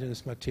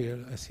collagenous material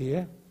as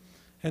here,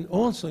 and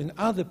also in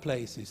other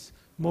places,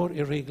 more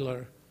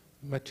irregular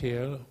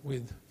material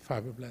with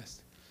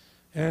fibroblasts.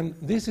 And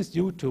this is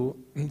due to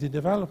the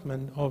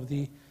development of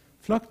the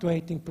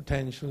fluctuating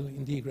potential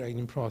in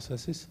degrading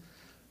processes,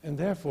 and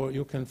therefore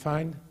you can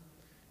find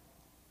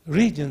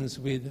regions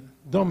with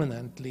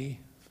dominantly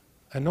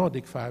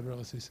anodic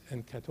fibrosis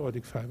and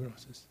cathodic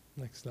fibrosis.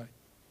 Next slide.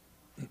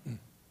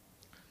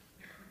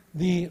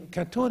 The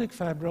cathodic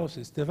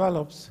fibrosis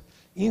develops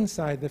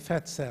inside the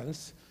fat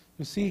cells.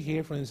 You see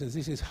here, for instance,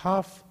 this is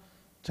half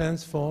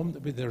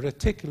transformed with the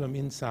reticulum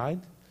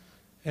inside.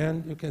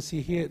 And you can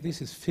see here,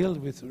 this is filled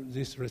with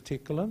this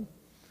reticulum.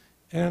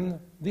 And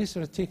this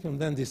reticulum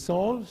then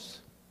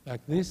dissolves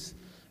like this,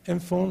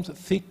 and forms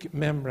thick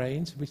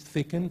membranes which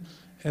thicken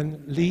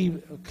and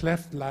leave a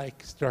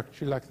cleft-like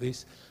structure like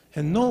this.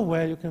 And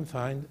nowhere you can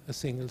find a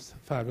single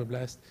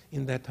fibroblast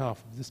in that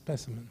half of the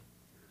specimen.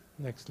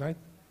 Next slide.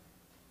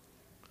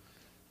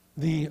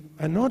 The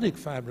anodic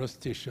fibrous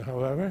tissue,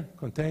 however,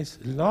 contains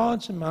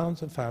large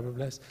amounts of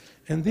fibroblasts,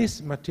 and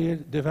this material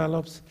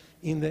develops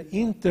in the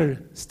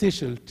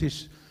interstitial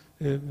tissue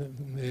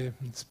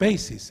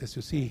spaces, as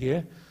you see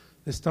here.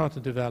 They start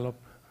to develop,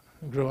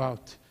 grow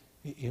out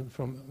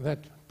from that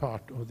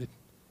part of the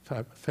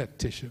fat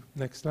tissue.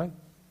 Next slide.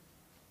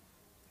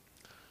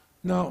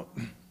 Now,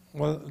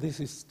 well, this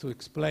is to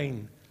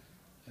explain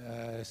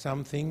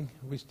something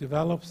which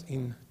develops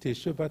in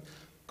tissue, but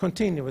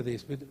continue with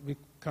this. We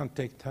can't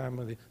take time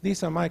with it.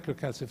 These are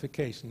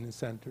microcalcification in the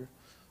center.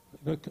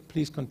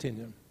 Please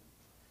continue.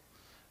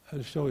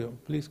 I'll show you.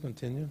 Please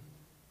continue.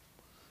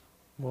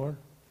 More.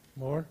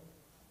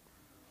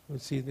 We'll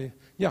see the,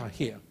 yeah,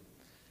 here.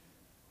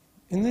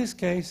 In this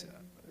case,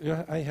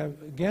 I have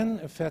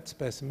again a fat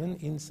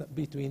specimen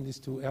between these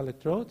two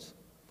electrodes.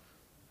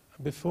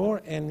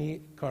 Before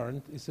any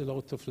current is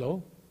allowed to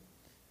flow.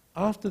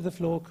 After the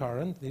flow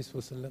current, this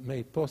was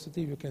made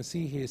positive. You can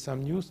see here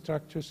some new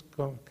structures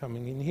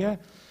coming in here,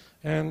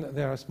 and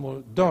there are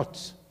small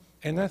dots.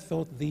 And I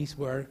thought these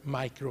were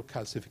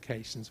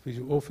microcalcifications, which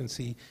you often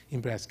see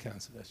in breast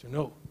cancer, as you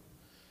know.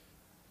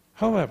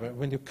 However,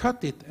 when you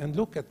cut it and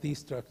look at these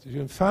structures,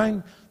 you'll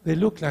find they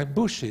look like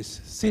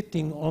bushes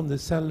sitting on the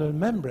cellular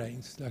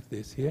membranes like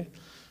this here.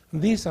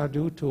 And these are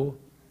due to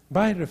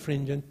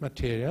birefringent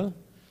material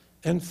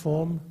and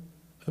form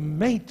a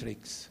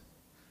matrix.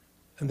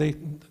 And they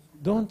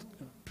don't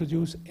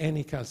produce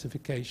any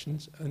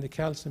calcifications. And the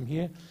calcium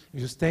here,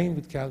 if you stain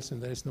with calcium,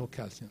 there is no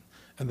calcium.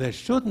 And there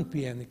shouldn't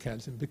be any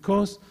calcium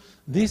because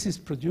this is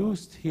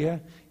produced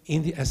here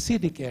in the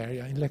acidic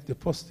area, in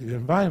electropositive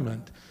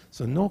environment.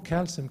 So no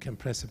calcium can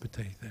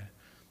precipitate there.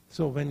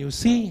 So when you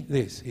see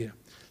this here,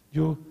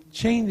 you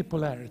change the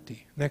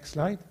polarity. Next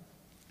slide.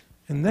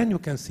 And then you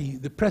can see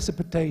the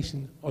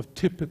precipitation of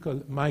typical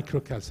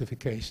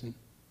microcalcification.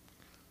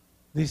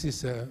 This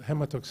is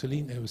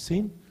hematoxylin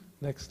eosin.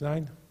 Next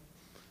slide.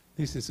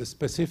 This is a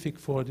specific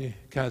for the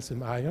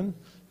calcium ion.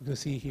 You can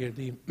see here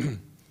the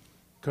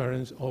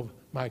occurrence of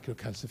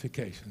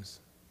microcalcifications.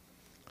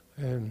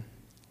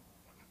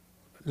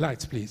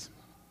 Lights, please.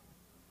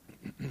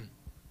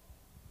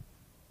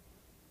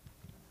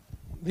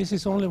 This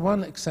is only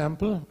one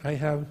example. I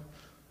have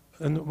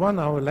a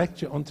 1-hour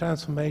lecture on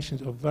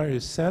transformations of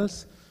various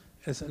cells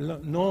as a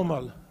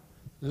normal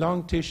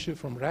lung tissue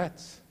from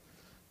rats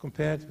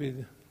compared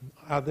with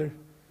other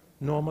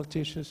normal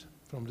tissues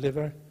from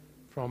liver,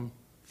 from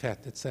fat,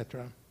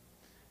 etc.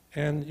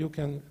 And you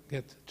can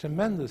get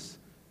tremendous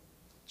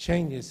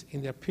changes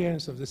in the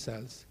appearance of the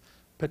cells,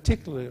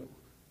 particularly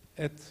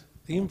at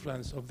the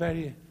influence of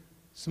very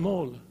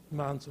small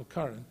amounts of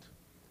current.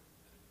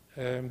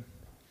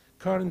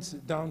 Currents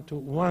down to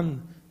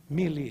 1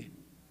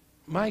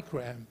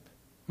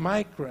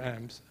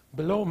 microamps.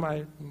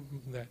 Below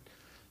that,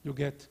 you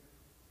get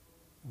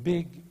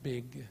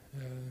big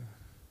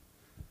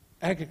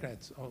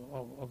aggregates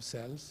of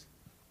cells.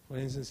 For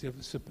instance, if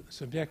you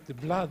subject the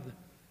blood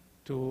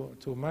to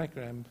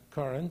microamp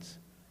currents,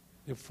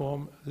 you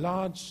form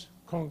large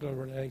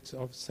conglomerates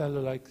of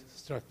cellular-like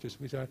structures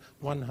which are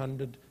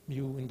 100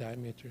 mu in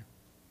diameter.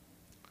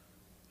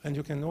 And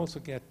you can also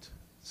get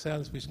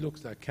cells which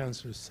look like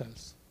cancerous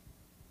cells.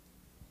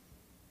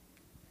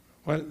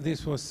 Well,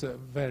 this was a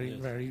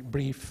very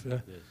brief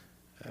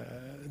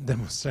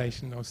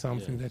demonstration of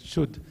something that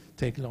should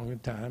take longer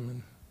time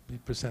and be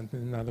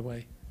presented in another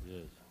way.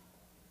 Yes.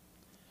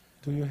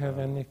 Do you have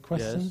any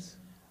questions?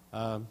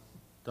 Yes.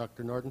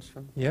 Dr.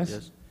 Nordenstrom?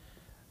 Yes.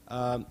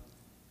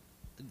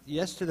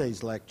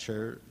 Yesterday's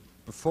lecture,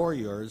 before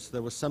yours,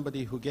 there was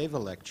somebody who gave a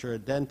lecture, a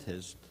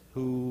dentist,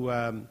 who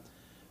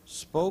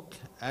spoke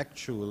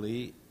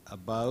actually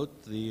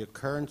about the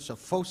occurrence of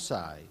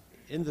foci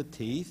in the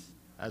teeth,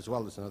 as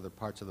well as in other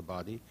parts of the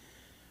body.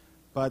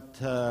 But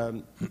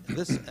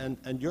this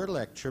and your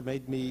lecture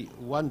made me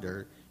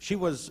wonder. She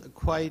was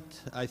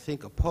quite, I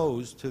think,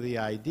 opposed to the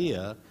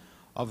idea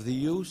of the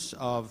use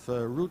of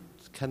root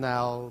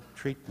canal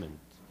treatment,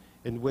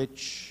 in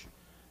which,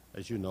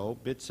 as you know,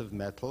 bits of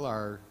metal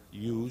are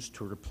used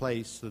to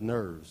replace the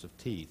nerves of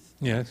teeth.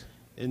 Yes.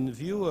 In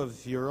view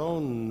of your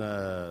own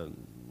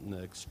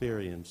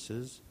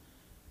experiences,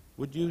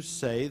 would you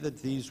say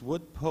that these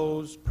would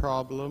pose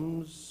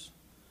problems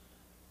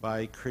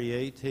by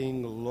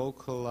creating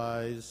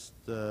localized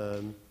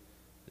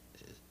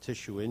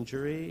tissue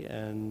injury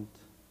and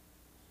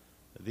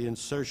the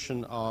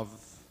insertion of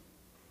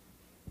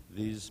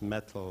these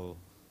metal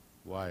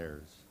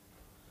wires?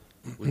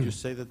 Would you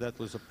say that that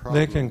was a problem?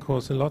 They can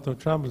cause a lot of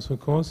troubles, of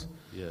course,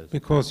 yes,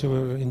 because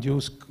you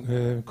induce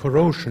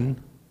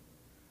corrosion.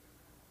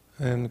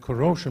 And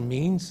corrosion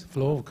means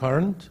flow of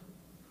current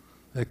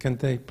that can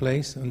take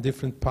place on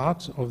different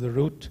parts of the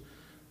root,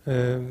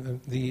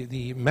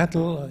 the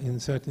metal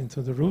inserted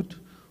into the root,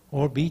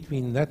 or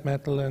between that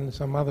metal and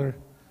some other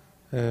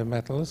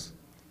metals.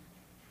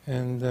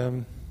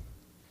 And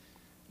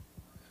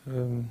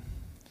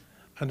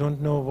I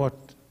don't know what,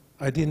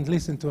 I didn't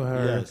listen to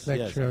her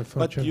lecture. Yes.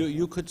 But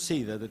you could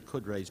see that it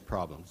could raise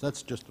problems.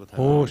 That's just what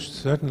happened. Oh,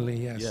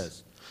 certainly, yes.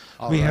 Yes.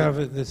 We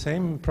have the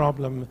same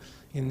problem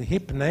in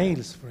hip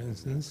nails, for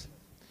instance.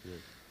 Yes.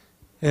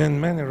 And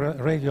many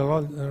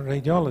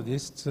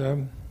radiologists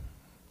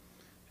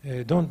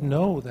don't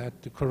know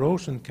that the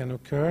corrosion can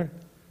occur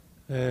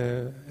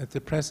at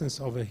the presence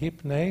of a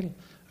hip nail.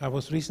 I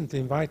was recently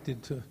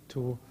invited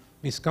to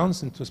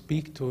Wisconsin to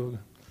speak to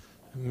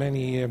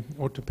many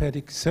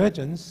orthopedic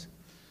surgeons,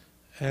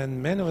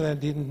 and many of them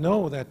didn't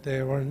know that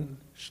they were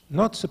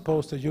not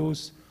supposed to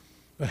use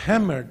a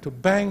hammer to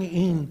bang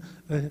in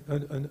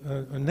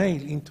a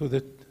nail into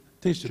the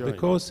tissue,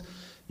 because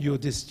you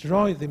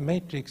destroy the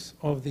matrix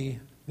of the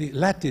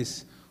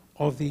lattice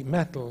of the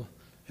metal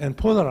and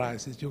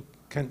polarize it. You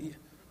can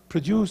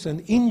produce an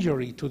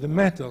injury to the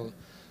metal,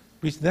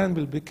 which then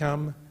will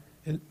become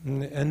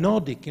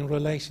anodic in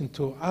relation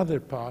to other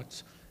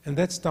parts, and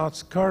that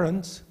starts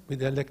currents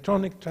with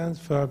electronic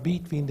transfer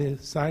between the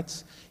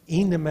sites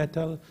in the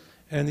metal,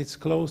 and it's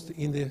closed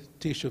in the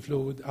tissue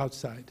fluid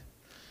outside.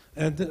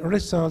 And it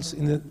results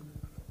in the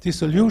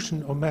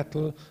dissolution of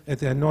metal at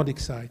the anodic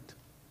site,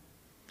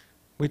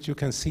 which you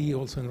can see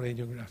also in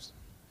radiographs.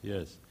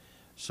 Yes.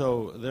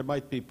 So there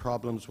might be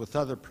problems with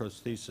other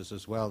prostheses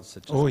as well,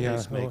 such as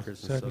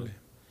pacemakers and so.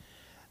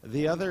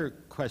 The other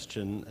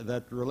question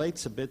that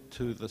relates a bit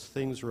to the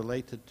things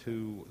related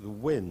to the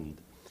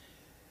wind.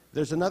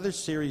 There's another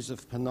series of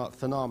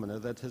phenomena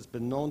that has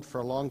been known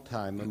for a long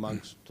time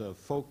amongst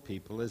folk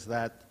people, is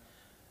that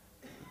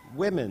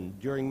women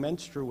during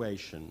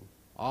menstruation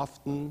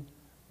often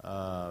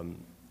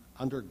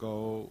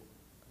undergo,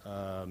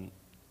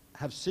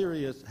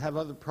 have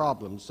other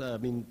problems. I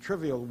mean,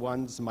 trivial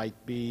ones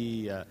might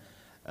be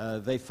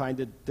they find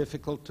it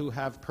difficult to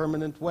have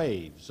permanent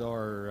waves,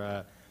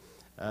 or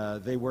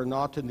they were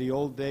not in the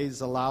old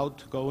days allowed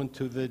to go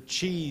into the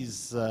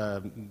cheese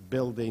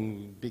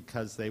building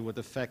because they would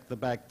affect the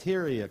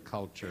bacteria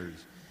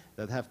cultures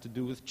that have to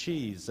do with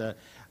cheese.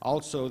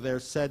 Also, they're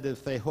said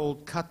if they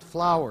hold cut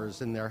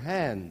flowers in their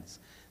hands,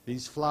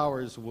 these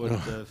flowers would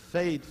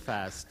fade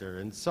faster,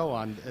 and so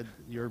on.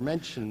 Your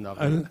mention of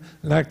I'd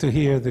like to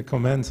hear the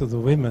comments of the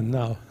women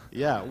now.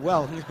 Yeah,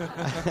 well,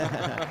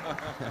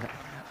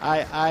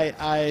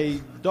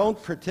 I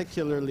don't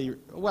particularly,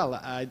 well,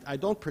 I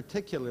don't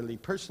particularly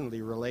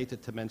personally relate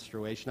it to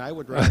menstruation. I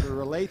would rather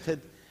relate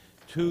it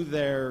to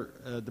their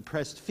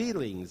depressed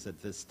feelings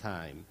at this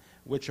time,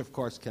 which of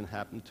course can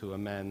happen to a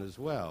man as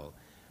well.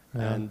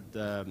 Yeah. And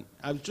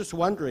I was just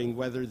wondering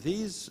whether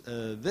this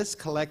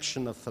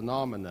collection of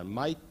phenomena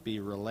might be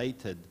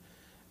related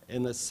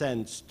in a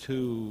sense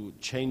to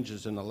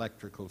changes in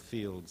electrical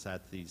fields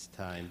at these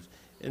times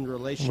in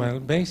relation. Well,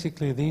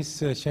 basically these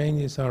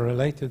changes are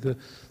related to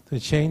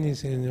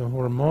changes in the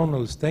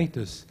hormonal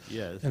status.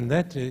 Yes. And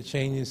that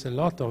changes a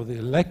lot of the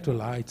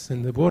electrolytes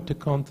and the water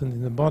content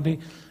in the body.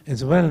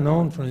 It's well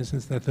known, for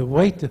instance, that the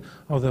weight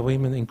of the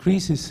women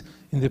increases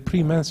in the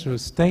premenstrual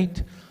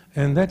state,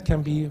 and that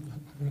can be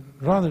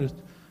rather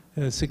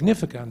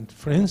significant.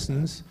 For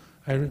instance,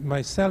 I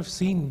myself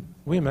seen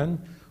women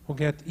who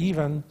get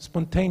even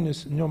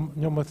spontaneous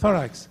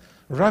pneumothorax,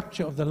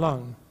 rupture of the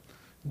lung,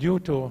 due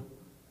to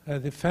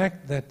the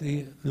fact that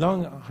the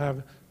lung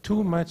have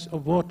too much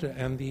of water,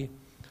 and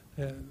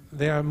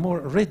they are more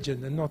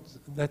rigid and not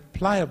that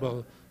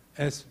pliable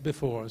as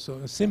before. So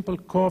a simple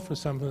cough or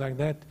something like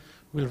that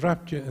will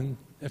rupture an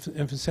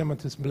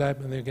emphysematous bleb,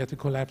 and they get a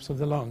collapse of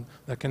the lung.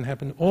 That can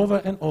happen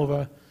over and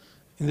over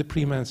in the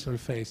premenstrual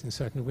phase in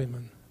certain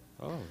women.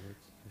 Oh.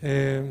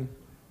 There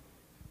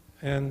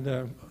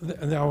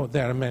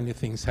are many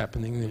things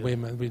happening in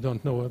women we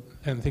don't know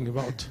anything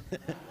about.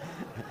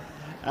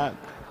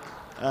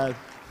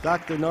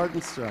 Dr.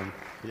 Nordenstrom,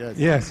 yes.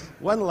 Yes.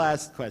 One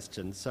last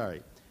question,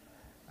 sorry.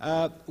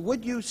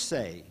 Would you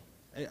say,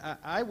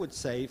 I would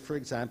say, for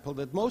example,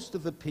 that most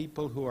of the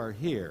people who are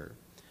here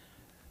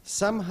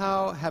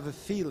somehow have a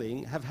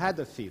feeling, have had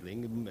a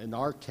feeling, in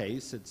our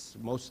case it's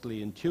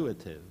mostly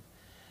intuitive,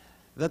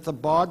 that the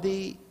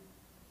body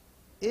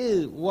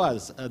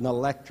was an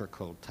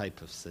electrical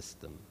type of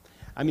system.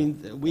 I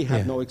mean, we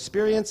have no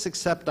experience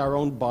except our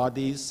own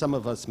bodies. Some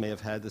of us may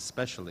have had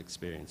special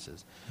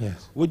experiences.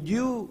 Yes. Would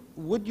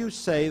you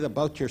say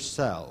about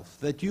yourself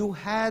that you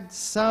had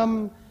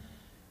some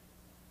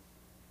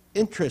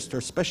interest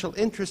or special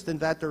interest in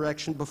that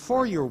direction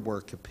before your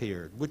work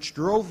appeared, which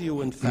drove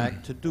you, in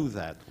fact, to do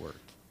that work?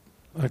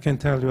 I can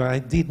tell you I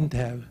didn't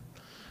have.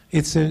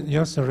 It's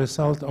just a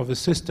result of a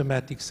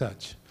systematic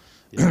search.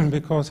 Yeah.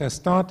 Because I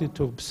started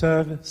to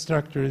observe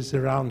structures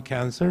around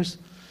cancers,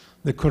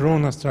 the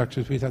corona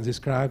structures we have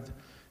described.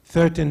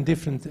 13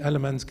 different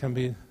elements can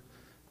be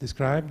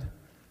described.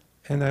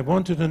 And I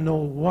wanted to know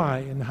why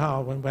and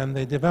how and when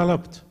they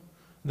developed.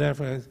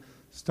 Therefore, I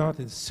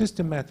started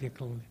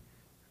systematically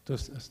to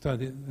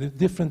study the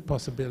different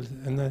possibilities,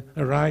 and I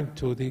arrived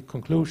to the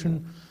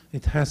conclusion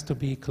it has to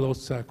be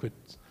closed circuit.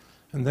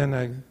 And then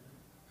I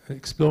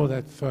explored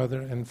that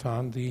further and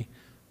found the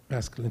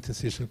vascular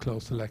interstitial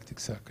closed electric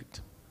circuit.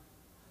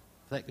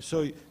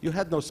 So you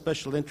had no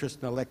special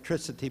interest in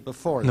electricity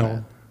before No.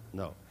 that?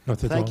 No.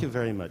 Not at Thank all. you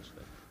very much.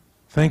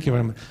 Thank you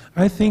very much.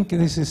 I think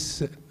this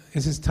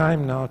is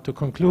time now to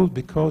conclude,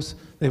 because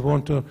they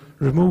want to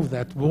remove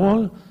that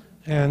wall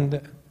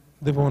and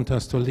they want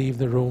us to leave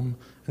the room.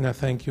 And I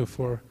thank you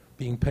for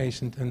being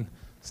patient and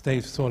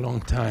stay so long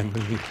time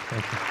with me.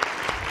 Thank you.